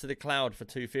signing up to the cloud for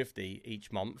 $250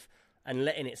 each month and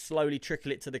letting it slowly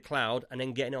trickle it to the cloud and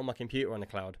then getting it on my computer on the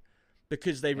cloud.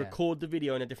 Because they record the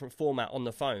video in a different format on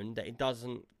the phone that it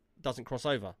doesn't cross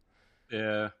over.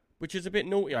 Yeah. Which is a bit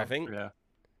naughty, I think. Yeah.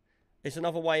 It's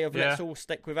another way of let's all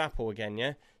stick with Apple again,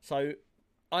 yeah? So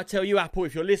I tell you, Apple,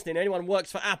 if you're listening, anyone who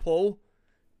works for Apple,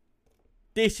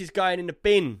 this is going in the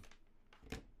bin.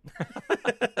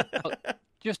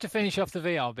 Just to finish off the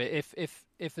VR bit,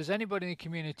 if there's anybody in the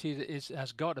community that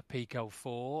has got a Pico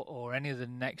 4 or any of the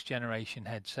next generation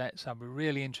headsets, I'd be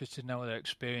really interested to know their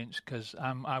experience because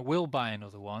I will buy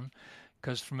another one.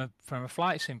 Because from a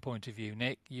flight sim point of view,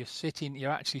 Nick,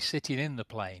 you're actually sitting in the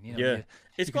plane. You know,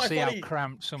 it's you quite can see funny how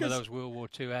cramped some of those World War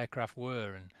II aircraft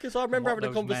were. Because I remember having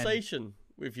a conversation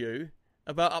with you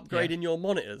about upgrading your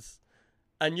monitors.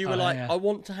 And you were like, I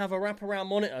want to have a wraparound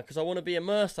monitor because I want to be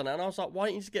immersed in it. And I was like, why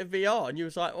don't you just get VR? And you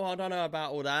was like, I don't know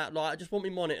about all that. Like, I just want me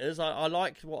monitors. I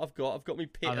like what I've got. I've got me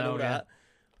pit and all that.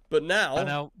 But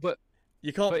now,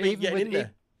 you can't be getting in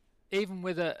there. Even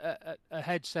with a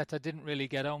headset I didn't really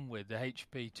get on with, the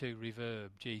HP2 Reverb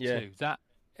G2, that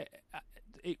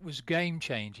it was game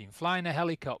changing. Flying a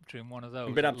helicopter in one of those,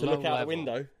 you've been able to look out the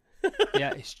window.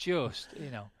 Yeah, it's just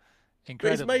incredible.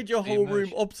 But it's made your whole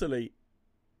room obsolete.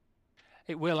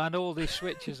 It will, and all these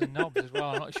switches and knobs as well.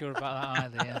 I'm not sure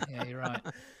about that either. Yeah, you're right.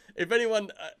 If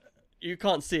anyone, you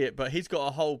can't see it, but he's got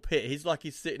a whole pit. He's like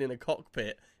he's sitting in a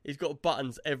cockpit. He's got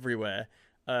buttons everywhere.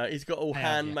 He's got all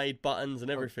handmade buttons and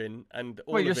everything, and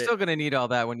all. Well, you're still going to need all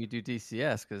that when you do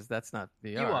DCS because that's not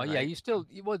VR. You are, right? yeah. You still,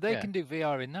 they can do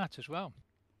VR in that as well.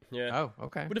 Yeah. Oh,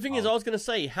 okay. But the thing is, I was going to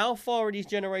say, how far are these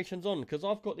generations on? Because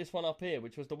I've got this one up here,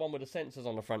 which was the one with the sensors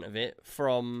on the front of it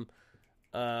from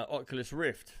Oculus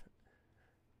Rift.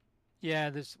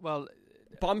 Yeah, but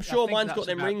I'm sure mine's got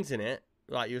them rings in it,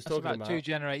 like you was talking about.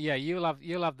 Yeah, you'll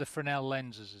have the Fresnel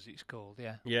lenses, as it's called.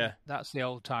 Yeah. That's the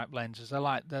old type lenses.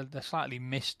 They're slightly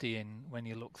misty when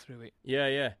you look through it.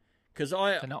 Yeah. Because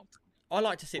I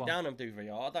like to sit down and do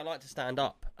VR. I don't like to stand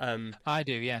up. I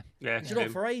do, yeah. Yeah. Do you know,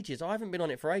 for ages, I haven't been on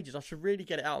it for ages. I should really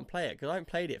get it out and play it because I haven't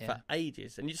played it for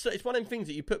ages. And it's one of them things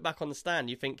that you put back on the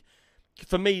stand. You think,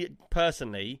 for me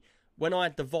personally, when I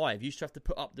had the Vive, you used to have to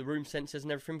put up the room sensors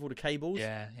and everything for all the cables.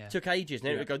 Yeah. It took ages. And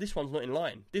then it would go, this one's not in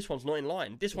line. This one's not in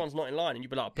line. This one's not in line. And you'd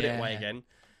be like, put it away again.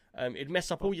 It'd mess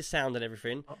up all your sound and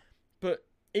everything. But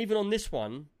even on this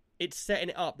one, it's setting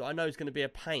it up that I know is going to be a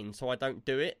pain, so I don't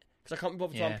do it. Because I can't be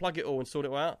bothered to unplug it all and sort it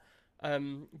all out.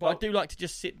 But I do like to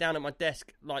just sit down at my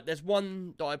desk. Like, there's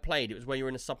one that I played. It was where you were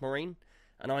in a submarine.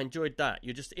 And I enjoyed that.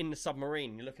 You're just in the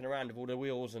submarine. You're looking around with all the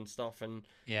wheels and stuff. And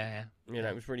it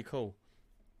was really cool.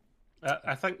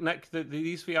 I think, Nick,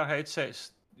 these VR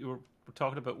headsets, we're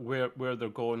talking about where they're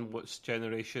going, which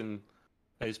generation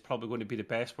is probably going to be the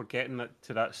best. We're getting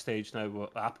to that stage now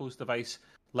with Apple's device.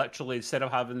 Literally, instead of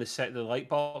having the light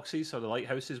boxes or the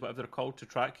lighthouses, whatever they're called, to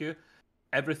track you,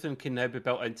 everything can now be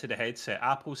built into the headset.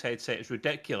 Apple's headset is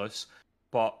ridiculous,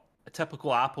 but a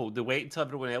typical Apple, they wait until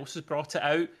everyone else has brought it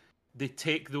out. They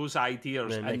take those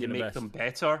ideas and they make them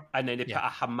better, and then they put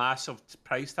a massive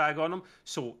price tag on them.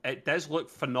 So it does look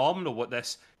phenomenal with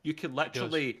this. You can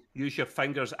literally use your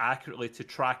fingers accurately to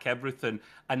track everything,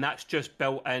 and that's just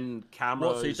built-in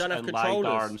cameras and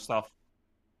LiDAR and stuff.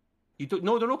 You don't.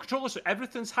 No, there are no controllers.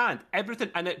 Everything's hand.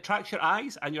 Everything, and it tracks your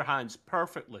eyes and your hands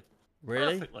perfectly.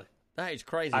 Really? Perfectly. That is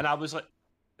crazy. And I was like,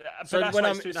 so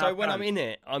when I'm in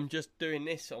it, I'm just doing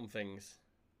this on things.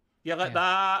 Yeah, like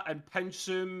that, and pinch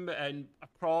zoom, and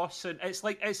across, and it's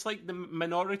like the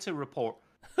Minority Report,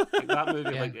 like that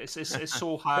movie. Like it's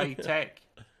so high tech.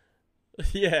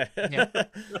 Yeah.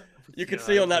 You can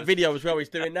see on that video as well. He's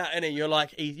doing that, and you're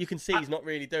like, you can see he's not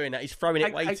really doing that. He's throwing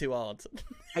it way too hard.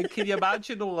 And can you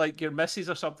imagine though, like your missus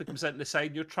or something comes in the side,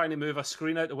 and you're trying to move a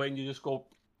screen out the way, and you just go,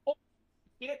 "Oh,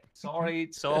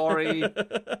 sorry."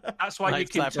 That's why you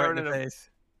can turn it.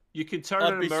 You can turn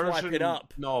an immersion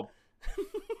knob.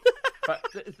 But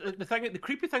the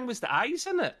creepy thing was the eyes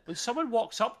in it. When someone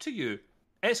walks up to you,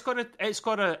 it's got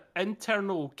a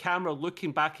internal camera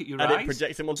looking back at your and eyes. it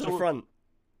projects them onto the front.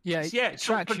 Yeah, it so it tracks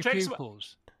your projects-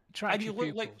 pupils. and you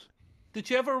look like. Did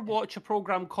you ever watch a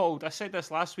program called? I said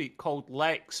this last week, called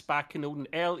Lex back in the olden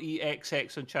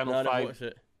LEXX on Channel No, I never 5. watched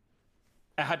it.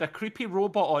 It had a creepy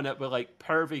robot on it with like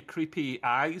pervy, creepy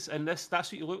eyes, and that's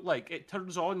what you look like. It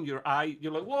turns on your eye.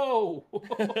 You're like, whoa,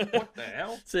 what the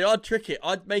hell? See, I'd trick it.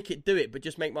 I'd make it do it, but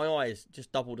just make my eyes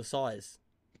just double the size,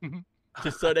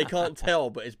 just so they can't tell.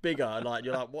 But it's bigger. Like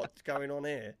you're like, what's going on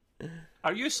here?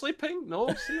 Are you sleeping?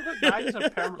 No, see, look, the eyes are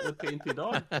permanently painted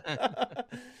on.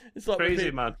 It's like Crazy,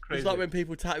 when man, crazy. It's like when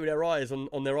people tattoo their eyes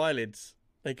on their eyelids.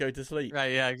 They go to sleep.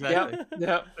 Right, yeah, exactly.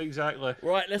 Yeah, exactly.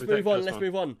 Right, let's Ridiculous,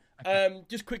 move on.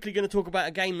 Just quickly going to talk about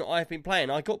a game that I've been playing.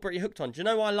 I got pretty hooked on. Do you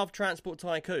know I love Transport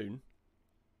Tycoon?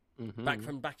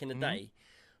 Back in the day.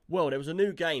 Well, there was a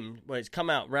new game where it's come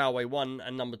out, Railway 1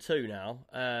 and number 2 now.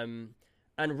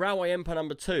 And Railway Empire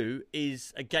number 2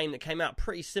 is a game that came out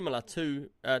pretty similar to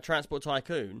Transport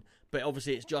Tycoon, but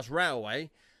obviously it's just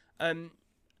Railway.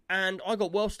 And I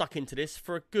got well stuck into this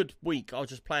for a good week. I was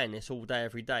just playing this all day,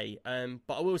 every day.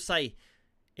 But I will say,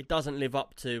 it doesn't live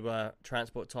up to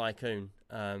Transport Tycoon.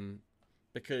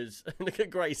 Because look at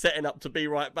Gray setting up to be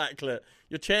right back. Look,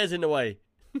 your chair's in the way.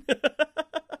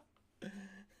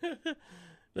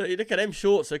 Look at them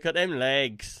shorts. Look at them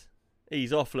legs.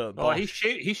 He's off. Look. Oh, he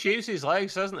shaves his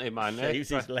legs, doesn't he, man? Shaves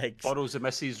his legs. Borrows the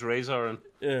missus' razor and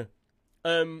yeah.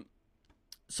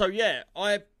 So yeah,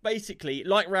 I basically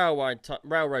like Railroad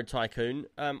Tycoon.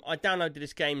 I downloaded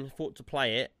this game, thought to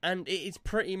play it, and it is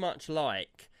pretty much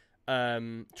like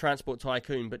Transport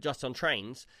Tycoon, but just on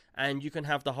trains. And you can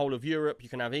have the whole of Europe, you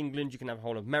can have England, you can have the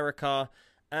whole of America,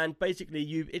 and basically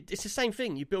it's the same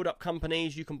thing. You build up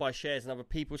companies, you can buy shares in other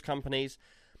people's companies.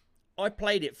 I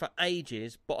played it for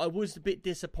ages, but I was a bit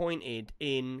disappointed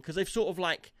because they've sort of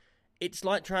like, it's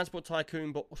like Transport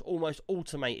Tycoon, but almost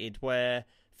automated, where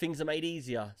things are made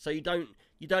easier. So you don't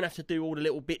have to do all the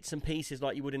little bits and pieces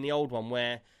like you would in the old one,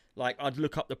 where like I'd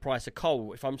look up the price of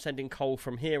coal. If I'm sending coal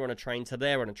from here on a train to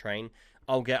there on a train,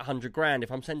 I'll get 100 grand.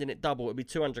 If I'm sending it double, it'll be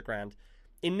 200 grand.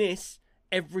 In this,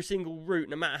 every single route,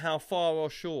 no matter how far or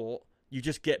short, you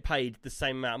just get paid the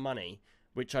same amount of money,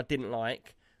 which I didn't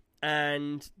like.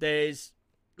 And there's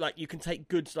like, you can take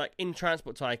goods like in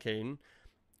Transport Tycoon,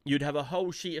 you'd have a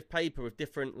whole sheet of paper with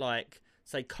different, like,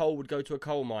 say coal would go to a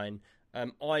coal mine,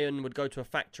 iron would go to a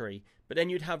factory, but then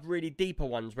you'd have really deeper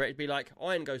ones where it'd be like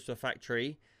iron goes to a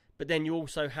factory, but then you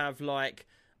also have like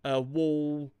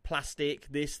wall, plastic,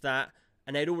 this, that,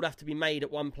 and they'd all have to be made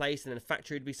at one place, and then the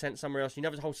factory would be sent somewhere else. You'd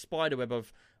have a whole spider web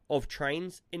of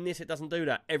trains. In this, it doesn't do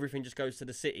that. Everything just goes to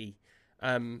the city.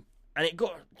 And it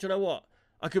got, do you know what?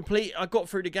 I got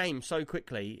through the game so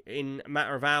quickly. In a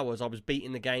matter of hours, I was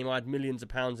beating the game. I had millions of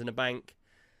pounds in the bank.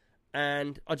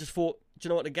 And I just thought, do you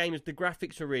know what? The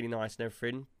graphics were really nice and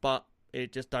everything, but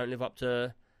it just don't live up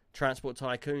to Transport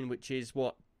Tycoon, which is,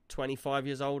 25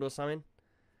 years old or something?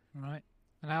 Right.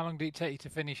 And how long did it take you to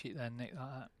finish it then, Nick, like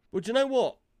that? Well, do you know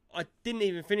what? I didn't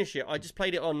even finish it. I just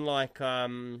played it on like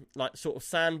sort of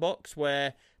sandbox,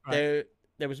 where there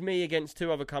was me against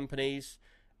two other companies,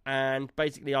 and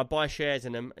basically I buy shares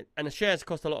in them, and the shares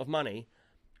cost a lot of money.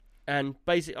 And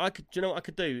basically, do you know what I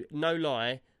could do? No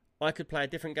lie, I could play a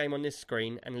different game on this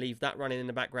screen and leave that running in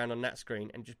the background on that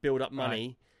screen, and just build up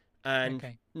money,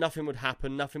 and nothing would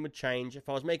happen, nothing would change. If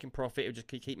I was making profit, it would just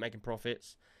keep making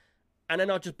profits. And then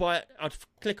I'd just buy it. I'd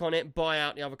click on it, buy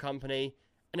out the other company,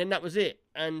 and then that was it.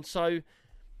 And so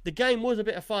the game was a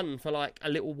bit of fun for like a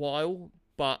little while,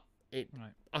 but I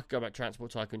could go back to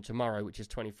Transport Tycoon tomorrow, which is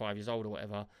 25 years old or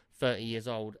whatever, 30 years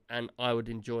old, and I would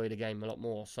enjoy the game a lot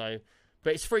more. So,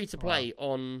 but it's free to play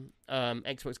on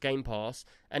Xbox Game Pass,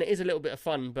 and it is a little bit of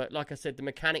fun. But like I said, the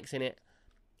mechanics in it,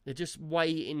 they're just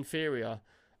way inferior.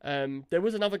 There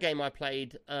was another game I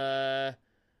played.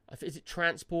 Is it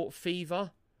Transport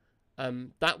Fever?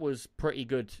 That was pretty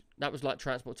good. That was like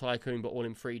Transport Tycoon, but all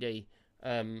in 3D.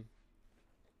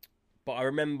 But I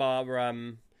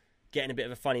remember getting a bit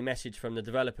of a funny message from the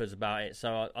developers about it,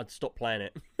 so I'd stopped playing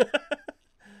it.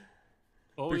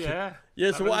 Yeah.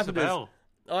 Yeah, so what happened is,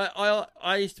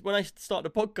 I when I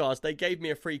started the podcast, they gave me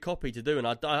a free copy to do, and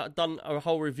I'd done a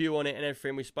whole review on it and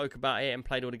everything. We spoke about it and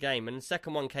played all the game, and the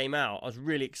second one came out. I was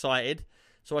really excited.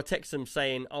 So I texted them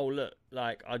saying, oh, look,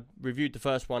 like, I reviewed the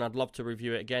first one. I'd love to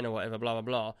review it again or whatever, blah, blah,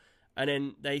 blah. And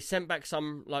then they sent back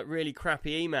some, like, really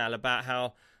crappy email about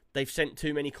how they've sent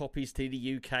too many copies to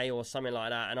the UK or something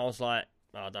like that. And I was like,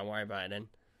 oh, don't worry about it then.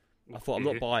 I thought, I'm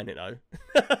not buying it, though.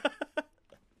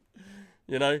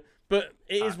 You know? But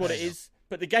it is what it is.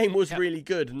 But the game was really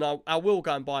good, and I will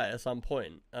go and buy it at some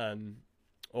point,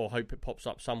 or hope it pops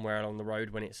up somewhere along the road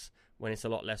when it's a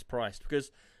lot less priced.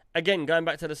 Because again, going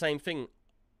back to the same thing,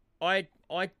 I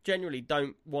generally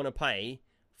don't want to pay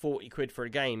 40 quid for a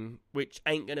game which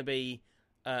ain't going to be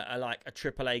like a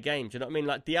AAA game. Do you know what I mean?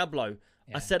 Like Diablo.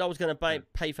 Yeah. I said I was going to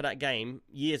pay for that game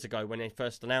years ago when they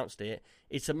first announced it.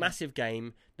 It's a massive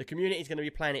game. The community is going to be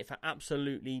playing it for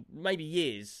absolutely maybe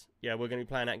years. Yeah, we're going to be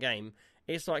playing that game.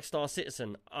 It's like Star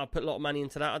Citizen. I put a lot of money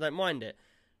into that. I don't mind it.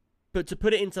 But to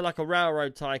put it into like a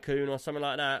Railroad Tycoon or something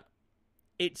like that,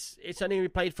 it's only going to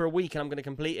be played for a week and I'm going to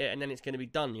complete it and then it's going to be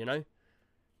done, you know?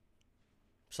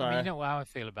 So, I mean, you know how I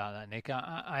feel about that, Nick?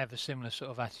 I have a similar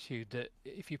sort of attitude that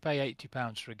if you pay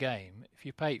 £80 for a game, if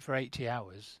you pay it for 80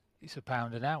 hours, it's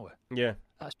 £1 an hour. Yeah.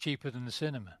 That's cheaper than the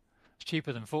cinema. It's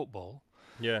cheaper than football.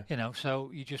 Yeah. You know,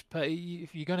 so you just pay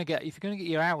if you're gonna get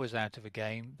your hours out of a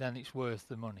game, then it's worth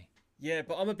the money. Yeah,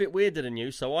 but I'm a bit weirder than you,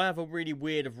 so I have a really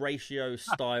weird ratio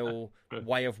style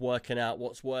way of working out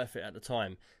what's worth it at the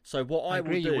time. So what I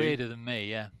agree, will do... you're weirder than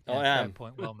me, yeah. I am.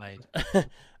 Fair point, well made.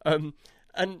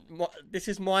 This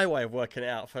is my way of working it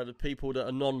out for the people that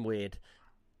are non-weird.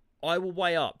 I will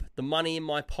weigh up the money in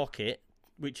my pocket,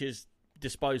 which is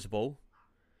disposable,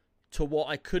 to what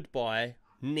I could buy,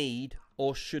 need,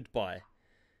 or should buy.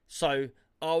 So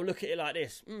I'll look at it like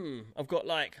this. I've got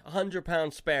like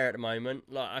 £100 spare at the moment.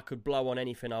 Like I could blow on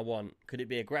anything I want. Could it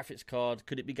be a graphics card?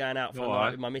 Could it be going out for a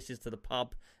night with my missus to the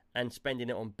pub and spending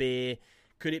it on beer?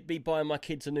 Could it be buying my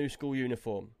kids a new school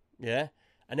uniform? Yeah.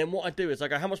 And then what I do is I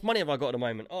go, how much money have I got at the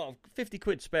moment? Oh, 50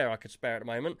 quid spare I could spare at the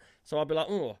moment. So I'll be like,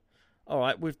 oh, all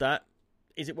right, with that,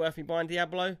 is it worth me buying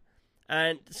Diablo?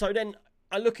 And so then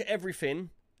I look at everything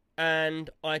and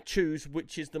I choose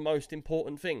which is the most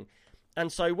important thing. And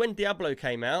so when Diablo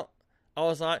came out, I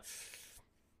was like,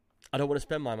 I don't want to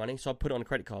spend my money, so I put it on a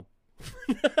credit card.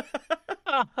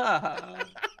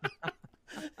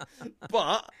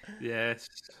 But,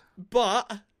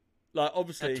 like,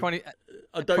 obviously,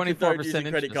 I don't condone using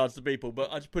credit cards to people, but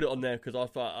I just put it on there because I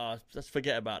thought, just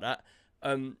forget about that.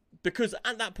 Because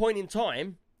at that point in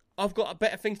time, I've got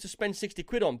better things to spend 60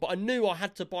 quid on, but I knew I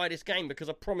had to buy this game because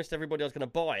I promised everybody I was going to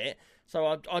buy it. So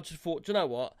I just thought, do you know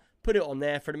what? Put it on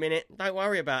there for the minute. Don't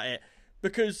worry about it.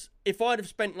 Because if I'd have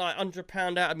spent like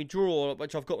 £100 out of my drawer,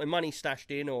 which I've got my money stashed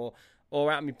in, or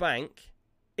out of my bank,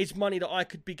 it's money that I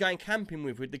could be going camping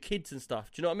with the kids and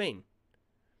stuff. Do you know what I mean?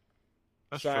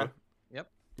 That's true. Yep.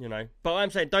 You know, but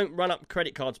I'm saying don't run up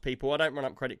credit cards, people. I don't run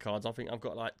up credit cards. I think I've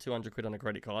got like 200 quid on a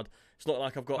credit card. It's not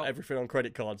like I've got everything on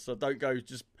credit cards. So don't go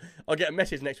just... I'll get a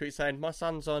message next week saying, my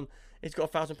son's he's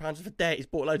got £1,000 of debt. He's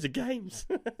bought loads of games.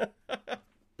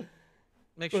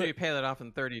 Make sure you pay that off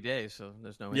in 30 days, so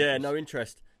there's no interest. Yeah, no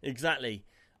interest. Exactly.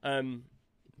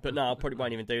 But no, I probably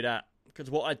won't even do that. Because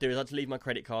what I do is I just leave my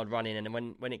credit card running, and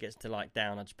then when it gets to like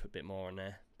down, I just put a bit more on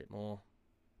there. A bit more.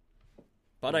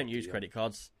 But I don't use credit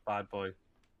cards. Bad boy.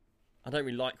 I don't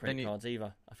really like credit cards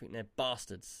either. I think they're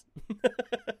bastards.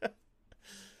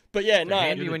 But yeah, no.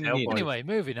 Anyway,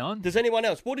 moving on. Does anyone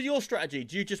else? What is your strategy?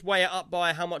 Do you just weigh it up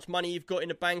by how much money you've got in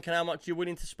the bank and how much you're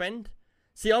willing to spend?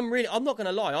 See, I'm not going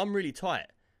to lie, I'm really tight.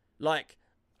 Like,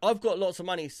 I've got lots of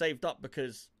money saved up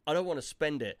because I don't want to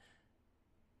spend it.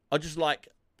 I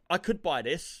could buy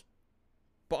this,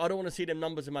 but I don't want to see them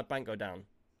numbers in my bank go down.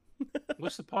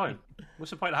 What's the point?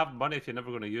 What's the point of having money if you're never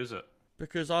going to use it?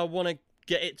 Because I want to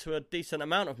get it to a decent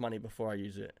amount of money before I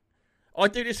use it. I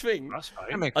do this thing. That's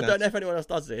fine. I don't know if anyone else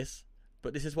does this,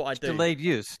 but this is what I do. Delayed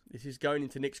use. This is going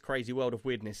into Nick's crazy world of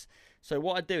weirdness. So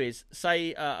what I do is,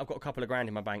 say I've got a couple of grand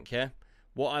in my bank, yeah?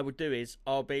 What I would do is,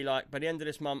 I'll be like, by the end of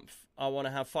this month, I want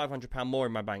to have £500 more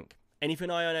in my bank. Anything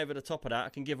I earn over the top of that, I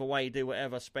can give away, do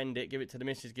whatever, spend it, give it to the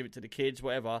missus, give it to the kids,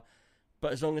 whatever.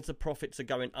 But as long as the profits are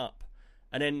going up.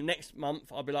 And then next month,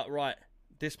 I'll be like, right,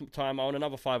 this time I want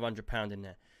another £500 in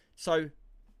there. So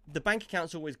the bank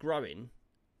account's always growing,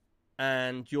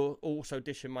 and you're also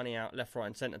dishing money out left, right,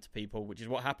 and centre to people, which is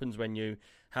what happens when you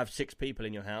have 6 people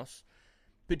in your house.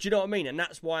 But do you know what I mean? And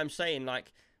that's why I'm saying,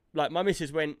 like my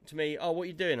missus went to me, oh, what are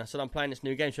you doing? I said, I'm playing this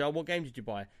new game. She said, oh, what game did you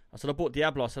buy? I said, I bought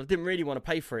Diablo. I said, I didn't really want to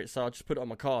pay for it, so I just put it on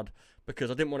my card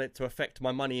because I didn't want it to affect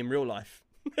my money in real life.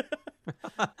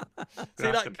 See,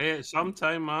 have to pay it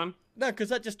sometime, man. No, because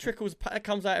that just trickles. It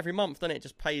comes out every month, doesn't it? It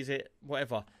just pays it,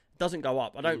 whatever. It doesn't go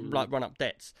up. I don't run up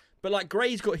debts. But like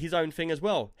Gray's got his own thing as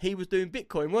well. He was doing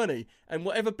Bitcoin, weren't he? And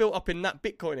whatever built up in that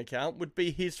Bitcoin account would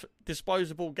be his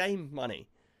disposable game money.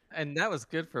 And that was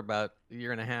good for about a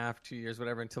year and a half, 2 years,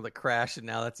 whatever, until it crashed, and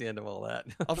now that's the end of all that.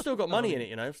 I've still got money in it,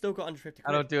 you know. I've still got 150 quid.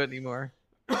 I don't do it anymore.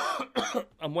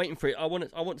 I'm waiting for it. I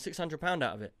want £600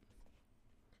 out of it.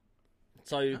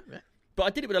 So But I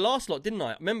did it with the last lot, didn't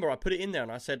I? Remember, I put it in there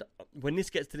and I said, when this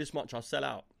gets to this much, I'll sell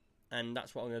out. And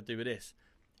that's what I'm going to do with this.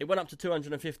 It went up to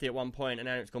 250 at one point, and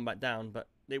now it's gone back down, but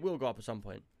it will go up at some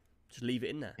point. Just leave it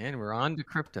in there. And we're on to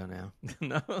crypto now.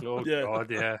 No. Oh, Yeah. God,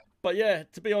 yeah. But yeah,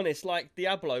 to be honest, like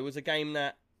Diablo was a game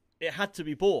that it had to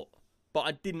be bought,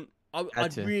 but I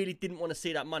really didn't want to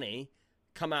see that money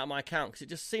come out of my account because it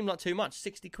just seemed like too much.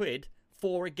 60 quid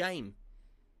for a game.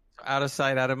 Out of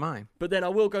sight, out of mind. But then I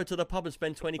will go to the pub and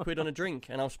spend 20 quid on a drink,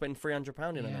 and I'll spend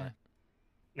 £300 in a night.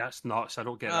 That's nuts. I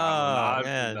don't get that. Oh, I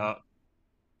man. do that.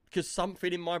 Because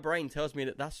something in my brain tells me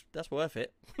that that's worth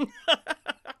it.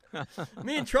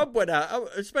 Me and Trub went out.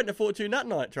 I spent a fortune that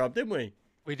night, Trub, didn't we?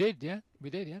 We did, yeah. We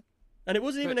did, yeah. And it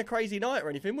wasn't even a crazy night or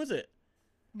anything, was it?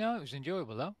 No, it was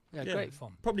enjoyable though. Yeah, great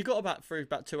fun. Probably got about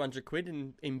 200 quid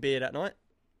in beer that night.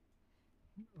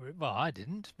 Well, I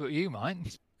didn't, but you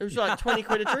might. It was like 20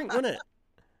 quid a drink, wasn't it?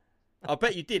 I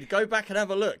bet you did. Go back and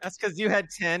have a look. That's because you had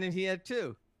 10 and he had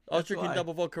 2. I was drinking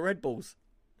double vodka Red Bulls.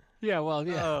 Yeah, well,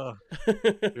 yeah. Oh,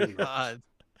 God.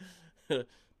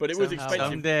 But it was expensive.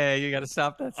 Someday you got to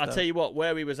stop that stuff. I'll tell you what,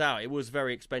 where we was out, it was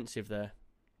very expensive there.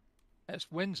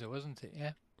 That's Windsor, wasn't it?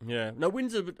 Yeah. Yeah. No,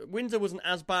 Windsor wasn't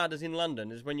as bad as in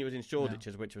London as when you was in Shoreditch,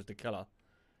 which was the killer.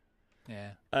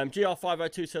 Yeah.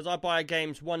 GR502 says, I buy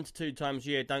games 1 to 2 times a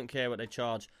year, don't care what they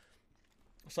charge.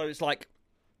 So it's like,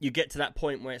 you get to that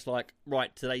point where it's like,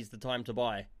 right, today's the time to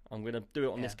buy. I'm going to do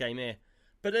it on this game here.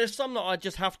 But there's some that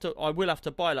I will have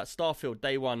to buy, like Starfield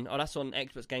Day 1. Oh, that's on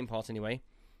Xbox Game Pass anyway.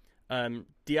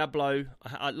 Diablo,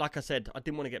 like I said, I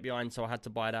didn't want to get behind, so I had to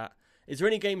buy that. Is there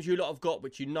any games you lot have got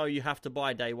which you know you have to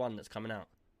buy Day 1 that's coming out?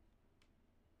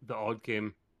 The odd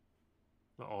game.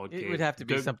 It would have to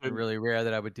be something really rare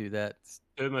that I would do that.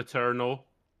 Doom Eternal.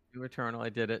 Doom Eternal, I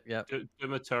did it, yep.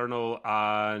 Doom Eternal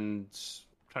and...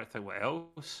 I'm trying to think what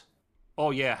else.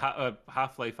 Oh, yeah,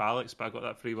 Half-Life Alyx, but I got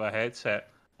that free with a headset.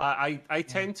 I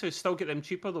tend to still get them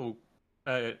cheaper, though.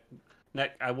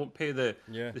 Nick, I won't pay the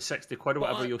 60 quid or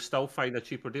whatever. You'll still find a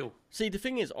cheaper deal. See, the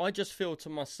thing is, I just feel to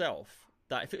myself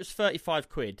that if it was 35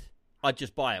 quid, I'd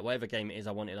just buy it. Whatever game it is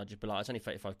I wanted, I'd just be like, it's only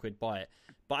 35 quid, buy it.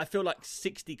 But I feel like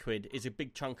 60 quid is a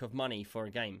big chunk of money for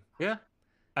a game. Yeah.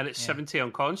 And it's 70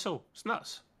 on console. It's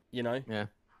nuts. You know? Yeah.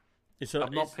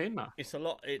 I'm not paying that. It's a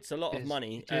lot of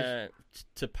money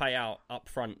to pay out up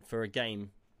front for a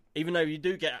game. Even though you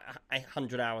do get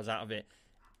 100 hours out of it.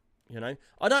 You know?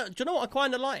 Do you know what I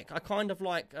kind of like? I kind of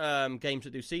like games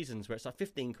that do seasons where it's like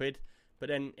 15 quid, but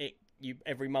then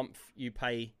every month you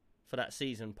pay for that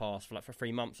season pass for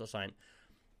 3 months or something.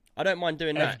 I don't mind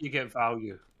doing that. If you get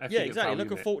value. Yeah, exactly.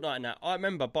 Look at Fortnite and that. I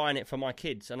remember buying it for my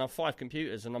kids, and I have 5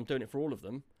 computers, and I'm doing it for all of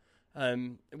them.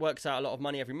 It works out a lot of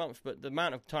money every month, but the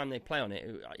amount of time they play on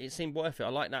it seemed worth it. I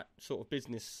like that sort of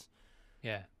business.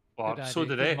 Yeah. Well, so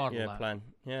do they. Plan.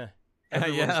 Yeah.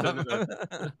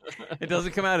 It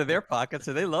doesn't come out of their pocket,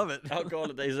 so they love it. Alcohol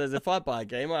Holiday says, if I buy a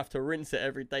game, I have to rinse it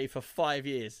every day for 5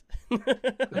 years.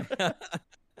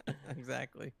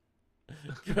 Exactly.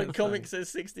 Comic says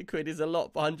 60 quid is a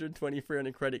lot, but 123 on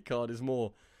a credit card is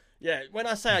more. Yeah, when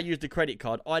I say I used a credit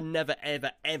card, I never,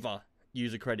 ever, ever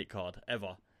use a credit card,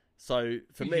 ever. So,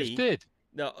 for me... You just did.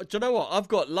 No, do you know what? I've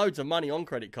got loads of money on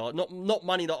credit card. Not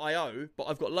money that I owe, but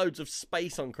I've got loads of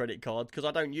space on credit cards because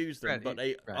I don't use them. But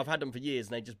I've had them for years,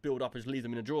 and they just build up and just leave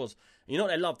them in the drawers. And you know what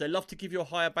they love? They love to give you a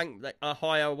higher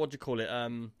what do you call it?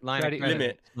 Line of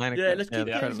limit. Let's keep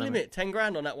getting limit. 10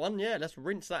 grand on that one. Yeah, let's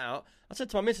rinse that out. I said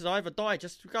to my missus, I either die,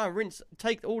 just go and rinse,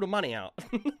 take all the money out.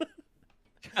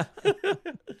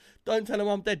 Don't tell them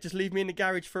I'm dead. Just leave me in the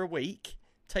garage for a week.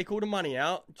 Take all the money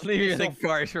out. Leave you in the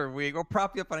garage for a week. We'll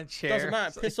prop you up on a chair. Doesn't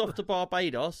matter. Piss off to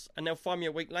Barbados, and they'll find me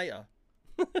a week later.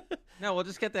 No, we'll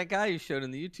just get that guy you showed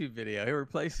in the YouTube video. He'll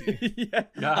replace you.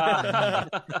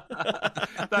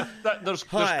 There's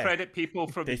credit people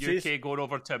from the UK going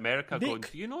over to America Nick, going,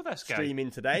 do you know this guy? Streaming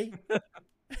today.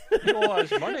 You owe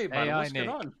us money, man. AI What's Nick.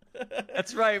 going on?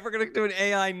 That's right. We're going to do an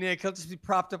AI Nick. He'll just be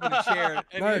propped up in a chair.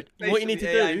 No, what you need to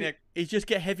AI do Nick. is just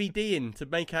get Heavy D in to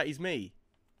make out he's me.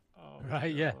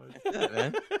 Right, yeah. Yeah,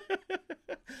 man.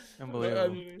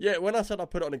 Unbelievable. Yeah, when I said I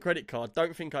put it on a credit card,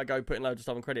 don't think I go putting loads of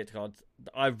stuff on credit cards.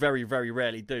 I very, very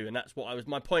rarely do, and that's what I was.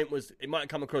 My point was, it might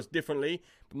come across differently,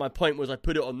 but my point was I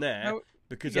put it on there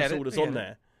because that's all that's on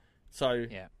there. So,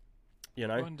 Yeah. you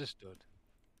know, Understood.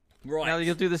 right? Now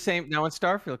you'll do the same. Now when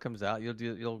Starfield comes out, you'll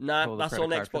pull the that's on credit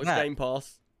card for Xbox that. Game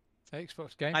Pass.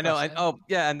 Xbox Game I know. Pass,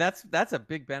 And that's a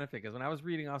big benefit because when I was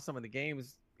reading off some of the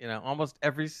games, almost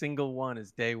every single one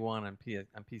is day one on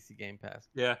PC Game Pass.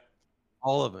 Yeah.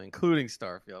 All of them, including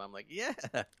Starfield. I'm like, yeah.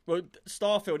 Well,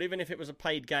 Starfield, even if it was a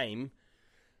paid game,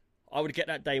 I would get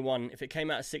that day one. If it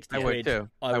came out at 60 quid, too.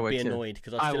 I would be too. annoyed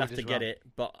because I still would have to as get well. it.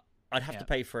 But I'd have to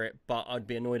pay for it, but I'd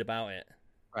be annoyed about it.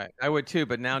 Right, I would too.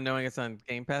 But now knowing it's on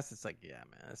Game Pass, it's like, yeah,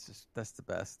 man, that's the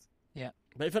best. Yeah.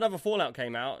 But if another Fallout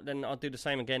came out, then I'd do the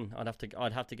same again. I'd have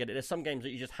to get it. There's some games that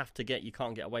you just have to get. You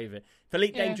can't get away with it. If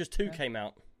Elite Dangerous 2 came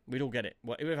out, we'd all get it.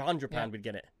 Well, with £100, we'd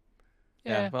get it.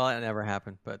 Yeah. Well, it never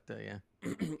happened, but yeah.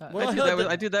 Well,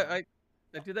 I do that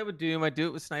with Doom. I do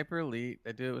it with Sniper Elite.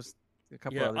 I do it with a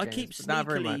couple other games. I keep but not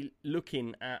very much. sneakily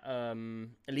looking at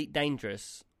Elite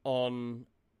Dangerous on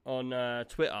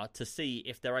Twitter to see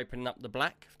if they're opening up the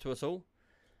black to us all,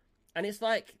 and it's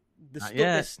like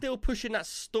they're still pushing that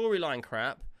storyline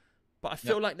crap, but I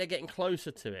feel like they're getting closer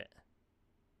to it.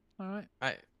 All right.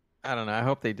 I don't know. I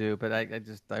hope they do, but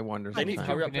I wonder. They need to sometimes.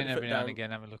 hurry up Jumping in and put every now and down. again,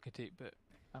 have a look at it, but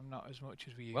I'm not as much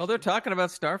as we used Well, to. they're talking about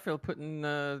Starfield putting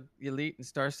Elite and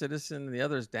Star Citizen and the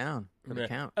others down for the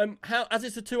count. How, as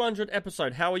it's the 200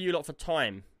 episode, how are you lot for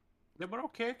time? Yeah, we're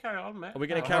okay. Carry on, mate. Are we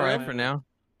going to All carry right on? for now.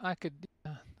 I could.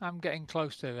 I'm getting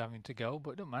close to having to go,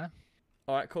 but don't matter.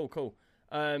 All right, cool.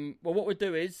 Well, what we'll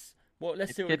do is,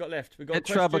 let's see what we've got left. We've got Get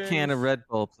Trub a can of Red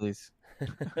Bull, please.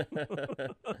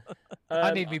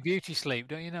 I need my beauty sleep,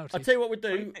 don't you notice? I'll tell you what we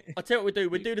do.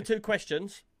 We'll do the 2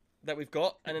 questions that we've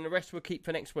got, and then the rest we'll keep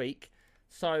for next week.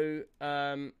 So,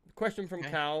 question from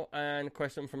Cal and a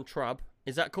question from Trub.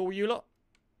 Is that cool with you lot?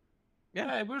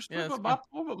 Yeah, what about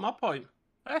my point?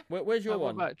 Where's your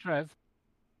What one? about Trev?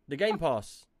 The Game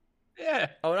Pass. Yeah.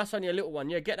 Oh, that's only a little one.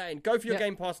 Yeah, get that in. Go for your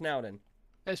Game Pass now, then.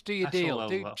 Let's do your That's a deal. little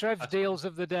Do low. Trev's That's deals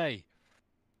of the day.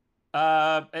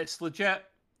 It's legit.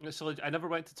 I never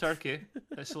went to Turkey.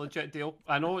 It's a legit deal.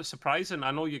 I know it's surprising.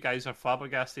 I know you guys are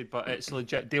flabbergasted, but it's a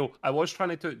legit deal. I was trying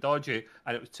to do it dodgy,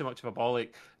 and it was too much of a bollock.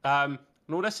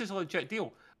 No, this is a legit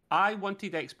deal. I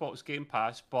wanted Xbox Game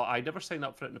Pass, but I never signed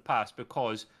up for it in the past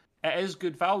because it is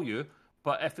good value.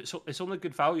 But if it's only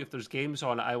good value if there's games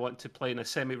on it I want to play on a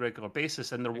semi-regular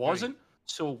basis, and there wasn't.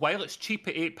 So while it's cheap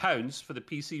at £8 for the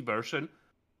PC version,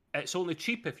 it's only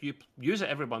cheap if you use it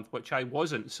every month, which I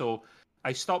wasn't. So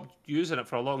I stopped using it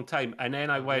for a long time, and then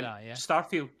I went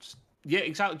Starfield. Yeah,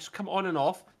 exactly. Just come on and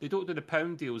off. They don't do the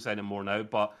pound deals anymore now,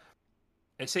 but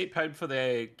it's £8 for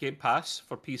the Game Pass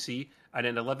for PC, and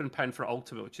then £11 for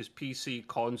Ultimate, which is PC,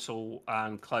 console,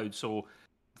 and cloud. So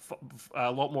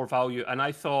a lot more value. And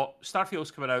I thought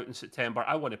Starfield's coming out in September.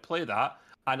 I want to play that,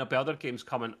 and there'll be other games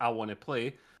coming I want to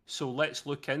play. So let's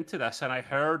look into this. And I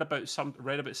read about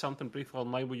something briefly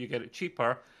online where you get it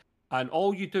cheaper. And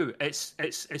all you do, it's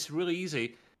really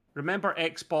easy. Remember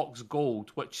Xbox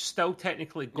Gold, which still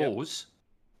technically goes.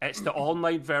 Yep. It's the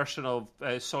online version of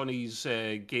Sony's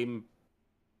game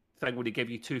thing where they give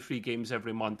you 2 free games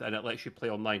every month and it lets you play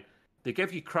online. They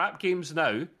give you crap games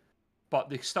now, but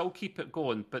they still keep it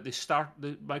going. But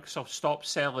Microsoft stopped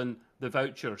selling the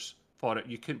vouchers for it.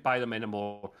 You couldn't buy them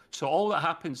anymore. So all that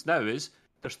happens now is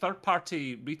there's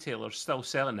third-party retailers still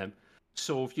selling them.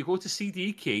 So if you go to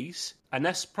CD keys, and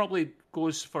this probably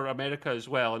goes for America as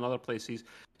well and other places,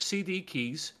 CD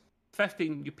keys,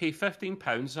 you pay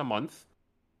 £15 a month.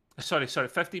 Sorry,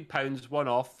 £15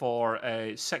 one-off for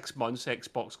 6 months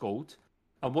Xbox Gold.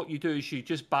 And what you do is you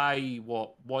just buy,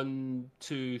 1,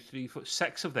 2, 3, 4,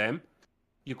 6 of them.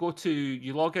 You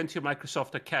log into your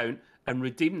Microsoft account and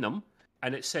redeem them.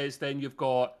 And it says then you've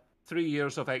got 3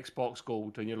 years of Xbox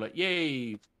Gold. And you're like,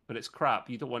 yay, but it's crap.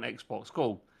 You don't want Xbox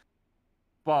Gold.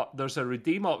 But there's a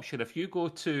redeem option. If you go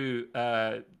to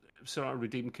a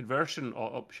redeem conversion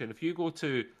option, if you go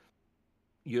to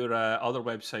your other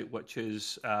website, which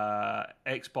is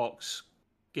Xbox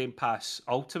Game Pass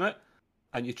Ultimate,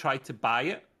 and you try to buy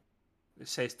it, it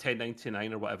says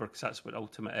 $10.99 or whatever, because that's what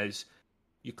Ultimate is.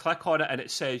 You click on it and it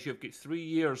says you've got 3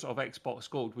 years of Xbox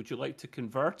Gold. Would you like to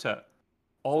convert it?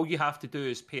 All you have to do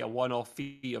is pay a one-off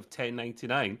fee of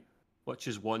 $10.99, which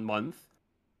is 1 month,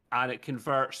 and it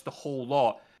converts the whole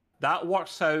lot. That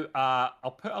works out.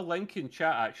 I'll put a link in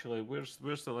chat. Actually, where's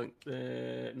the link?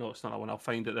 No, it's not that one. I'll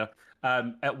find it there.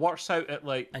 It works out at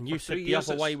like. And you said the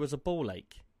other way was a ball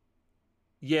ache.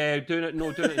 Yeah, doing it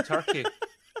in Turkey.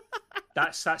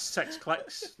 That's 6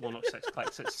 clicks. Well, not 6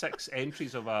 clicks. It's 6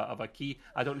 entries of a key.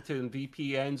 I don't need to put in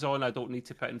VPNs on. I don't need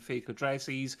to put in fake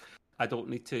addresses. I don't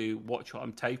need to watch what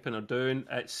I'm typing or doing.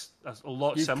 It's a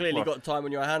lot simpler. You've clearly got time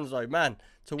on your hands, though, man.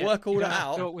 To work all that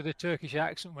out. Talk with a Turkish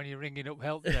accent when you're ringing up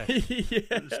help desk.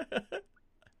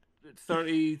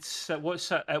 30. It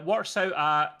works out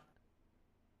at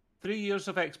 3 years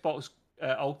of Xbox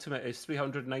Ultimate is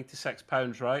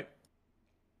 £396, right?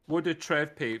 What did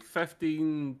Trev pay?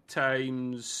 15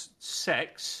 times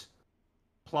 6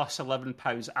 plus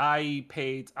 £11. I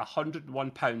paid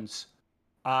 £101.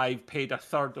 I've paid a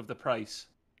third of the price,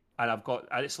 and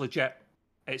and it's legit.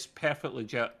 It's perfect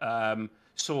legit.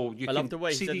 So you I can love the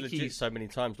way he said CD legit keys. so many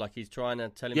times, like he's trying to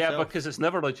tell Yeah, himself. because it's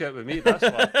never legit with me. That's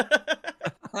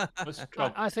why.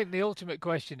 I think the ultimate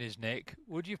question is, Nick,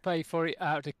 would you pay for it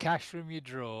out of cash from your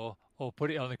drawer or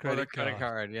put it on a Or the credit credit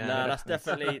card? card, yeah. No, that's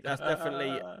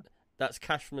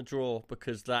cash from the drawer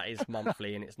because that is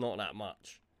monthly and it's not that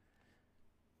much.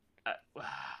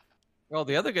 Well,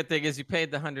 the other good thing is you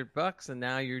paid the $100 and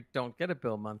now you don't get a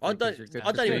bill monthly. I don't. You're good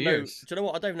I for don't 2 even know. years. Do you know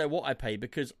what? I don't even know what I pay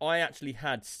because I actually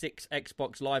had 6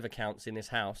 Xbox Live accounts in this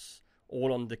house,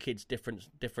 all on the kids'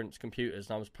 different computers,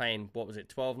 and I was paying what was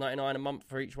it, $12.99 a month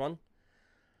for each one.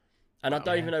 And I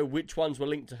don't even know which ones were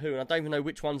linked to who, and I don't even know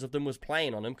which ones of them was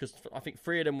playing on them because I think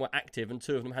 3 of them were active and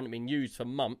 2 of them hadn't been used for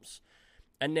months.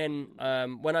 And then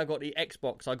when I got the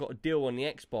Xbox, I got a deal on the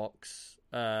Xbox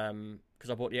because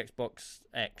I bought the Xbox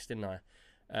X, didn't I,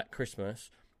 at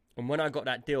Christmas. And when I got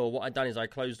that deal, what I done is I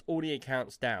closed all the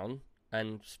accounts down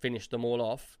and finished them all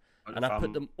off, and I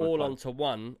put them all onto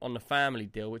one on the family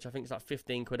deal, which I think is like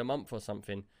 £15 a month or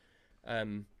something.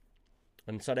 And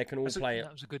so they can all play it.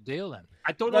 That was a good deal then.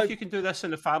 I don't know if you can do this in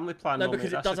the family plan. No, though,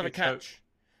 because mate. it That's does have a good shout. catch.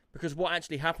 Because what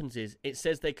actually happens is it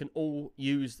says they can all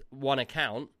use one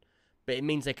account, but it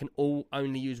means they can all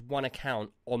only use one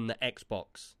account on the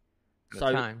Xbox.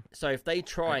 So if they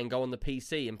try and go on the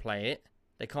PC and play it,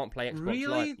 they can't play Xbox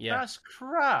Really? Live. Yeah. That's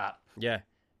crap. Yeah.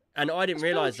 And I didn't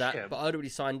That's realise that, bullshit. but I'd already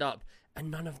signed up,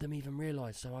 and none of them even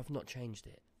realised, so I've not changed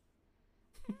it.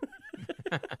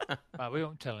 Well, we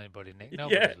won't tell anybody, Nick.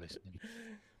 Nobody's listening.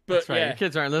 But That's right. yeah, Your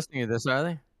kids aren't listening to this, are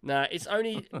they? nah, it's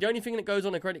only the only thing that goes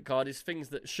on a credit card is things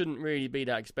that shouldn't really be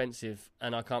that expensive,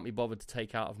 and I can't be bothered to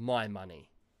take out of my money.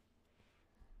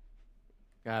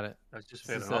 Got it. That's just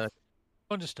This fair is, enough.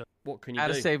 Understood. What can you How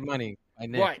do? to save money by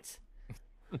Nick. Right.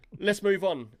 Let's move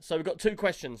on. So we've got 2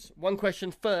 questions. One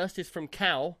question first is from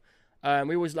Cal.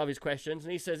 We always love his questions.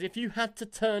 And he says, if you had to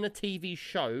turn a TV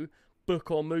show,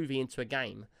 book or movie into a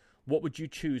game, what would you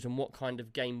choose and what kind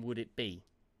of game would it be?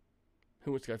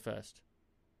 Who wants to go first?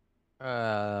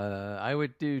 I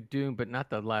would do Doom, but not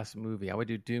the last movie. I would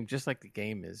do Doom just like the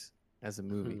game is as a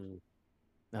movie.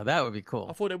 Now that would be cool.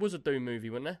 I thought there was a Doom movie,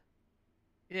 wasn't there?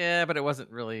 Yeah, but it wasn't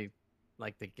really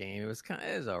like the game. It was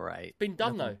all right. It's been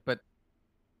done, though. But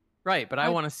I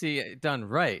want to see it done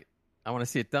right. I want to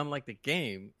see it done like the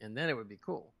game, and then it would be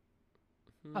cool.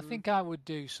 I think I would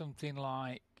do something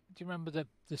like, do you remember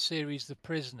the series The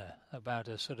Prisoner, about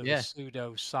a sort of a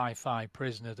pseudo sci-fi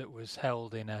prisoner that was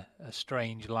held in a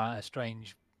strange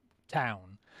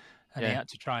town, and he had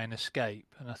to try and escape?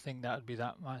 And I think that would be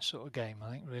my sort of game. I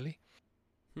think really.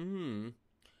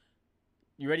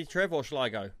 You ready, Trev, or shall I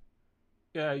go?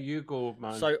 Yeah, you go,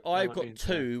 man. So I've got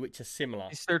 2 which are similar.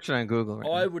 He's searching on Google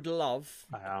right I now. would love.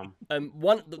 I am.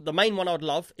 The main one I would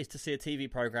love is to see a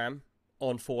TV program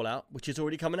on Fallout, which is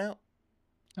already coming out,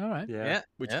 All right. Yeah.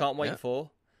 which I can't wait for.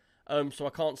 So I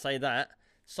can't say that.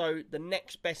 So the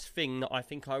next best thing that I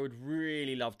think I would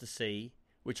really love to see,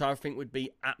 which I think would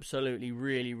be absolutely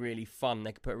really, really fun,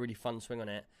 they could put a really fun swing on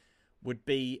it, would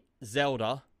be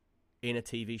Zelda in a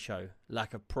TV show,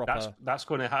 like a proper. That's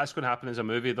going to happen as a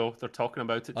movie, though. They're talking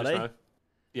about it just now.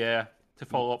 Yeah, to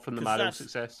follow up from the Mario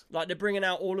success. Like they're bringing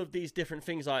out all of these different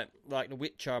things, like The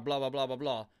Witcher, blah blah blah blah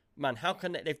blah. Man, how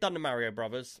can they've done the Mario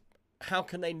Brothers? How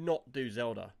can they not do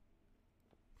Zelda?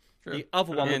 Sure. The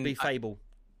other one would And be Fable.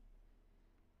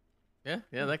 Yeah,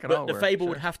 that could But all the work. Fable sure.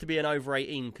 would have to be an over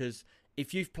 18 because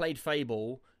if you've played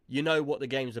Fable, you know what the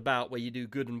game's about, where you do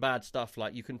good and bad stuff.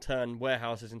 Like you can turn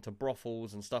warehouses into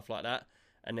brothels and stuff like that.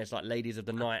 And there's like ladies of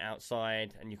the night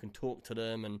outside, and you can talk to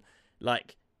them, and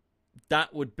like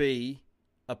that would be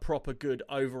a proper good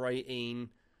over 18.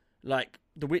 Like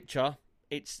The Witcher,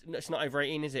 it's not over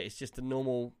 18, is it? It's just a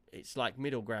normal. It's like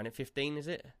middle ground at 15, is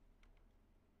it?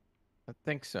 I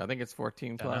think so. I think it's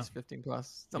 14 plus, 15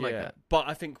 plus, something like that. But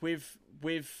I think with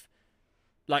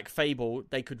like Fable,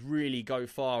 they could really go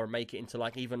far and make it into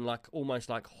like even like almost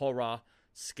like horror,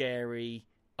 scary,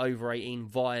 over 18,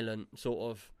 violent sort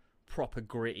of proper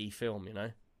gritty film. You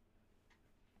know,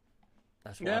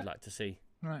 that's what I'd like to see.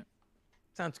 Right.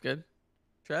 Sounds good.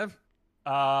 Trev?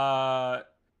 I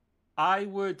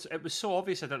would. It was so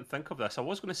obvious I didn't think of this. I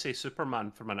was going to say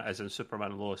Superman for a minute, as in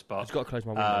Superman and Lois, but I've just got to close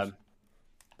my windows.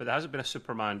 But there hasn't been a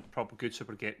Superman, proper good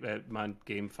Superman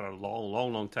game for a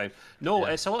long time. No,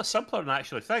 it's a lot simpler than I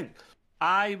actually think.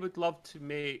 I would love to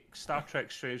make Star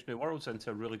Trek Strange New Worlds into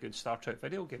a really good Star Trek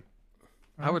video game.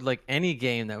 I would like any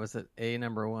game that was a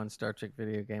number 1 Star Trek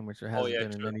video game, which there hasn't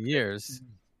been in many years.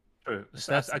 True.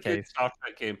 That's the a good case. Star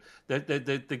Trek game.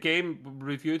 The game,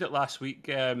 reviewed it last week,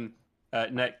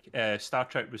 Nick, Star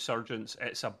Trek Resurgence.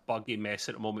 It's a buggy mess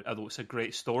at the moment, although it's a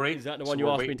great story. Is that the So one you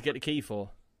we're asked me waiting to get the key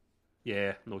for?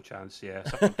 Yeah, no chance. Yeah,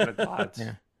 so I'm kind of glad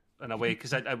Yeah. in a way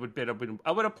because I would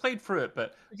have played through it,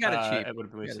 but You got it cheap. it would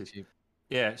have been You got it wasted. cheap.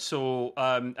 Yeah. So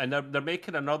and they're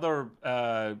making another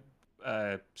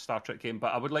Star Trek game,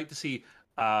 but I would like to see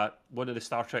one of the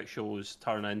Star Trek shows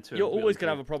turn into. You're a really always going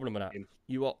to good have a problem with that. game.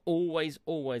 You are always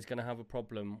going to have a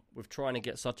problem with trying to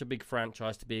get such a big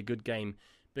franchise to be a good game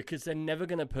because they're never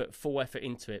going to put full effort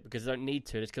into it because they don't need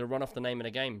to. It's going to run off the name of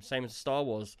the game. Same as Star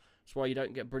Wars. That's why you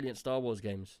don't get brilliant Star Wars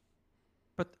games.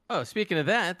 But speaking of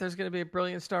that, there's going to be a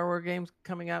brilliant Star Wars game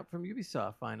coming out from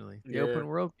Ubisoft finally. The Yeah. open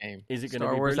world game. Is it going to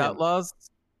Star be Wars brilliant? Outlaws?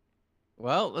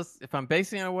 Well, if I'm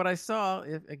basing it on what I saw,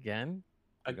 again,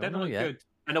 It I don't did know look yet. good,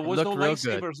 and there It was no looked real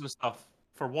good. lightsabers and stuff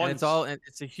for And once.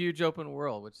 it's a huge open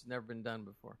world, which has never been done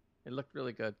before. It looked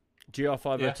really good.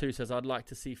 GR502 says, I'd like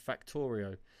to see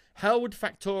Factorio. How would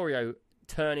Factorio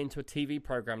turn into a TV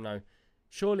program, though?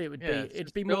 Surely it would Yeah, be. it's It'd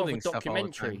just be more of a building stuff all the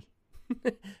documentary.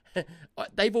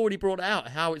 They've already brought out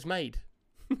how it's made.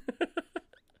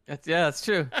 That's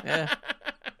true. Yeah,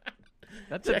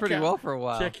 that did pretty well for a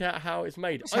while. Check out how it's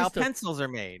made. Here's how pencils are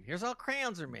made. Here's how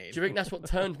crayons are made. Do you think that's what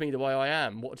turned me the way I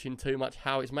am? Watching too much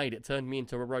how it's made. It turned me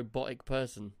into a robotic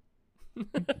person.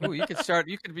 Ooh, you could start.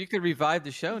 You could revive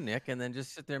the show, Nick, and then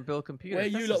just sit there and build computers. Where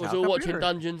you This lot is was how all watching computers-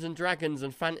 Dungeons and Dragons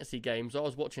and fantasy games, I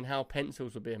was watching how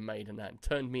pencils were being made, and that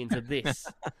turned me into this.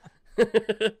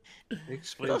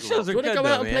 Explains Those a shows lot. Do are you want to good, go though,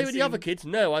 out and play man. with the other kids?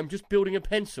 No, I'm just building a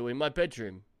pencil in my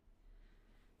bedroom.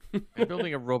 I'm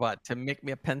building a robot to make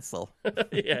me a pencil.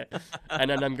 Yeah,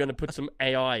 and then I'm going to put some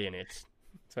AI in it,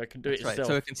 so I can do it That's right. itself.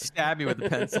 So it can stab you with a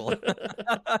pencil.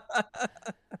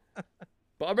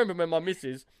 But I remember when my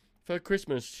missus, for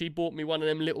Christmas, she bought me one of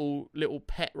them little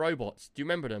pet robots. Do you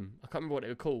remember them? I can't remember what they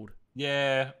were called.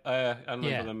 Yeah, I remember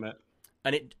Yeah. them.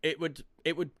 And it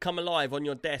would come alive on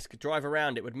your desk, drive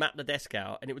around, it would map the desk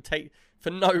out, and it would take,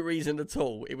 for no reason at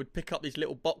all, it would pick up these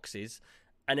little boxes,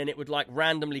 and then it would like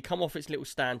randomly come off its little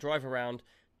stand, drive around,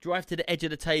 drive to the edge of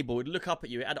the table, it would look up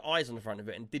at you, it had eyes on the front of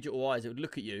it, and digital eyes, it would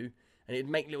look at you, and it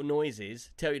would make little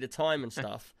noises, tell you the time and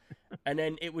stuff, and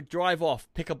then it would drive off,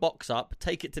 pick a box up,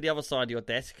 take it to the other side of your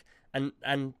desk, and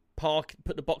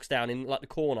put the box down in like the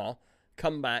corner,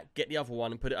 come back, get the other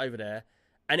one and put it over there,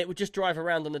 and it would just drive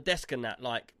around on the desk and that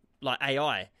like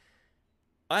AI.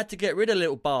 I had to get rid of the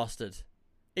little bastard.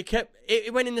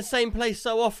 It went in the same place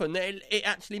so often that it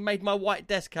actually made my white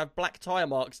desk have black tire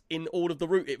marks in all of the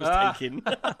route it was taking.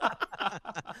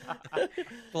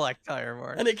 Black tire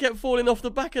mark. And it kept falling off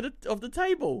the back of the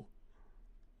table.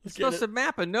 He's supposed to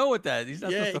map and know what that is. He's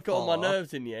not Yeah, supposed to it got on my fall off.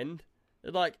 nerves in the end.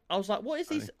 Like I was like, what is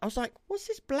these? I was like, what's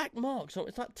this black marks?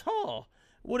 It's like tar.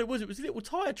 What it was little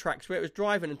tire tracks where it was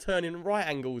driving and turning right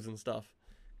angles and stuff.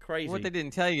 Crazy. What they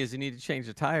didn't tell you is you need to change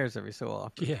the tires every so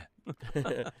often.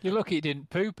 Yeah. You're lucky it didn't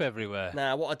poop everywhere.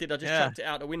 Nah, what I did, I just chucked it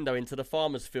out the window into the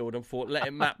farmer's field and thought, let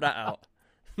him map that out.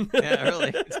 Yeah,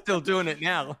 really. It's still doing it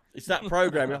now. It's that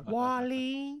program. Like,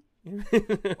 Wally.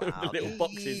 The little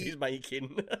boxes he's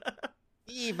making.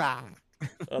 Eva.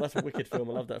 Oh, that's a wicked film.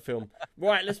 I love that film.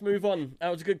 Right, let's move on. That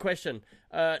was a good question.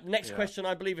 Next question,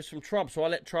 I believe, is from Trub, so I'll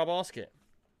let Trub ask it.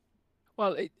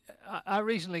 Well, I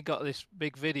recently got this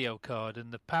big video card,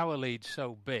 and the power lead's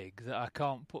so big that I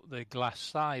can't put the glass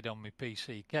side on my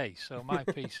PC case. So my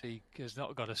PC has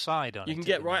not got a side on it. You can at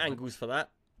get the right moment. angles for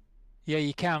that. Yeah,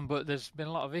 you can, but there's been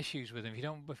a lot of issues with them. If you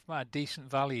don't buy a decent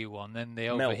value one, then they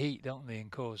Melt. overheat, don't they,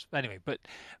 and cause... Anyway, but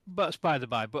that's by the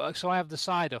by. But so I have the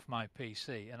side off my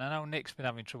PC, and I know Nick's been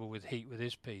having trouble with heat with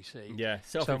his PC. Yeah,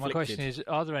 So self-inflicted. my question is,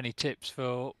 are there any tips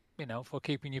for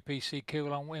keeping your PC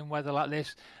cool in weather like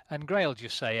this? And Gray'll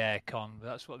just say aircon, but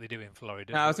that's what they do in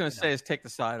Florida. No, I was but, going to say is take the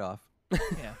side off.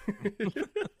 yeah.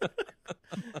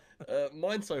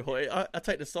 Mine's so hot, I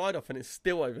take the side off and it's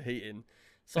still overheating.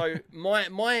 So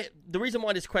the reason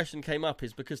why this question came up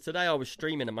is because today I was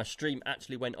streaming and my stream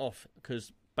actually went off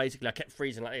because basically I kept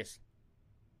freezing like this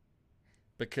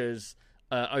because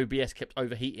OBS kept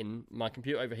overheating, my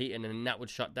computer overheating, and that would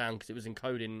shut down because it was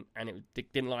encoding and it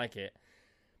didn't like it.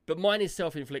 But mine is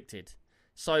self-inflicted.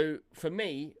 So for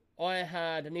me, I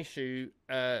had an issue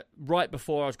right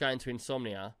before I was going to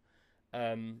insomnia,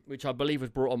 which I believe was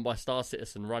brought on by Star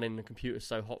Citizen running the computer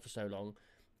so hot for so long.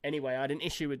 Anyway, I had an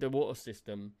issue with the water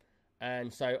system,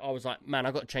 and so I was like, man,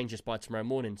 I've got to change this by tomorrow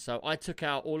morning. So I took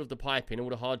out all of the piping, all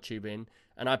the hard tubing,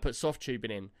 and I put soft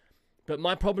tubing in. But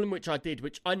my problem, which I did,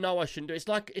 which I know I shouldn't do, it's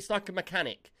like a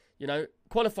mechanic,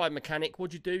 qualified mechanic.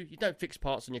 What do? You don't fix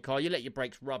parts on your car. You let your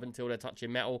brakes rub until they're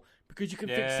touching metal because you can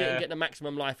fix it and get the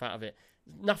maximum life out of it.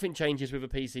 Nothing changes with a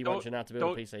PC once you know how to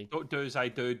build a PC. Don't do as I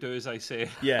do as I say.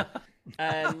 Yeah.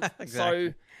 And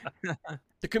Exactly. so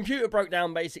the computer broke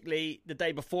down basically the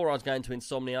day before I was going to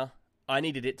insomnia. I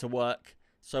needed it to work.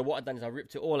 So what I've done is I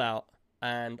ripped it all out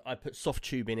and I put soft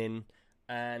tubing in.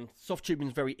 And soft tubing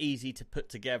is very easy to put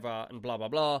together and blah, blah,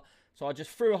 blah. So I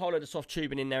just threw a whole load of soft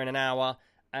tubing in there in an hour.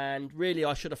 And really,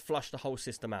 I should have flushed the whole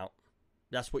system out.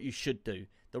 That's what you should do.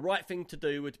 The right thing to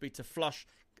do would be to flush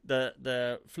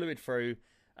the fluid through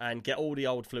and get all the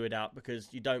old fluid out, because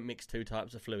you don't mix two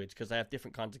types of fluids because they have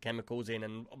different kinds of chemicals in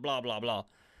and blah, blah, blah.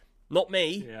 Not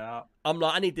me. Yeah. I'm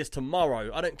like, I need this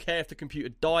tomorrow. I don't care if the computer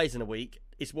dies in a week.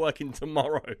 It's working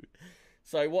tomorrow.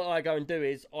 So what I go and do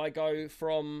is I go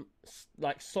from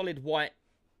like solid white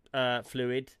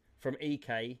fluid from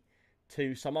EK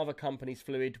to some other company's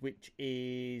fluid, which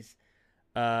is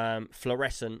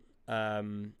fluorescent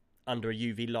under a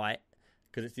UV light,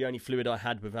 because it's the only fluid I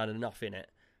had without enough in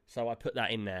it. So I put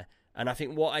that in there. And I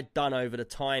think what I'd done over the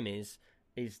time is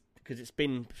because it's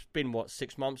been what,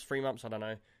 6 months, 3 months, I don't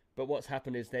know. But what's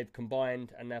happened is they've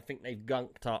combined, and I think they've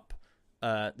gunked up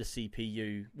the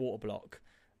CPU water block.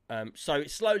 So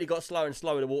it slowly got slower and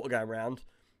slower, the water going around,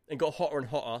 and got hotter and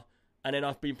hotter. And then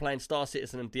I've been playing Star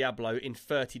Citizen and Diablo in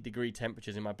 30-degree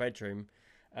temperatures in my bedroom.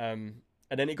 And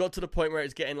then it got to the point where it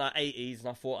was getting like 80s, and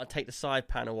I thought I'd take the side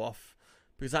panel off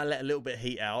because I let a little bit of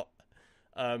heat out.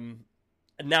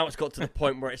 And now it's got to the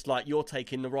point where it's like, you're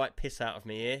taking the right piss out of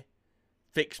me here.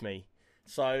 Fix me.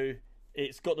 So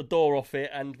it's got the door off it,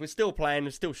 and we're still playing,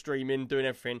 we're still streaming, doing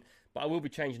everything. But I will be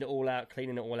changing it all out,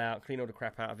 cleaning it all out, cleaning all the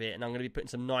crap out of it, and I'm going to be putting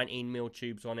some 19mm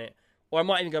tubes on it. Or I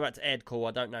might even go back to air cool.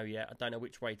 I don't know yet. I don't know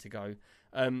which way to go.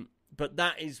 But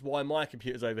that is why my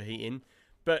computer's overheating.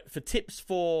 But for tips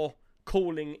for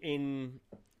cooling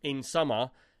in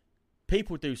summer,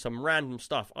 people do some random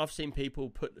stuff. I've seen people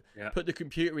put the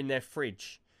computer in their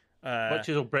fridge. Which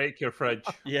will break your fridge.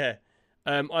 Yeah.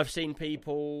 I've seen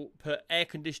people put air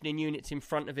conditioning units in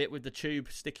front of it with the tube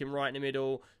sticking right in the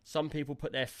middle. Some people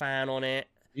put their fan on it.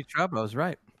 I was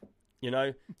right. You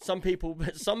know, some people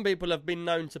have been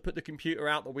known to put the computer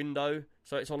out the window,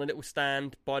 so it's on a little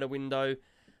stand by the window.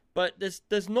 But there's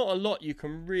not a lot you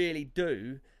can really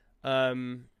do.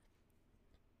 There's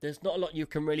not a lot you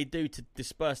can really do to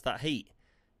disperse that heat.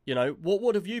 You know,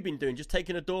 what have you been doing? Just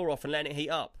taking the door off and letting it heat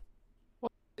up?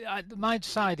 My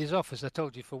side is off, as I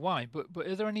told you, for wine. But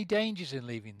are there any dangers in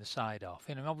leaving the side off?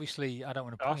 You know, obviously, I don't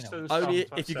want to. Only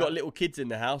if you've got little kids in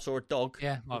the house or a dog.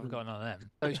 Yeah, I haven't got none of them.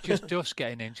 So it's just dust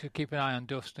getting in. So keep an eye on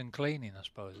dust and cleaning, I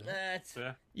suppose.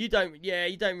 You don't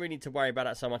really need to worry about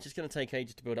that so much. It's going to take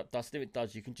ages to build up dust. If it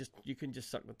does, you can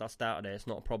just suck the dust out of there. It's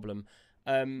not a problem.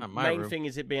 Main thing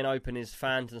is it being open is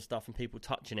fans and stuff and people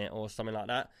touching it or something like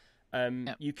that.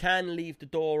 You can leave the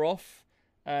door off,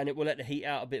 and it will let the heat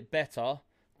out a bit better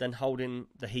than holding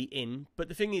the heat in. But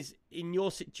the thing is, in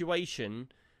your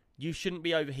situation, you shouldn't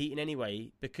be overheating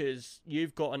anyway, because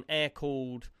you've got an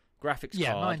air-cooled graphics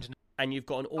card, and you've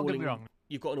got an all-in-one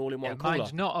cooler.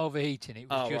 Mine's not overheating. It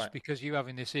was just because you're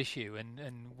having this issue,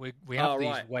 and we have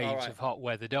these waves of hot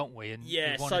weather, don't we? And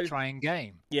we want to try and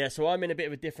game. Yeah, so I'm in a bit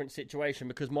of a different situation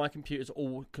because my computer's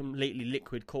all completely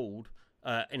liquid-cooled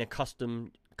in a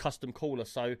custom cooler.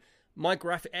 So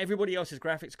everybody else's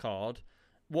graphics card,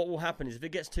 what will happen is if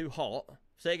it gets too hot,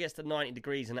 say it gets to 90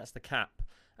 degrees and that's the cap,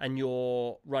 and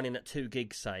you're running at 2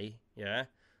 gigs, say, yeah,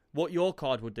 what your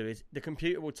card will do is the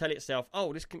computer will tell itself,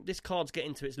 oh, this card's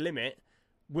getting to its limit,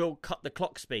 we'll cut the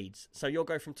clock speeds. So you'll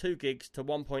go from 2 gigs to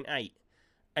 1.8. And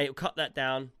it'll cut that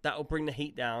down, that will bring the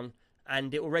heat down,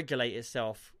 and it will regulate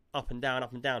itself up and down,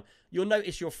 up and down. You'll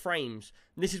notice your frames.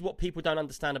 And this is what people don't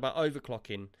understand about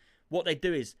overclocking. What they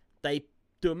do is they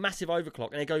do a massive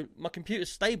overclock, and they go, my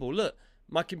computer's stable, look.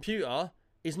 My computer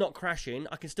is not crashing.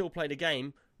 I can still play the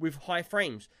game with high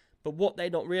frames. But what they're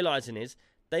not realising is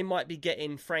they might be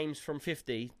getting frames from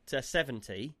 50 to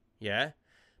 70, yeah?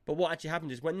 But what actually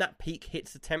happens is when that peak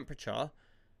hits the temperature,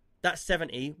 that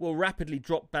 70 will rapidly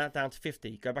drop back down to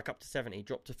 50, go back up to 70,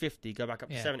 drop to 50, go back up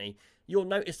to 70. You'll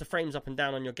notice the frames up and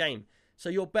down on your game. So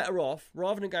you're better off,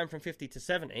 rather than going from 50 to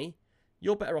 70,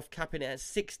 you're better off capping it at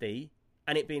 60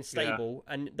 and it being stable,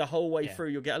 and the whole way through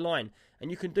you'll get a line.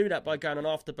 And you can do that by going on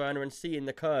Afterburner and seeing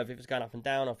the curve, if it's going up and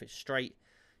down, or if it's straight,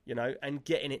 you know, and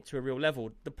getting it to a real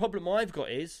level. The problem I've got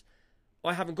is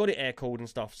I haven't got it air-cooled and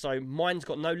stuff, so mine's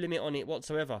got no limit on it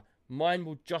whatsoever. Mine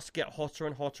will just get hotter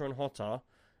and hotter and hotter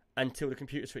until the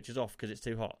computer switches off because it's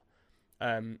too hot.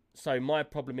 So my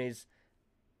problem is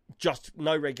just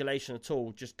no regulation at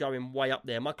all, just going way up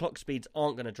there. My clock speeds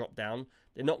aren't going to drop down.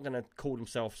 They're not going to cool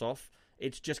themselves off.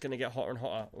 It's just going to get hotter and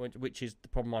hotter, which is the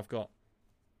problem I've got.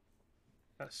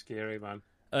 That's scary, man.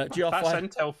 GR5...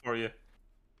 That's intel for you.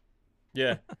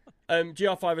 Yeah.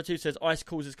 GR502 says ice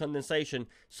causes condensation.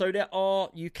 So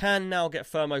you can now get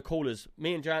thermo coolers.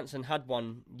 Me and Jansen had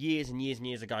one years and years and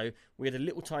years ago. We had a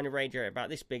little tiny radiator about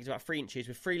this big, it's about 3 inches,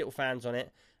 with 3 little fans on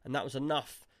it, and that was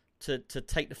enough to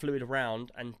take the fluid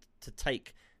around and to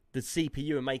take the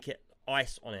CPU and make it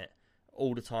ice on it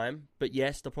all the time. But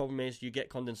yes, the problem is you get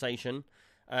condensation.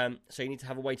 So you need to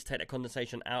have a way to take that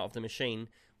condensation out of the machine,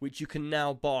 which you can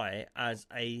now buy as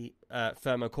a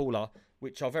thermocooler,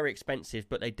 which are very expensive,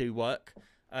 but they do work.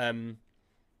 And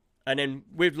then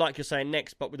with, like you're saying,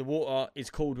 next, but with the water is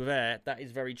cooled with air, that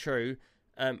is very true.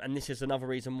 And this is another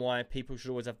reason why people should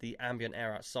always have the ambient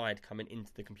air outside coming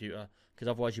into the computer, because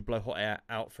otherwise you blow hot air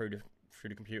out through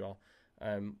the computer,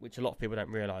 which a lot of people don't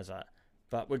realise that.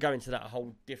 But we'll go into that a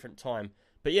whole different time.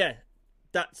 But yeah,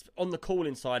 that's on the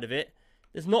cooling side of it.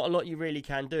 There's not a lot you really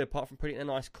can do apart from put it in a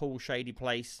nice, cool, shady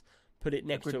place, put it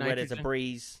next to where there's a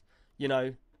breeze, you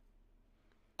know.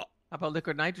 How about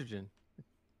liquid nitrogen?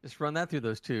 Just run that through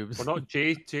those tubes. Well, not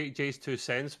Jay's 2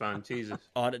 cents, man. Jesus.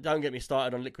 Oh, don't get me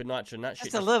started on liquid nitrogen. That shit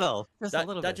Just a little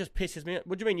that bit. just pisses me off.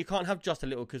 What do you mean? You can't have just a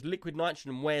little, because liquid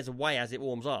nitrogen wears away as it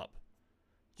warms up.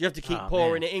 You have to keep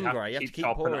pouring it in, Gray. You have to keep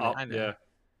pouring it. I know. Yeah.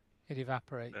 It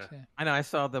evaporates. Yeah. I know. I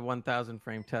saw the 1,000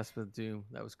 frame test with Doom.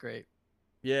 That was great.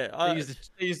 Yeah,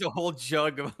 they used a whole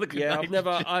jug of liquid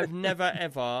nitrogen. I've never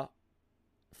ever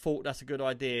thought that's a good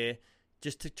idea,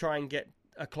 just to try and get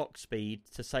a clock speed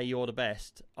to say you're the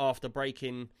best after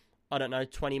breaking, I don't know,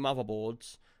 20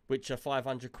 motherboards, which are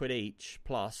 500 quid each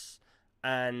plus,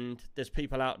 and there's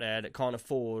people out there that can't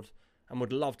afford and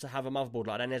would love to have a motherboard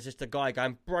like that, and there's just a guy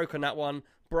going, broken that one,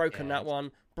 broken that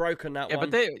one.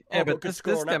 But this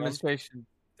demonstration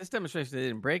they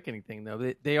didn't break anything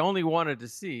though. They only wanted to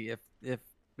see if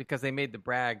because they made the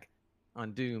brag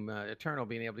on Doom Eternal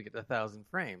being able to get to 1,000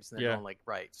 frames. And they're going like,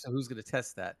 right, so who's going to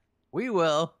test that? We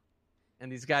will.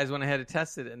 And these guys went ahead and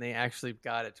tested it, and they actually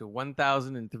got it to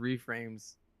 1,003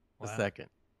 frames a second.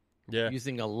 Yeah,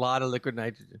 using a lot of liquid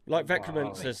nitrogen. Like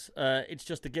Vecrament says, it's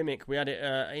just a gimmick. We had it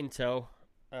at Intel.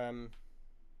 I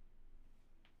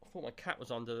thought my cat was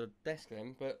under the desk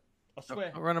then, but I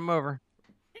swear. I'll run him over.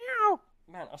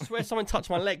 Man, I swear someone touched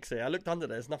my legs here. I looked under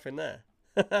there. There's nothing there.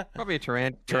 Probably a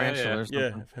tarantula or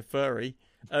something. Yeah, furry.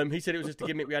 He said it was just a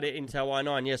gimmick. We had it Intel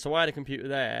i9. Yeah, so I had a computer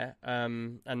there,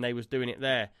 and they was doing it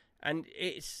there. And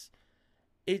it's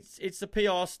a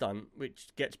PR stunt which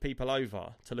gets people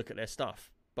over to look at their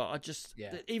stuff. But I just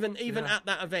even at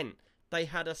that event, they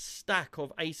had a stack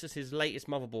of Asus's latest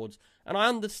motherboards, and I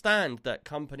understand that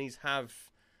companies have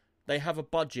a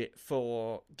budget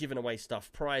for giving away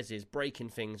stuff, prizes, breaking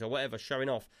things, or whatever, showing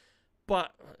off.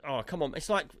 But oh, come on, it's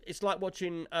like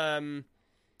watching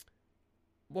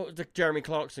what was the Jeremy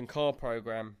Clarkson car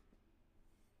program?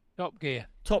 Top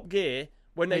Gear.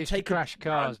 When they take crash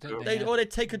cars, didn't they? Or they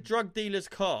take a drug dealer's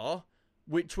car,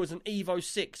 which was an Evo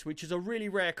 6, which is a really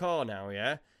rare car now,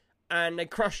 yeah, and they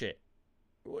crush it.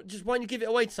 Just why don't you give it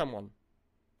away to someone?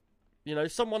 You know,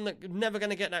 someone that's never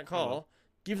going to get that car,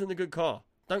 give them the good car.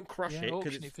 Don't crush it.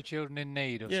 Auction it for children in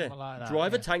need or something like that.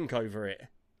 Drive a tank over it.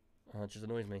 Oh, it just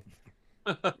annoys me.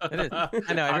 It is.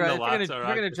 I know. If you're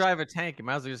going to drive a tank, you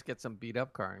might as well just get some beat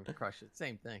up car and crush it.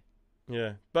 Same thing.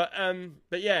 Yeah. But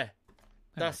yeah.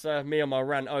 That's me on my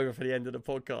rant over for the end of the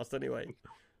podcast anyway.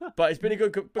 But it's been a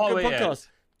good podcast.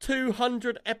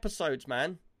 200 episodes,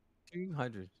 man.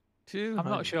 200. I'm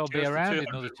not sure I'll be around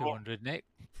another 200, Nick.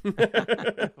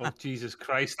 Oh, Jesus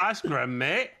Christ. That's grim,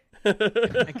 mate.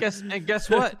 And guess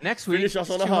what? Next week, finish us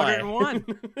on a high. 201.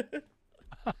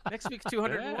 Next week's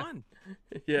 201.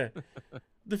 Yeah.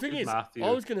 The thing is, Matthew.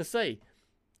 I was going to say,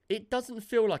 it doesn't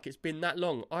feel like it's been that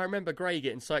long. I remember Gray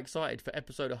getting so excited for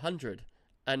episode 100.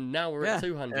 And now we're at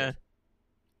 200. Yeah.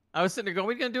 I was sitting there going,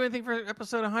 "We gonna do anything for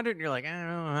episode 100?" And you're like, "I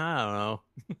don't know."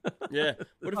 Yeah.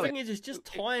 Well, the thing is, it's just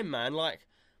time, man. Like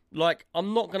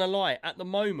I'm not gonna lie. At the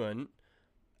moment,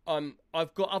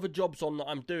 I've got other jobs on that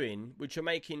I'm doing, which are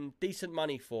making decent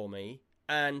money for me,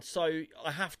 and so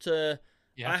I have to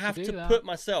put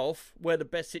myself where the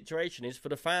best situation is for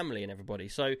the family and everybody.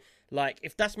 So, like,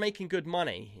 if that's making good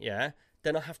money,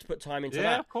 then I have to put time into that.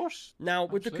 Yeah, of course. Now,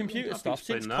 with the computer stuff,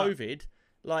 since COVID.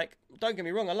 Like, don't get me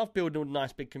wrong, I love building all the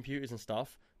nice big computers and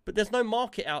stuff, but there's no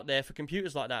market out there for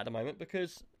computers like that at the moment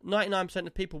because 99%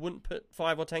 of people wouldn't put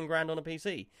 5 or 10 grand on a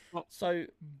PC. Well, so,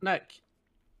 Nick,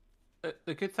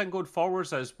 the good thing going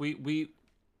forwards is we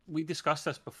discussed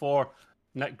this before,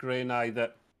 Nick Gray and I,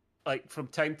 that like from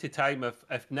time to time,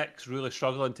 if Nick's really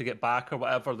struggling to get back or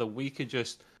whatever, that we could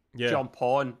just jump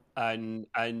on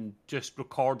and just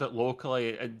record it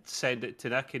locally and send it to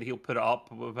Nick, and he'll put it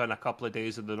up within a couple of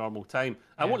days of the normal time.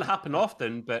 It won't happen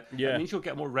often, but it means you'll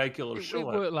get more regular It show.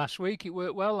 worked last week. It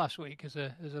worked well last week as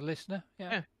a listener.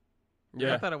 Yeah.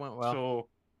 I thought it went well. So,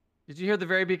 did you hear the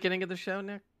very beginning of the show,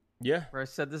 Nick? Yeah. Where I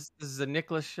said this is a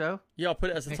Nicholas show? Yeah, I'll put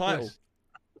it as a title.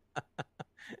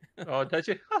 oh, did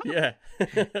you? Yeah.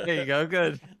 There you go.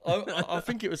 Good. I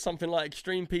think it was something like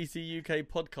Extreme PC UK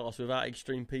podcast without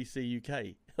Extreme PC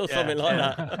UK or something like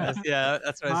that.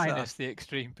 That's what I saw. Minus the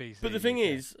Extreme PC. But the thing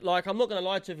is, like, I'm not going to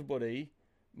lie to everybody.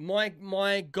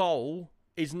 My goal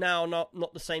is now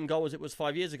not the same goal as it was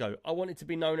 5 years ago. I wanted to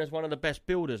be known as one of the best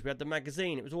builders. We had the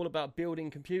magazine. It was all about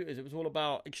building computers. It was all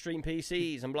about extreme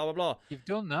PCs and blah, blah, blah. You've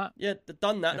done that. Yeah,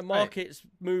 done that. The market's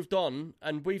moved on,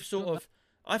 and we've sort of...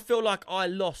 I feel like I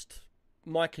lost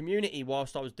my community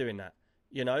whilst I was doing that,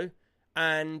 you know?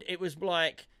 And it was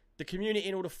like the community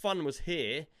and all the fun was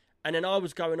here, and then I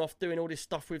was going off doing all this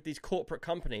stuff with these corporate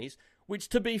companies, which,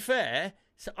 to be fair,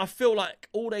 I feel like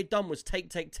all they'd done was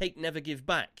take, never give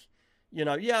back. You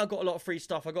know, I got a lot of free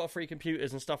stuff. I got free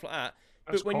computers and stuff like that.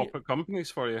 That's corporate companies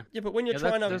for you. Yeah, but when you're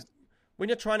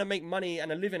trying to make money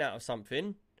and a living out of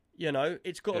something, you know,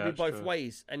 it's got to be both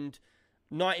ways. And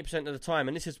 90% of the time,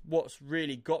 and this is what's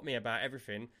really got me about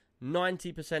everything,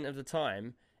 90% of the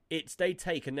time, it's they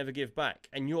take and never give back,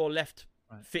 and you're left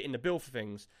fitting the bill for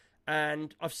things.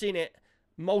 And I've seen it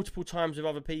multiple times with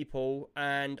other people,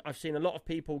 and I've seen a lot of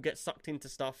people get sucked into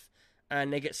stuff,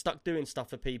 and they get stuck doing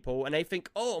stuff for people, and they think,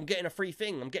 oh, I'm getting a free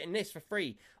thing, I'm getting this for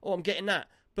free, oh, I'm getting that.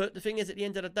 But the thing is, at the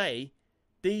end of the day,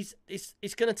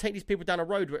 it's going to take these people down a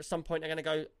road where at some point they're going to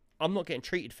go, I'm not getting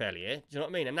treated fairly here. Do you know what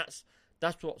I mean? And that's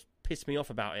what's pissed me off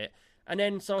about it. And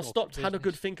then so I stopped, had a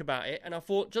good think about it, and I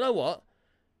thought, do you know what?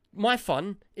 My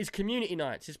fun is community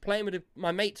nights. It's playing with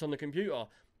my mates on the computer,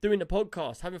 doing the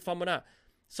podcast, having fun with that.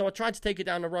 So I tried to take it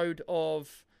down the road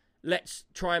of let's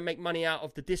try and make money out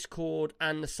of the Discord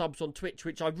and the subs on Twitch,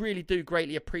 which I really do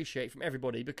greatly appreciate from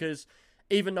everybody, because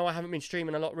even though I haven't been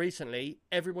streaming a lot recently,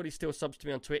 everybody still subs to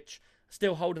me on Twitch,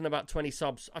 still holding about 20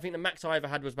 subs. I think the max I ever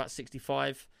had was about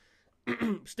 65.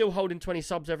 Still holding 20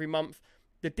 subs every month.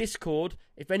 The Discord,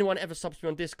 if anyone ever subs to me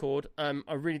on Discord,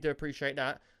 I really do appreciate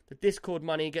that. The Discord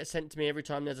money gets sent to me every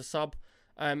time there's a sub.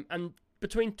 And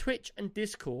between Twitch and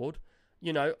Discord,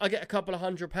 you know, I get a couple of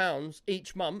 £100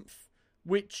 each month,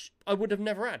 which I would have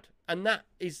never had. And that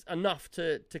is enough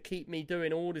to keep me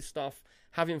doing all this stuff,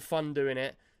 having fun doing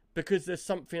it, because there's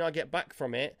something I get back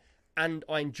from it, and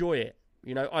I enjoy it.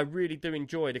 You know, I really do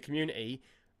enjoy the community.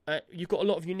 You've got a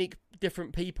lot of unique,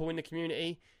 different people in the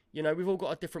community. You know, we've all got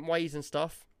our different ways and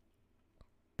stuff.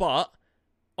 But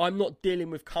I'm not dealing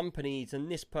with companies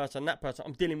and this person, that person.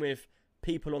 I'm dealing with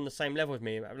people on the same level with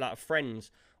me, like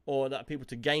friends, or that people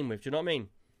to game with. Do you know what I mean?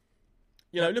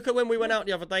 You know, look at when we went out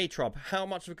the other day, Trub. How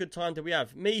much of a good time did we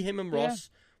have? Me, him, and Ross.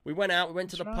 We went out. We went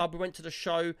to the pub. We went to the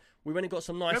show. We went and got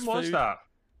some nice food. When was that?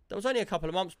 That was only a couple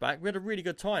of months back. We had a really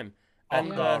good time.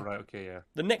 And, right, okay, yeah.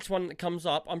 The next one that comes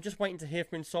up, I'm just waiting to hear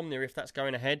from Insomnia if that's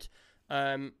going ahead.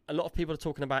 A lot of people are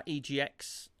talking about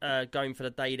EGX going for the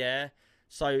day there.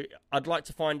 So I'd like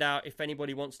to find out if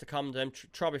anybody wants to come to them.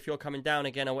 Trub, if you're coming down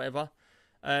again or whatever.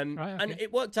 And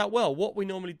it worked out well. What we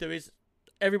normally do is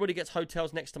everybody gets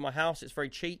hotels next to my house. It's very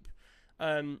cheap.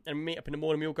 And we meet up in the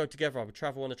morning. We all go together. We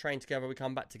travel on the train together. We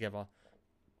come back together.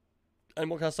 And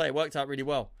what can I say? It worked out really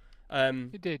well.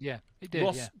 It did, yeah. It did,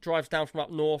 Ross drives down from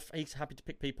up north. He's happy to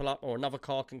pick people up, or another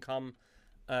car can come.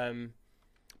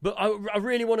 But I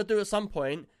really want to do at some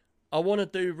point, I want to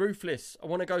do Ruthless. I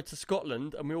want to go to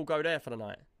Scotland, and we all go there for the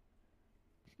night.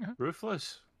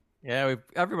 Ruthless? Yeah,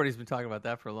 everybody's been talking about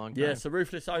that for a long time. Yeah, so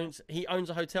Ruthless owns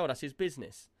a hotel. That's his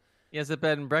business. He has a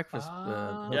bed and breakfast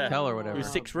hotel or whatever. With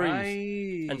 6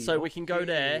 rooms. And so we can go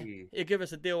there. He'll give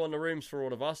us a deal on the rooms for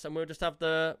all of us, and we'll just have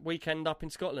the weekend up in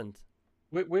Scotland.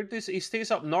 Where does he stays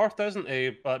up north, doesn't he?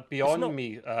 But beyond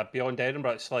beyond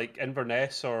Edinburgh, it's like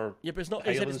Inverness or but it's not.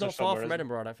 He said it's not far from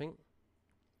Edinburgh, I don't think.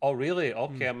 Oh, really?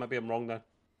 Okay, maybe I'm wrong then.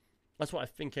 That's what I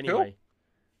think anyway.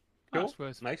 Cool. That's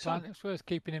worth, nice. It's worth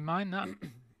keeping in mind that.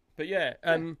 But yeah,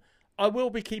 I will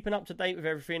be keeping up to date with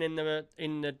everything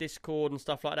in the Discord and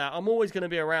stuff like that. I'm always going to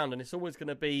be around, and it's always going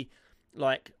to be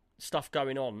like stuff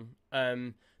going on.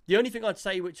 The only thing I'd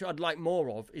say, which I'd like more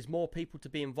of, is more people to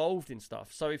be involved in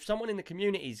stuff. So if someone in the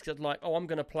community is like, oh, I'm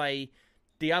going to play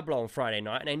Diablo on Friday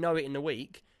night, and they know it in the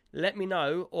week, let me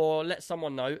know or let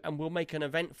someone know, and we'll make an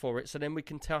event for it, so then we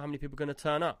can tell how many people are going to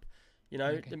turn up. You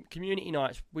know, the community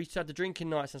nights, we used to have the drinking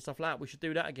nights and stuff like that. We should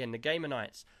do that again, the gamer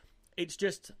nights. It's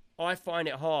just, I find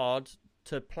it hard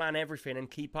to plan everything and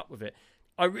keep up with it.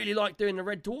 I really like doing the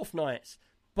Red Dwarf nights,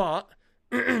 but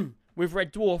with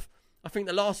Red Dwarf, I think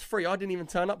the last 3 I didn't even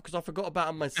turn up because I forgot about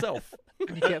them myself. You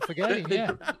kept forgetting,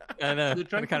 yeah. I know. The It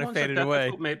drinking kind of ones are faded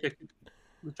away. difficult, mate.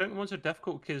 The drinking ones are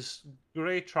difficult because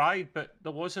Gray tried, but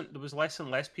there was less and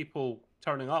less people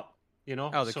turning up. You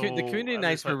know. Oh, the community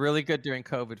nights were really good during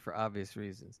COVID for obvious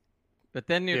reasons. But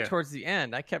then towards the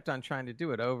end, I kept on trying to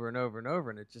do it over and over and over,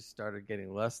 and it just started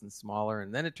getting less and smaller.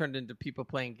 And then it turned into people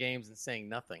playing games and saying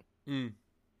nothing.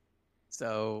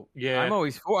 So yeah, I'm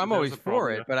always for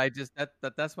problem, it, but I just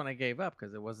that's when I gave up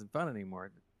because it wasn't fun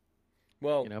anymore.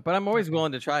 Well, but I'm always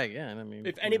willing to try again. I mean,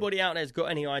 if anybody out there's got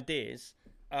any ideas,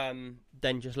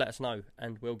 then just let us know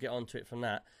and we'll get onto it from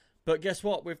that. But guess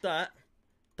what? With that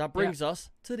brings us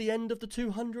to the end of the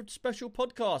 200 special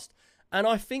podcast. And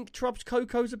I think Trub's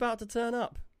Coco's about to turn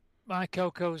up. My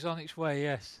Coco's on its way,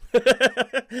 yes. He's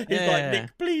like,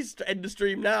 Nick, please end the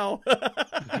stream now.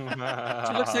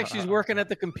 She looks like she's working at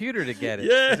the computer to get it.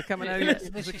 Yeah. Is it coming out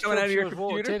of your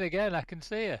walked computer? in again, I can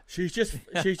see her. She's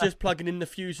just plugging in the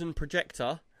Fusion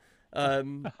projector. She's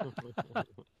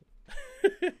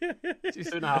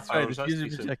 2.5 hours. That's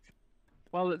decent.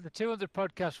 Well, the 200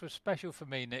 podcast was special for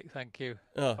me, Nick. Thank you.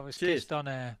 Oh, I was cheers. kissed on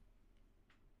air.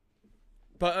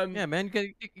 But yeah, man,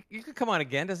 you can come on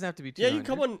again. Doesn't have to be 200. Yeah, you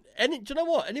come on. Do you know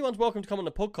what? Anyone's welcome to come on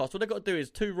the podcast. What they've got to do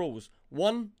is 2 rules.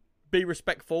 1, be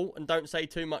respectful and don't say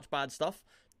too much bad stuff.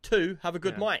 2, have a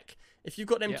good mic. If you've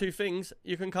got them 2 things,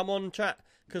 you can come on and chat.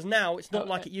 Because now it's not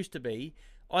like it used to be.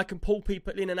 I can pull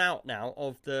people in and out now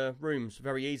of the rooms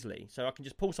very easily. So I can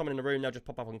just pull someone in the room, they'll just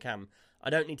pop up on cam. I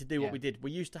don't need to do what we did.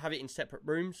 We used to have it in separate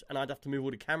rooms, and I'd have to move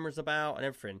all the cameras about and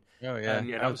everything. Oh, yeah.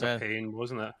 Yeah, that was a pain,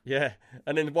 wasn't it? Yeah.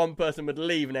 And then one person would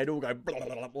leave, and they'd all go blah,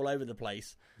 blah, blah, all over the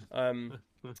place.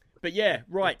 But yeah,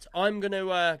 right. I'm going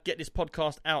to get this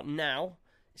podcast out now.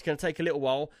 It's going to take a little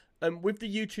while. With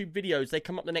the YouTube videos, they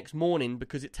come up the next morning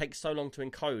because it takes so long to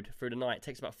encode through the night. It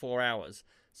takes about 4 hours.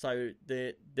 So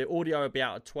the audio will be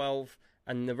out at 12,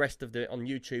 and the rest of on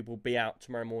YouTube will be out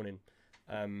tomorrow morning.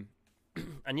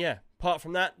 And yeah, apart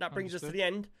from that brings us to the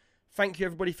end. Thank you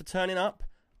everybody for turning up.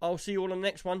 I'll see you all on the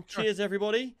next one. Cheers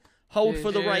everybody. Hold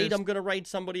for the raid. I'm going to raid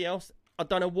somebody else. I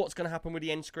don't know what's going to happen with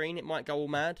the end screen. It might go all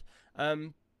mad.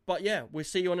 But yeah, we'll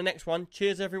see you on the next one.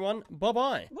 Cheers everyone. Bye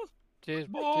bye. Cheers.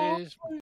 Cheers.